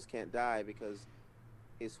 Except Tacos can't die because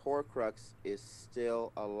his Horcrux is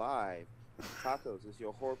still alive. Tacos, is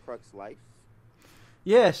your Horcrux life?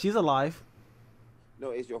 Yeah, she's alive.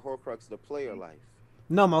 No, is your Horcrux the player life?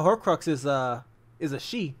 No, my Horcrux is a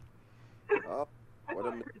she. Oh,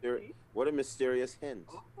 what a mysterious hint.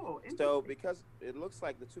 Oh, So, because it looks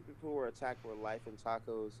like the 2 people who were attacked were Life and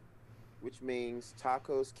Tacos, which means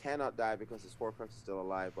Tacos cannot die because his Horcrux is still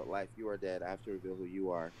alive, but Life, you are dead. I have to reveal who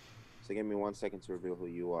you are. So give me 1 second to reveal who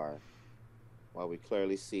you are, while we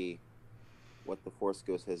clearly see what the Force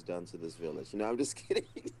Ghost has done to this village. No, I'm just kidding.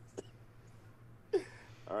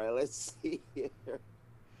 All right, let's see here.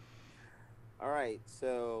 All right,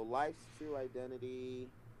 so Life's true identity,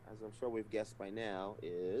 as I'm sure we've guessed by now,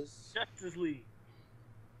 is Justice League.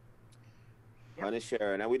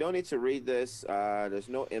 Punisher. Now, we don't need to read this. There's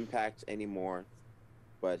no impact anymore,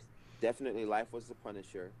 but definitely Life was the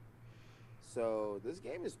Punisher. So this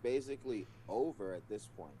game is basically over at this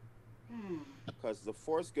point. Because the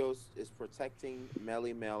Force Ghost is protecting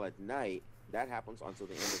Melly Mel at night. That happens until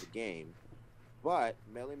the end of the game. But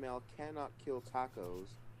Melly Mel cannot kill Tacos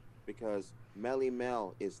because Melly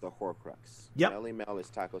Mel is the Horcrux. Yep. Melly Mel is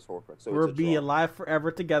Tacos' Horcrux. So We'll it's a be draw. alive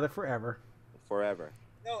forever, together forever. Forever.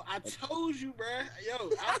 Yo, I told you, bruh. Yo,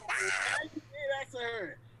 I did that to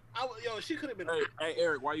her. She could have been. Hey,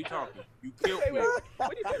 Eric, why you talking? You killed me.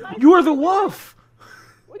 What did you like? You are the wolf.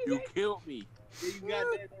 What do you You killed me. Yeah, you got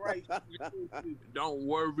that right. Don't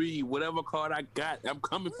worry. Whatever card I got, I'm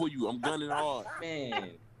coming for you. I'm gunning hard.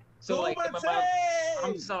 Man. So like,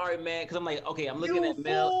 I'm sorry, man, because I'm like, okay, I'm looking at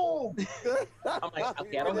Mel. I'm like,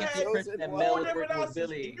 okay, I don't get the impression that Mel was working with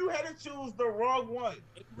Billy. You had to choose the wrong one.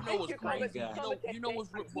 You know what's crazy? You know what's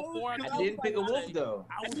before I didn't pick a wolf though.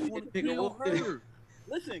 I was going to Pick a kill wolf. her.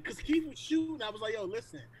 Listen, because Keith was shooting. I was like, yo,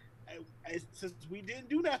 listen. Since we didn't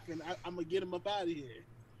do nothing, I'm going to get him up out of here.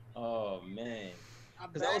 Oh, man.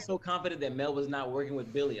 Because I was so confident that Mel was not working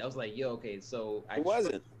with Billy. I was like, yo, okay, so He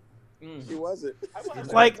wasn't. He wasn't.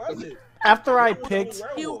 Like after I picked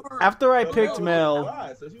Mel.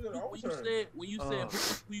 When you said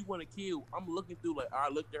who you want to kill, I'm looking through like I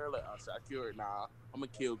looked there like I said, I killed her. Nah, I'm gonna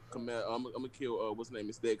kill Kamel. I'm gonna kill what's his name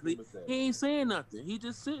instead. He ain't saying nothing. He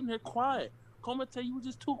just sitting there quiet. Komate, you were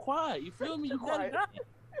just too quiet. You feel me? You got it.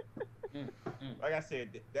 Like I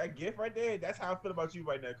said, that gift right there, that's how I feel about you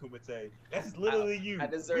right now, Kumite. That's literally you. I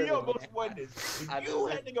deserve we it, almost man. won this. I You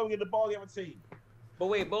had to go get the ball game team. But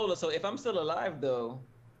wait, Bola. So if I'm still alive though,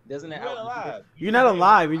 doesn't that You're not alive. You're not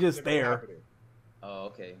alive. You're just there. Oh,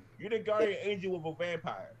 okay. You're the guardian angel of a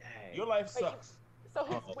vampire. Dang. Your life sucks. So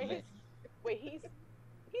his, Oh, wait, man. he's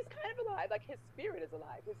kind of alive. Like his spirit is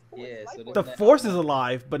alive. His force, Yeah, life so force The that- Force is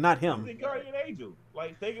alive, but not He's him. the guardian angel.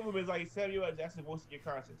 Like, think of him as like Samuel L. Jackson voice in your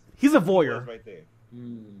conscience. He's a He voyeur. was right there.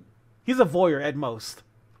 He's a voyeur at most.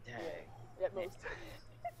 Dang. at most.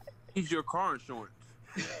 He's your car insurance.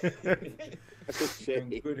 That's a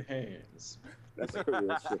shame. In good hands. That's a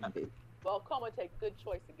real shame. Well, Komate, good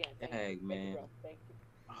choice again. Thank Dang, you. Thank man. you, bro. Thank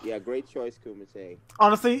you. Yeah, great choice, Kumite.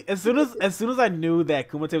 Honestly, as soon as I knew that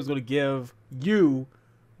Kumite was going to give you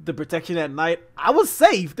the protection at night, I was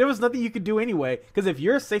safe. There was nothing you could do anyway. Because if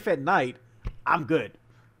you're safe at night, I'm good.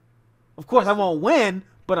 Of course, I won't win,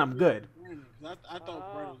 but I'm good. I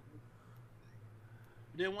thought Brandon.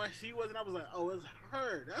 Then once she wasn't, I was like, oh, it's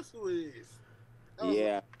her. That's who it is. I was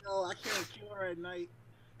Yeah. like, no, I can't kill her at night.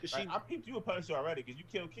 Cause she, Like, I peeped you a Punisher already because you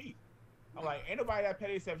killed Keith. I'm like, ain't nobody that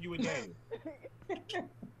petty except you and Daniel.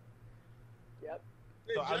 Yep.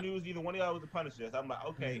 So I knew it was either one of y'all was the Punisher. So I'm like,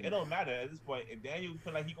 okay, it don't matter at this point. If Daniel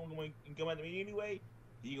feel like he gonna come after me anyway,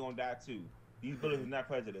 he gonna die too. These bullets are not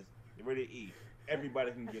prejudice. They're ready to eat.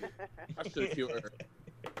 Everybody can get it. I should have killed her.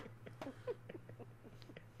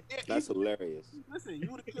 That's hilarious. listen, you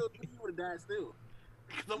would have killed me, you would have died still.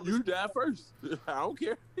 You die first. I don't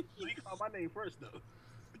care. You called my name first though.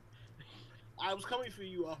 I was coming for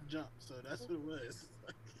you off jump, so that's what it was.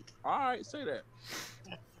 All right, say that.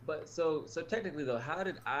 But so technically though, how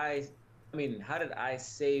did I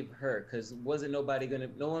save her? Because no one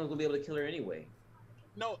was gonna be able to kill her anyway.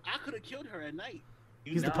 No, I could have killed her at night.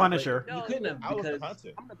 He's the Nah, Punisher. but You couldn't have I was the because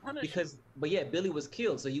hunter. I'm the Punisher. but yeah, Billy was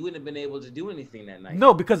killed, so you wouldn't have been able to do anything that night.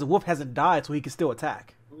 No, because the wolf hasn't died, so he can still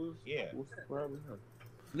attack. Yeah.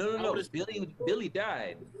 No. Billy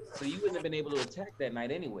died, so you wouldn't have been able to attack that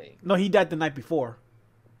night anyway. No, he died the night before.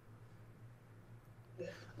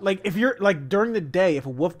 Like, if you're, like, during the day, if a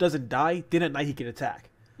wolf doesn't die, then at night he can attack.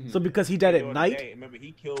 So because he died at During the night, day, remember,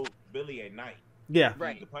 he killed Billy at night. yeah.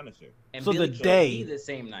 Right. He's the Punisher. And So Billy the killed day- me the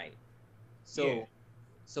same night. So Yeah.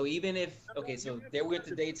 so even if so they were at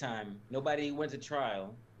the daytime, nobody went to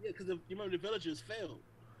trial. Yeah, because you remember the villagers failed.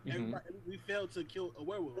 Mhm. Everybody, we failed to kill a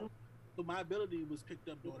werewolf, so my ability was picked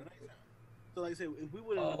up during the nighttime. So like I said, if we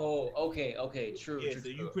would have, Oh, okay, true. Yeah, true, so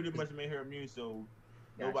you true. pretty much made her immune, so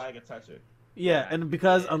nobody can touch her. Yeah, and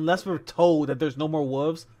because unless we're told that there's no more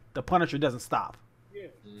wolves, the Punisher doesn't stop. yeah,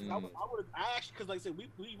 I would have. I actually, because like I said,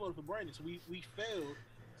 we voted for Brandon, so we failed.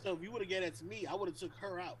 So if you would have get that to me, I would have took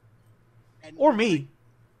her out. And Or me.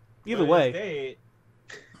 Either But way.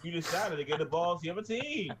 instead, you decided to get the balls to your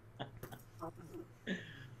team.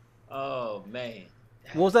 Oh man,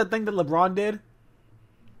 What was that thing that LeBron did?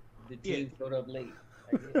 the team showed up late.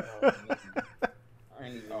 I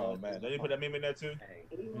ain't even Oh know. man, don't you put that meme in there too?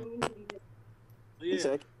 Yeah, It's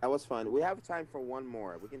okay. That was fun. We have time for one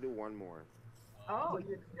more. We can do one more. Oh,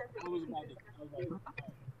 I was about to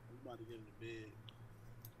get in the bed.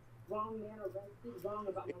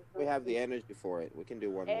 We have the energy for it. We can do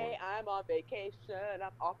one more. Hey, I'm on vacation.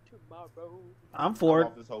 I'm off tomorrow. I'm for I'm it.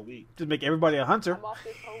 off this whole week. Just make everybody a hunter. I'm off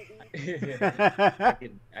this whole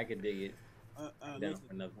week. I could dig it. Down Listen,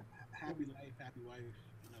 for nothing. happy life, happy wife.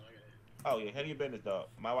 You know, I got Oh yeah, how do you been this dog?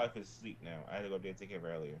 My wife is asleep now. I had to go there and take care of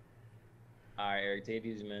her earlier. All right, Eric, take it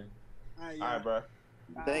easy, man. All All right, bro.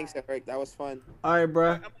 Thanks, Eric. That was fun. All right,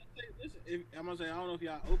 bruh. I'm gonna say, I don't know if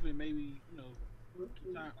y'all open, maybe, you know,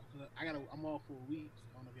 time, I'm off for a week. So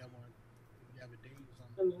I don't know if y'all want, if you have a date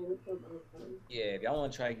or something. Yeah, if y'all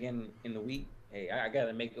want to try again in the week, hey, I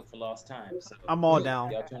gotta make up for lost time. So I'm all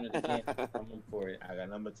down. Y'all turn it again. I'm up for it. I got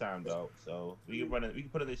number time, dog. So we can run it. We can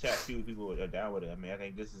put it in the chat too if people are down with it. I mean, I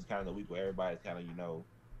think this is kind of the week where everybody's kind of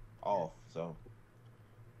off. So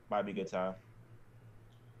might be a good time.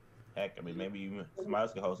 Heck, I mean, maybe even somebody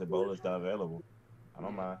else can host it. Bowler's still available. I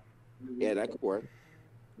don't mind. Yeah, that could work.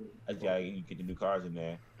 I just gotta get the new cars in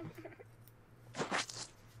there.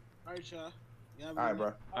 All right, y'all. All right,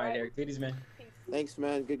 bro. All right, Eric, titties, man. Thanks,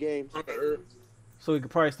 man. Good game. So we could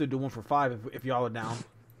probably still do one for 5 if y'all are down.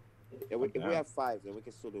 Yeah, if we have 5, then we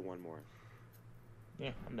can still do one more.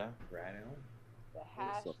 Yeah, I'm down. Right on. The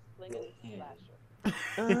hash slinging Yeah.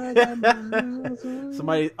 slasher.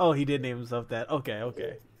 Somebody. Oh, he did name himself that. Okay.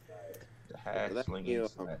 The hash That's slinging new,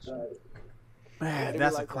 slash. Man, I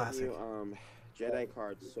that's a like that classic. new, Jedi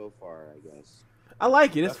card so far, I guess. I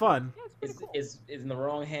like it. It's fun. It's in the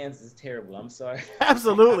wrong hands. It's terrible. I'm sorry.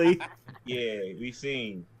 Absolutely. Yeah, we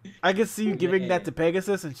seen. I can see you giving that to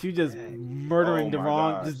Pegasus and she just murdering Oh the my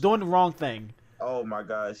wrong, gosh. just doing the wrong thing. Oh my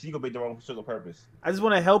god, she gonna be the wrong sugar purpose. I just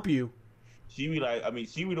want to help you. She be like, I mean,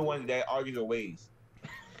 she be the one that argues her ways.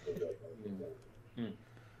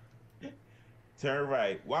 Turn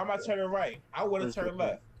right. Why am I turning right? I want to turn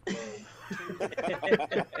left.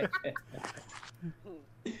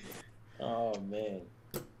 Oh man.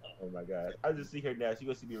 Oh my god. I just see her now. She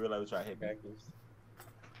gonna see me in real life try to hit backwards.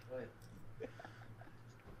 What?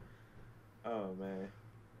 Oh man.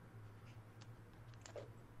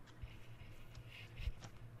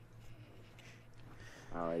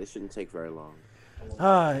 All right, it shouldn't take very long.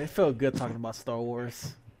 It felt good talking about Star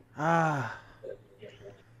Wars. Yeah.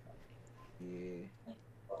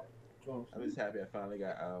 I'm just happy I finally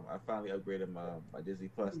got I finally upgraded my Disney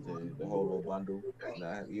Plus to the whole little bundle. Now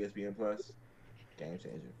I have ESPN Plus. Game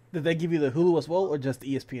changer. Did they give you the Hulu as well, or just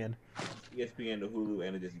ESPN? ESPN, the Hulu,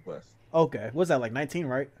 and the Disney Plus. Okay, what's that, like 19,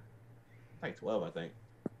 right? Like 12, I think.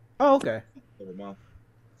 Oh, okay. Every month.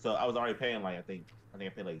 So I was already paying like I think I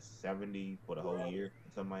paid like 70 for the whole year,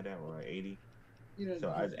 something like that, or like 80.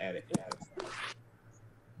 So I just added.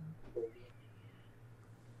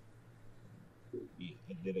 He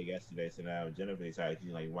did it yesterday, so now Jennifer decided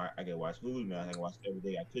she's like, "Why I can watch Hulu now? I can watch every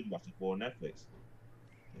day. I couldn't watch it for Netflix."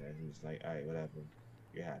 Yeah, he was like, "All right, whatever.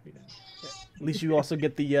 You're happy now." At least you also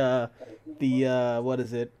get the what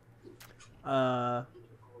is it?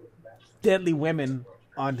 Deadly Women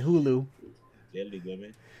on Hulu. Deadly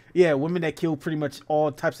Women. Yeah, women that kill pretty much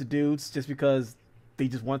all types of dudes just because they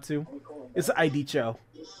just want to. It's an ID show.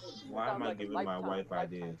 Why am I giving my wife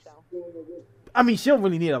ideas? I mean, she don't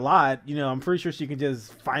really need a lot. You know, I'm pretty sure she can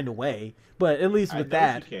just find a way. But at least with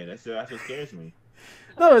that, she can. That's what scares me.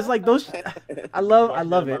 No, it's like those. I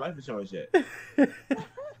love it. My life insurance yet.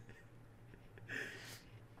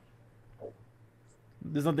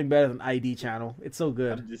 There's nothing better than ID channel. It's so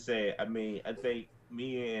good. I'm just saying. I mean, I think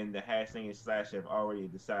me and the hashtag slash have already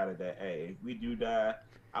decided that hey, if we do die,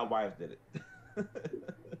 our wife did it.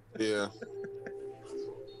 Yeah.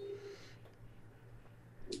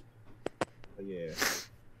 But yeah.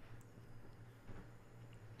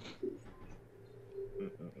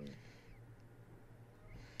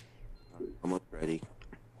 I'm ready.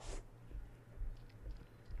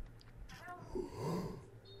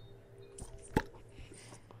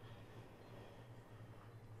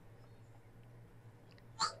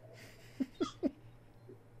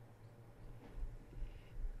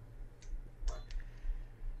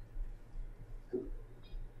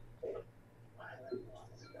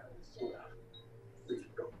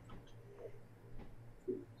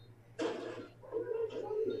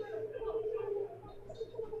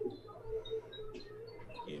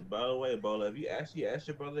 By the way, Bola, have you actually asked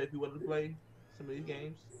your brother if he wanted to play some of these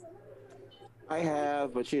games? I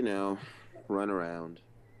have, but you know, run around.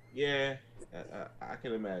 Yeah, I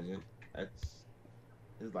can imagine. That's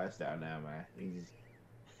his lifestyle now, man. He just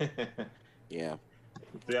Yeah.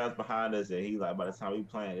 3 hours behind us, and he like by the time we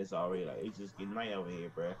playing, it's already like it's just getting night over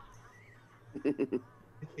here, bro.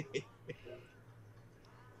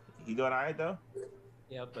 He doing all right though?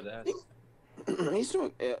 Yeah, but He's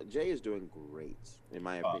doing. Jay is doing great, in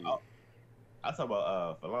my opinion. I talk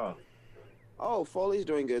about Falon. Oh, Foley's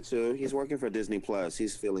doing good too. He's working for Disney Plus.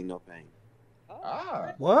 He's feeling no pain.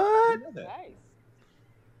 What? Nice.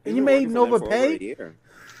 And you made Nova for pay? over a year.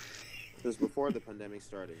 Because before the pandemic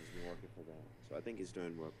started, he's been working for that. So I think he's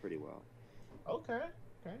doing pretty well. Okay.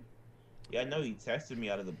 Yeah, I know he texted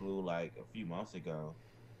me out of the blue like a few months ago.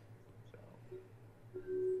 So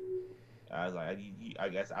I was like, I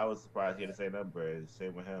guess I was surprised he had the same number.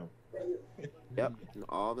 Same with him. Yep, and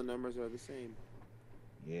all the numbers are the same.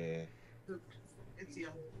 Yeah.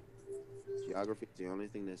 Geography is the only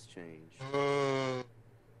thing that's changed.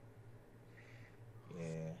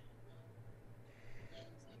 Yeah.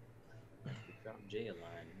 dropped Jay a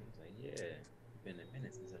line. He was like, "Yeah, it's been a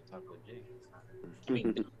minute since I talked with Jay." I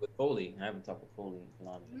mean, with Foley, I haven't talked with Foley in a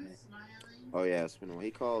long time. Oh yeah, it's been a while.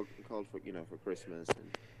 He called for for Christmas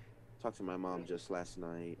and talked to my mom just last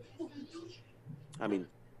night. I mean,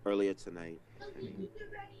 earlier tonight.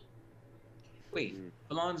 Wait,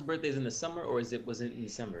 Falon's birthday's in the summer, or was it in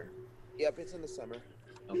December? Yep, it's in the summer.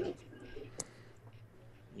 Okay.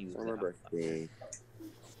 Summer birthday.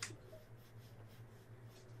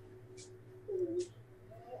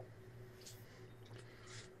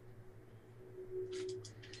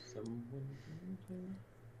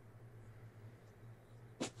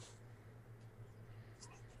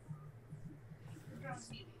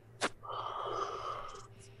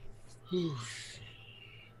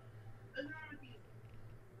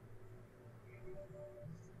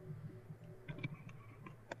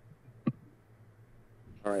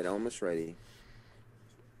 All right, almost ready.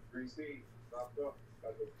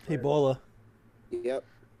 Hey, Bola. Yep.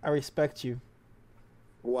 I respect you.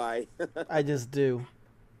 Why? I just do.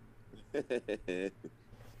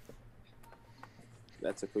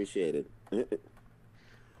 That's appreciated. Have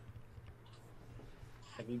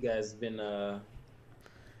you guys been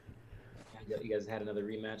you guys had another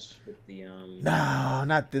rematch with the No,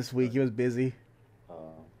 not this week. He was busy.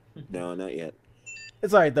 No, not yet.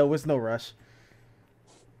 It's alright though. It's no rush.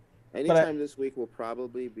 Anytime this week will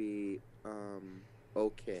probably be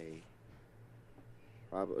okay.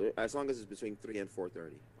 Probably, as long as it's between 3 and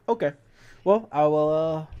 4:30. Okay. Well, I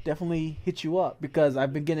will definitely hit you up because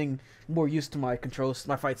I've been getting more used to my controls,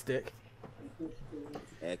 my fight stick.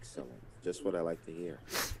 Excellent. Just what I like to hear.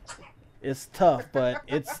 It's tough, but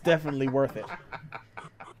it's definitely worth it.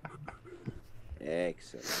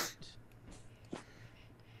 Excellent.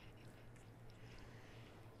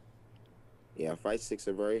 Yeah, fight sticks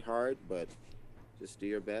are very hard, but just do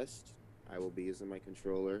your best. I will be using my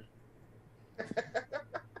controller.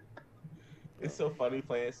 It's so funny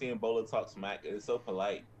seeing Bola talk smack. It's so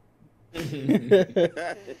polite.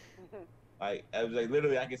 Like I was like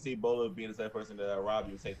literally, I can see Bola being the type of person that rob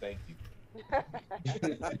you and say thank you.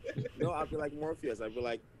 No, I'll be like Morpheus. I'll be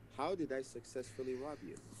like, how did I successfully rob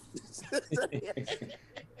you?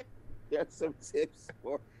 There's some tips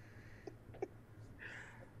for.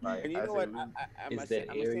 Like, And you know what? I'm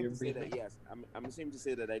ashamed to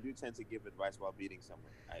say that I do tend to give advice while beating someone.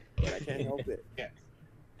 But I can't help it. Yeah.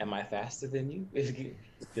 Am I faster than you?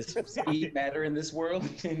 Does speed matter in this world?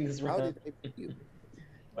 In this How round? did I beat you?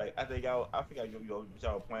 Like I think y'all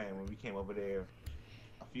were playing when we came over there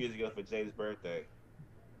a few years ago for Jay's birthday.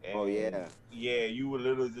 And Oh yeah. Yeah, you were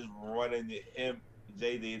literally just running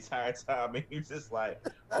Jay the entire time, and he was just like,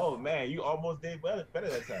 "Oh man, you almost did better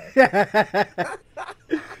that time."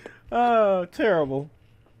 Oh, terrible.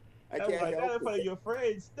 I I was can't like, "Not in help front of it. your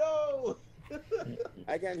friends, no."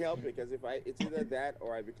 I can't help it because it's either that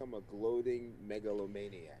or I become a gloating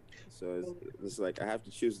megalomaniac. So it's like I have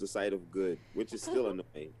to choose the side of good, which is still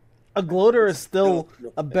annoying. A gloater is still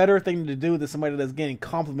a better thing to do than somebody that's getting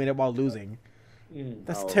complimented while losing.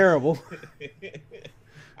 That's terrible.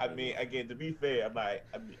 I mean, again, to be fair, I'm like,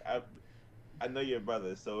 I know your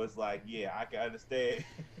brother, so it's like, yeah, I can understand.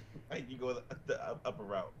 Like you go the upper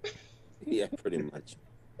route. Yeah, pretty much.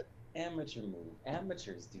 Amateur move.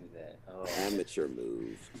 Amateurs do that. Oh, Amateur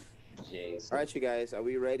move. jeez. All right, you guys, are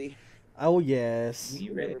we ready? Oh, yes.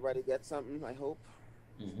 You ready? Everybody get something, I hope.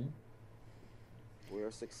 Mm-hmm. We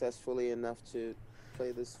are successfully enough to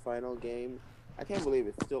play this final game. I can't believe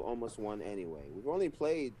it's still almost won anyway. We've only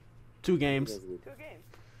played 2 games. 2 games.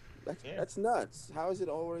 That's nuts. How is it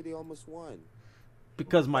already almost won?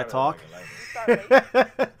 Because my talk. You start late.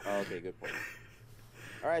 Oh, okay, good point.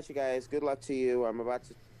 All right, you guys, good luck to you. I'm about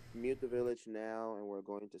to mute the village now, and we're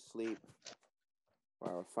going to sleep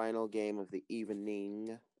for our final game of the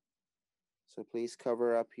evening. So please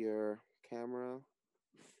cover up your camera,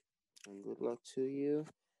 and good luck to you.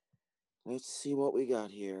 Let's see what we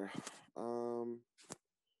got here. All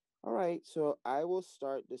right, so I will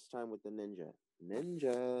start this time with the ninja.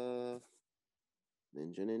 Ninja,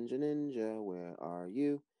 where are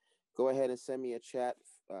you? Go ahead and send me a chat.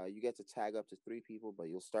 You get to tag up to 3 people, but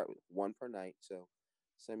you'll start with 1 per night. So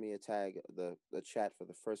send me a tag, the chat for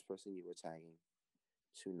the first person you were tagging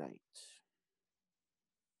tonight.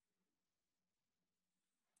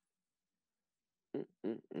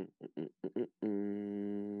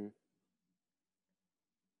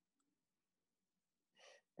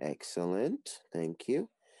 Excellent. Thank you.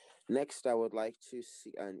 Next, I would like to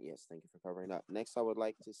see, and yes, thank you for covering up. Next, I would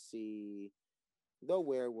like to see the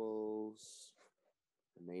werewolves,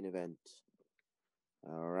 the main event.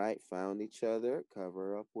 All right, found each other.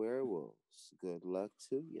 Cover up werewolves. Good luck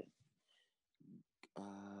to you.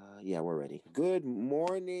 Yeah, we're ready. Good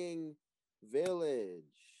morning, village.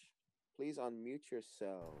 Please unmute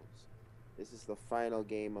yourselves. This is the final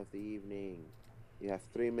game of the evening. You have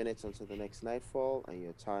 3 minutes until the next nightfall, and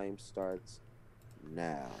your time starts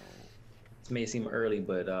now. This may seem early,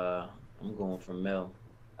 but I'm going for Mel.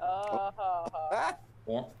 I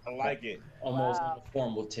like it. Almost Wow. on a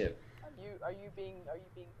formal tip. Are you being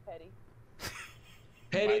petty?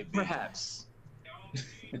 Petty, Might be. perhaps.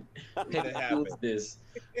 Let Petty it happen. feels this,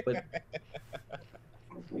 but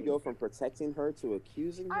We go from protecting her to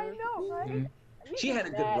accusing her. I know, right? Mhm. He's She just had a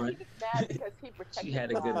good mad. run. He's just mad because he protected She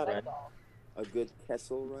had a good Mom, run. that's all. A good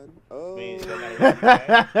Kessel run. Oh, Man,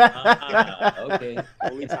 that gotta okay.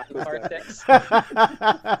 only tacos Card got- text.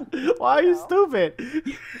 Why are you Well. stupid?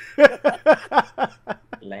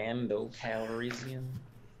 Lando Calrissian.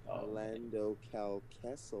 Lando Cal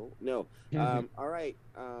Kessel. No. All right.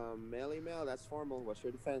 Melly Mel, that's formal. What's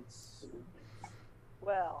your defense?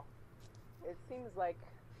 Well, it seems like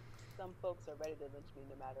some folks are ready to lynch me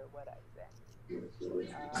no matter what I say.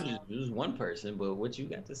 There's one person, but what you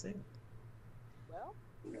got to say? Well,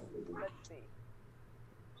 let's see.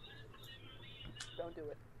 Don't do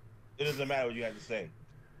it. It doesn't matter what you have to say.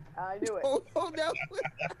 I knew it. Oh no!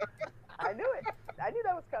 I knew it. I knew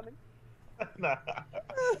that was coming. Nah,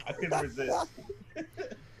 I couldn't resist.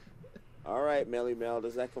 All right, Melly Mel,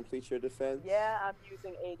 does that complete your defense? Yeah, I'm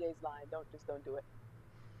using AJ's line. Don't do it.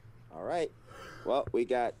 All right. Well, we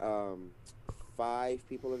got 5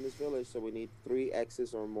 people in this village, so we need 3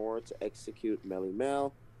 X's or more to execute Melly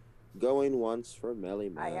Mel. Going once for Melly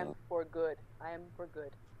Mel. I am for good. I am for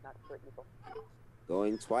good, not for evil.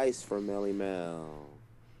 Going twice for Melly Mel.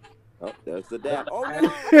 Oh, there's the dab. Oh no!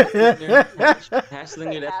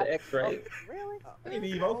 Hassling it at the X, right? Really? I didn't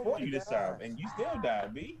even vote for you this time, and you still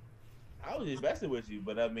died, B. I was just messing with you,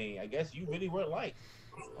 but I mean, I guess you really weren't liked.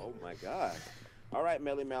 Oh my God! All right,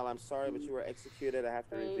 Melly Mel, I'm sorry, but you were executed. I have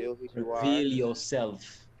to reveal who you are. Reveal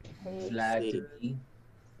yourself, Vlad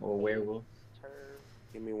or Werewolf.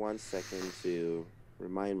 Give me 1 second to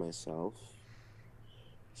remind myself.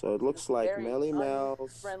 So it looks like Melly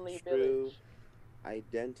Mel's true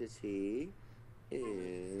identity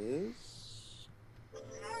is.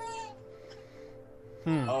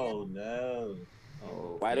 Oh no!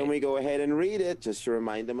 Oh, Why don't we go ahead and read it just to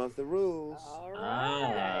remind them of the rules? All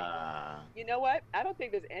right. You know what? I don't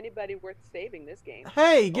think there's anybody worth saving this game.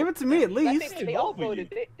 Hey, give it to me at least. I think they all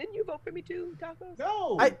voted. Didn't you vote for me too, Tacos?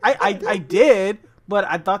 No. I did, but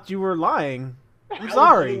I thought you were lying. I'm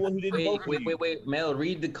sorry. Wait. Mel,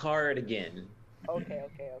 read the card again. Okay.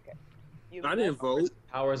 I didn't vote.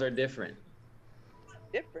 Powers are different.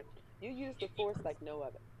 Different. You use the force like no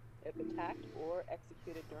other. If attacked or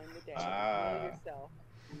executed during the day, reveal yourself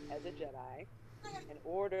as a Jedi and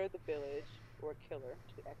order the village or killer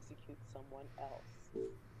to execute someone else.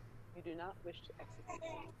 You do not wish to execute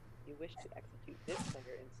me. You wish to execute this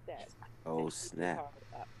player instead. Oh, And keep the snap. card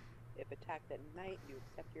up. If attacked at night, you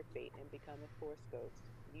accept your fate and become a force ghost.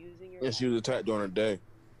 Using your Yes, she was attacked during the day.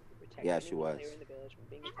 protect Yeah, she was. player in the village from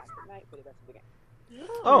being attacked at night for the rest of the game.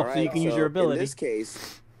 Oh, All so you can use your ability. In this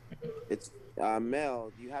case, it's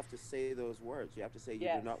Mel. You have to say those words. You have to say, "You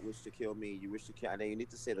do not wish to kill me. You wish to kill." And then you need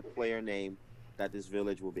to say the player name that this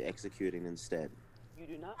village will be executing instead. You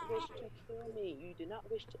do not wish to kill me. You do not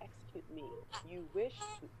wish to execute me. You wish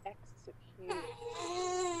to execute.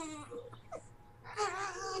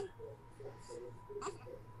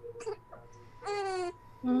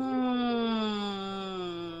 You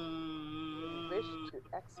wish to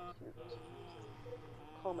execute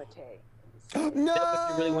Komate. No! Is that what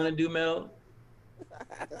you really want to do, Mel?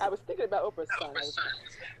 I was thinking about Oprah's son.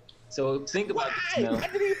 So think about this, Mel. I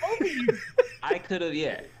didn't even vote for you. I could have,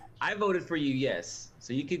 yeah. I voted for you, yes.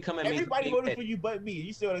 So you could come at me. Everybody voted for you but me.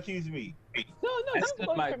 You still accuse me. No, I don't stood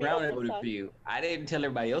vote my for me, ground and Oprah's voted son. for you. I didn't tell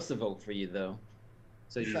everybody else to vote for you, though.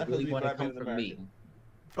 So you It's not really gonna be want to black come men in for me. America.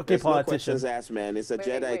 Okay, There's no politician. questions asked, man. It's a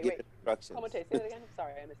Jedi giving instructions. Komate, say that again.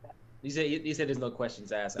 Sorry, I missed that. You said there's no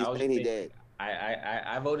questions asked. He's I was saying he just saying, did.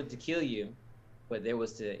 I voted to kill you, but there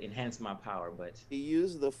was to enhance my power. But He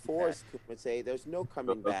used the Force, Kumite. There's no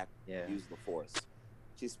coming back. Yeah. Use the Force.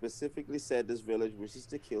 She specifically said this village wishes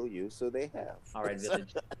to kill you, so they have. all right,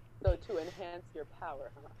 village. So to enhance your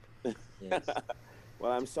power, huh? Yes.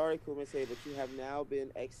 Well, I'm sorry, Kumite, but you have now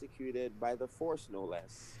been executed by the Force, no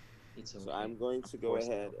less. It's So I'm going to go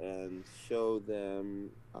ahead and show them.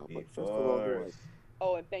 But first of all, who was-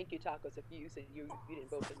 Oh, and thank you, Tacos. If you said you didn't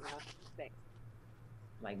vote for me, huh? Thanks.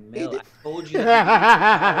 Like Mel, did. I told you.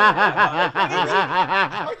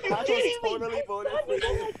 Tacos totally voted for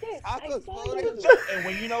you. Tacos voted. And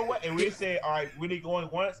when you know what, and we say, all right, we're going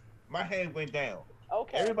once, my hand went down.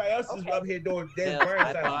 Okay. Everybody else is up here doing dead Mel, burn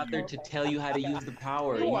I signs. bothered to tell you how to use the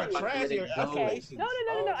power. You are fucking trash let in it your go. Okay. escalations. No.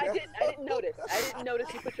 I didn't notice. I didn't notice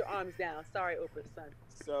you put your arms down. Sorry, Oprah's son.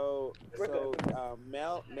 So, We're good.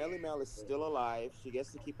 Melly Mel is still alive. She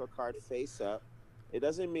gets to keep her card face up. It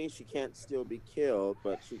doesn't mean she can't still be killed,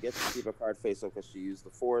 but she gets to keep her card face up because she used the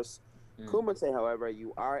Force. Kumite, however,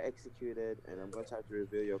 you are executed, and I'm going to have to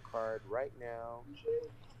reveal your card right now.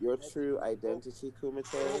 Your true identity,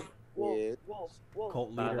 Kumite, is...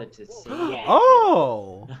 Cult Father leader. to say yes.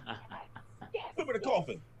 Oh, Put me in the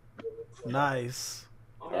coffin. nice.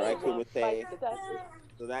 All right, Kumite.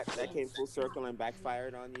 So that came full circle and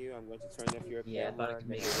backfired on you. I'm going to turn off your Yeah, I thought camera. it could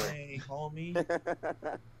make it work. Hey, homie.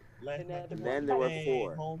 And then there were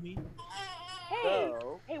four. Homie. Hey,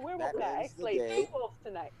 So, hey, werewolf that guy. I ends the slayed day. 2 wolves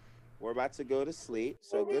tonight. We're about to go to sleep.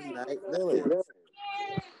 So good night, village.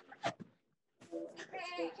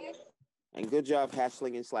 And good job,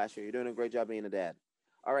 Hatchling and Slasher. You're doing a great job being a dad.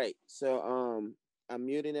 All right, so I'm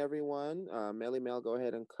muting everyone. Melly Mel, go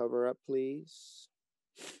ahead and cover up, please.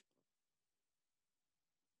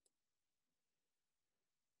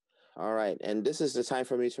 All right, and this is the time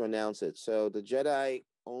for me to announce it. So the Jedi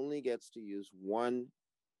only gets to use one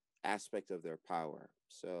aspect of their power.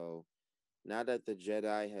 So now that the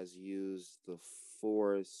Jedi has used the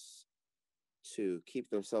Force to keep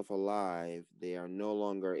themselves alive, they are no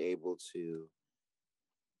longer able to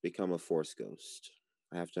become a Force ghost.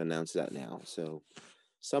 I have to announce that now. So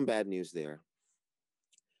some bad news there.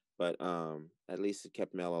 But at least it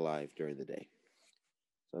kept Mel alive during the day.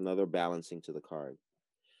 So another balancing to the card.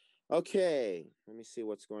 Okay, let me see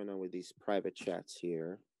what's going on with these private chats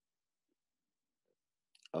here.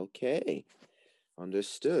 Okay,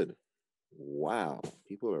 understood. Wow,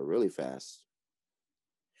 people are really fast.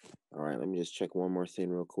 All right, let me just check one more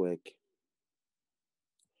thing real quick.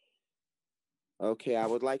 Okay, I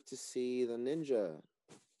would like to see the ninja.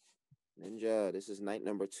 Ninja, this is night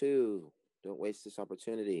number 2. Don't waste this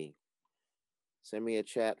opportunity. Send me a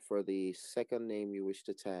chat for the second name you wish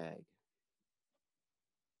to tag.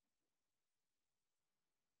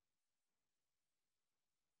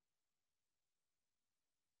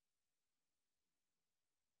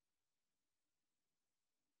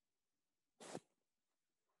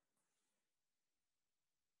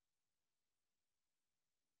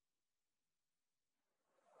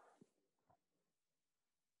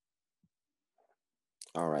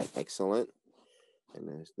 All right, excellent.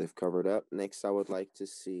 And they've covered up. Next, I would like to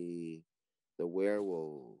see the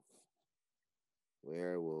werewolf.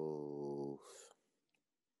 Werewolf.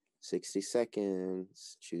 60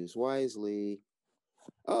 seconds. Choose wisely.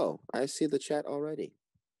 Oh, I see the chat already.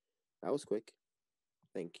 That was quick.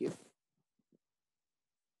 Thank you.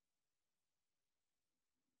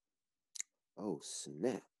 Oh,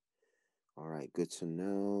 snap. All right, good to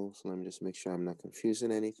know. So let me just make sure I'm not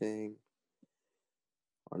confusing anything.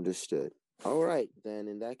 Understood. All right, then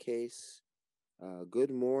in that case, good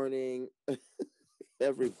morning,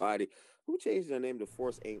 everybody. Who changed their name to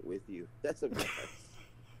Force Ain't With You? That's a mess.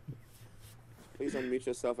 Please unmute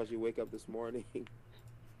yourself as you wake up this morning.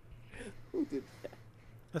 Who did that?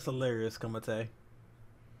 That's hilarious, Kamate.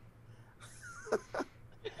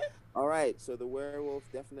 All right, so the werewolf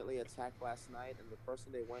definitely attacked last night, and the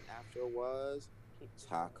person they went after was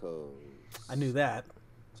Tacos. I knew that.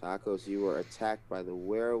 Tacos, you were attacked by the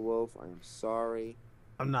werewolf. I am sorry.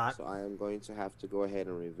 I'm not. So I am going to have to go ahead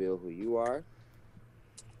and reveal who you are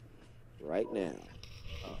right now.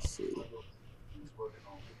 Let's see.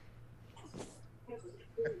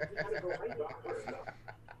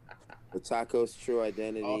 The Tacos' true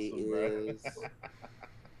identity Awesome, is...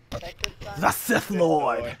 The Sith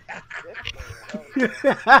Lord.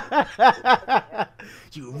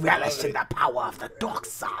 You relish in the power of the dark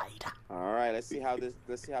side. All right, let's see how the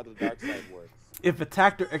dark side works. If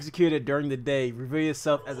attacked or executed during the day, reveal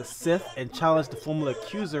yourself as a Sith and challenge the former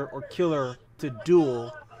accuser or killer to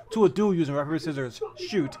a duel using rock, paper, scissors,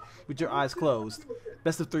 shoot with your eyes closed.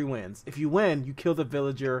 Best of 3 wins. If you win, you kill the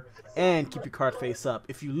villager and keep your card face up.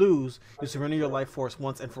 If you lose, you surrender your life force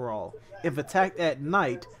once and for all. If attacked at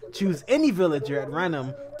night, choose any villager at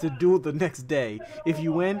random to duel the next day. If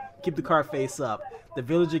you win, keep the card face up. The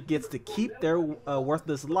villager gets to keep their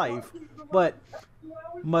worthless life, but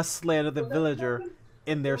must slay another villager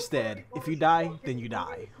in their stead. If you die, then you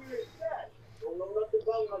die.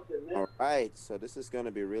 All right, so this is going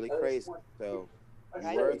to be really crazy. So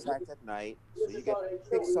you were attacked at night, so you get to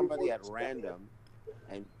pick somebody at random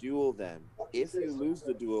and duel them. If you lose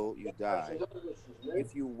the duel, you die.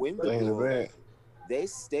 If you win the duel, they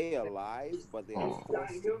stay alive, but they are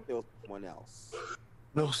forced to kill someone else.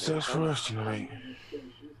 No sense for us, you ain't.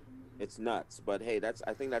 It's nuts, but hey,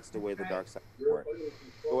 I think that's the way the dark side works.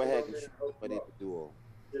 Go ahead and shoot somebody at the duel.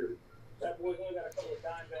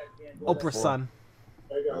 Oprah's son.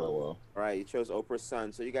 Oh, well. All right, you chose Oprah's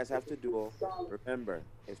son, so you guys have to duel. Remember,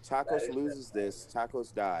 if Tacos loses this,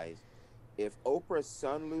 Tacos dies. If Oprah's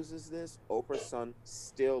son loses this, Oprah's son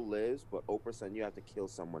still lives, but Oprah's son, you have to kill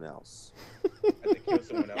someone else. I have to kill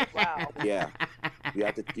someone else. Wow. Yeah, you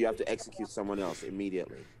have to execute someone else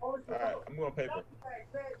immediately. All right, I'm going paper.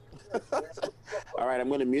 All right, I'm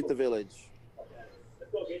going to mute the village.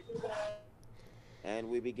 And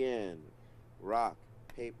we begin. Rock,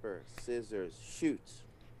 paper, scissors, shoot.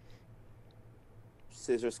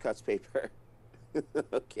 Scissors cuts paper.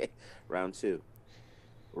 Okay, round 2.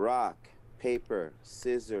 Rock, paper,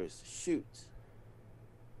 scissors, shoot.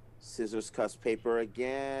 Scissors cuts paper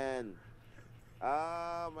again.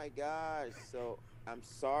 Oh my gosh. So I'm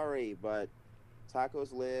sorry, but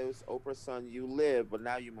Tacos lives. Oprah's son, you live, but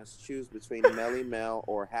now you must choose between Melly Mel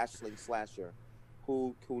or Hashling Slasher.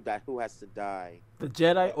 Who has to die? The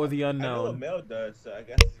Jedi or the I know what unknown? Mel does, so I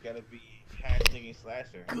guess it's gotta be hashtag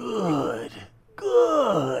slasher. Good.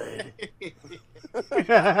 Good. Which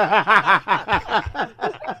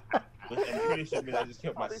I'm pretty sure means I just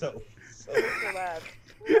killed myself. So.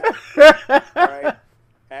 All right.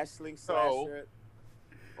 Hashling Slasher.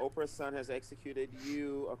 Oprah's son has executed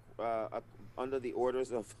you under the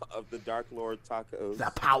orders of the Dark Lord Tacos.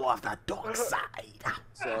 The power of the dark side.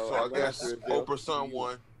 So I guess Oprah's son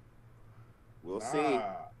won. We'll see.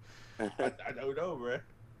 I don't know, bro.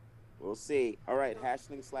 We'll see. All right,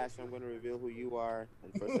 Hashling Slasher, I'm going to reveal who you are.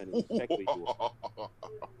 And first I need to check who you are.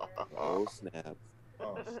 Oh, snap.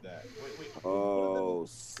 Oh, snap. Wait. Oh, The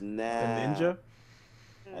snap. ninja?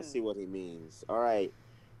 I see what he means. All right.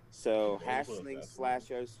 So, Hashling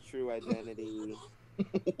Slasher's true identity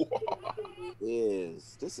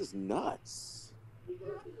is... This is nuts.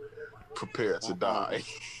 Prepare to die.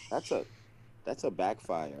 That's a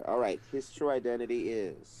backfire. All right. His true identity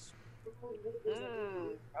is...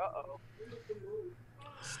 Uh-oh.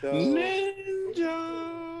 So, Ninja.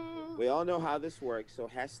 we all know how this works. So,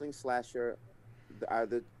 Hashling Slasher,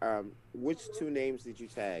 which two names did you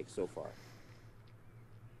tag so far?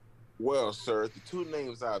 Well, sir, the two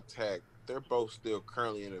names I've tagged, they're both still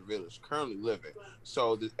currently in the village, currently living.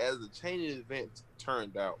 So, as the chain of events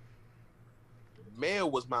turned out, Mel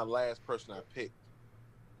was my last person I picked.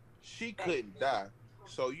 She couldn't die.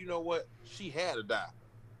 So, you know what? She had to die.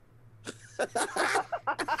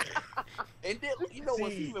 And then, you know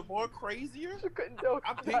what's even more crazier?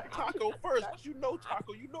 I picked Taco first, because you know,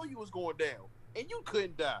 Taco, you know you was going down. And you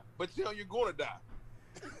couldn't die. But you know you're going to die.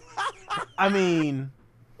 I mean...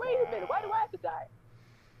 Wait a minute, why do I have to die?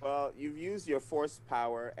 Well, you've used your force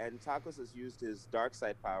power, and Tacos has used his dark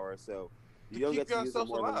side power, so you don't get to use it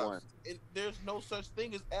more than once. And there's no such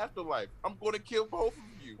thing as afterlife. I'm going to kill both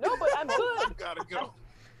of you. No, but I'm good. You gotta go.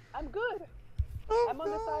 I'm good. I'm on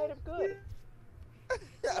the side of good.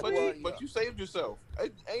 But you saved yourself.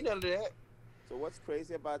 Ain't none of that. So what's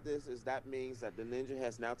crazy about this is that means that the ninja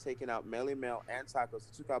has now taken out Melly Mel and Tacos.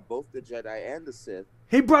 He took out both the Jedi and the Sith.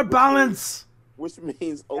 He brought balance! Which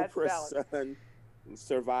means That's Oprah's son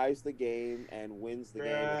survives the game and wins the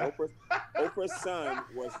game. Oprah's son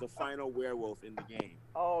was the final werewolf in the game.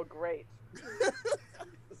 Oh, great.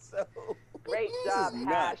 So, Great job,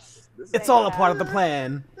 Hash. It's all a part of the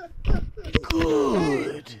plan.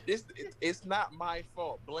 Good. It's not my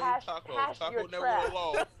fault. Blame Hash, Taco. Hash, Taco you're never trash. would have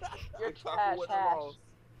lost. You're Taco trash, wouldn't have Hash.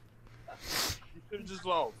 lost. You could have just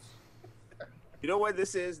lost. You know what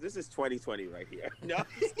this is? This is 2020 right here. No.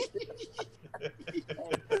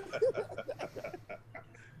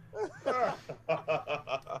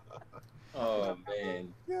 Oh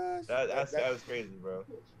man, Gosh, that was crazy, bro.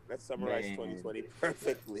 that summarized 2020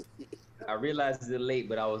 perfectly. I realized it late,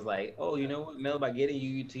 but I was like, oh, you know what, Mel, by getting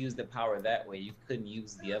you to use the power that way, you couldn't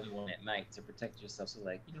use the other one at night to protect yourself. So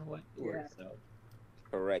like, you know what, it works. So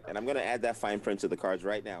Correct. And I'm going to add that fine print to the cards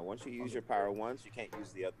right now. Once you use your power once, you can't use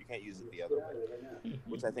the other. You can't use it the other way,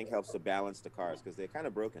 which I think helps to balance the cards because they're kind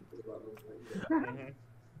of broken.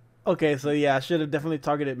 Okay, so yeah, I should have definitely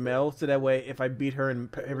targeted Mel, so that way if I beat her in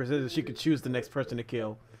paper scissors, she could choose the next person to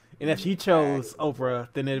kill. And if she chose Oprah,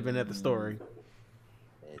 then it'd have been at the story.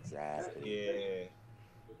 Exactly. Yeah.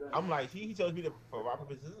 I'm like, he chose me for rock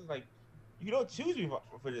paper scissors. Like, you don't choose me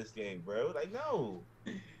for this game, bro. Like, no.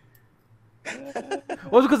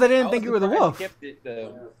 Well, because I didn't think you were the wolf.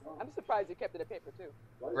 I'm surprised you kept it a paper too.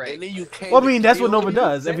 Right. And then you came Well, I mean, that's what kill Nova me.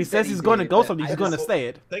 does. If he says he's going to go something, he's going to say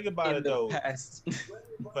it. Think about it, though. Past.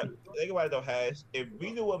 But think about it, though, Hash. If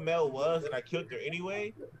we knew what Mel was and I killed her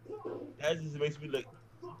anyway, that just makes me look.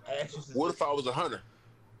 What if I was a hunter?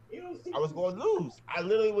 I was going to lose. I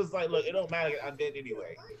literally was like, look, it don't matter. I'm dead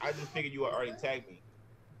anyway. I just figured you would already tagged me.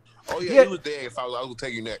 Oh yeah, Yeah. he was there. If I was gonna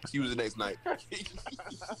take you next. He was the next night. Yeah,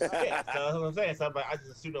 so that's what I'm saying. So I'm like, I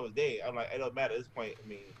just assumed I was dead. I'm like, it don't matter at this point. I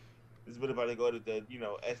mean, this is about to go to the,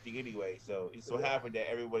 SD anyway. So it so happened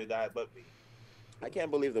that everybody died but me. I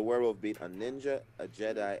can't believe the werewolf beat a ninja, a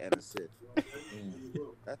Jedi, and a Sith.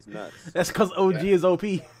 That's nuts. That's because OG is OP.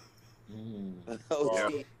 OG.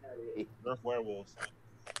 Nerf werewolves.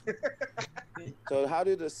 So how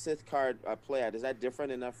do the Sith card play out? Is that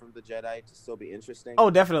different enough from the Jedi to still be interesting? Oh,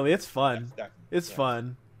 definitely. It's fun. That's It's yeah.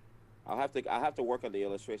 fun. I'll have to work on the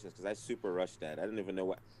illustrations because I super rushed that. I didn't even know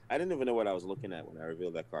what I was looking at when I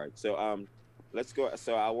revealed that card. So let's go.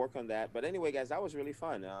 So I'll work on that. But anyway, guys, that was really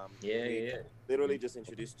fun. We literally just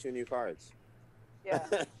introduced 2 new cards. Yeah.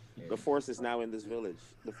 The Force is now in this village.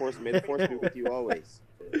 May the Force be with you always.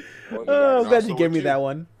 Okay, Oh, guys. I'm glad Also you gave with me you. that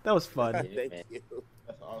one. That was fun. Thank man. you.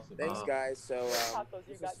 That's awesome. Thanks, guys. So Tacos,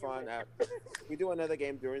 you this got is your fun. wish. We do another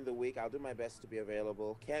game during the week. I'll do my best to be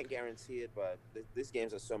available. Can't guarantee it, but these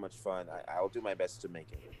games are so much fun. I'll do my best to make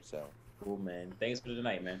it. So, Cool, man. Thanks for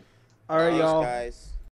tonight, man. All right, thanks, y'all. guys.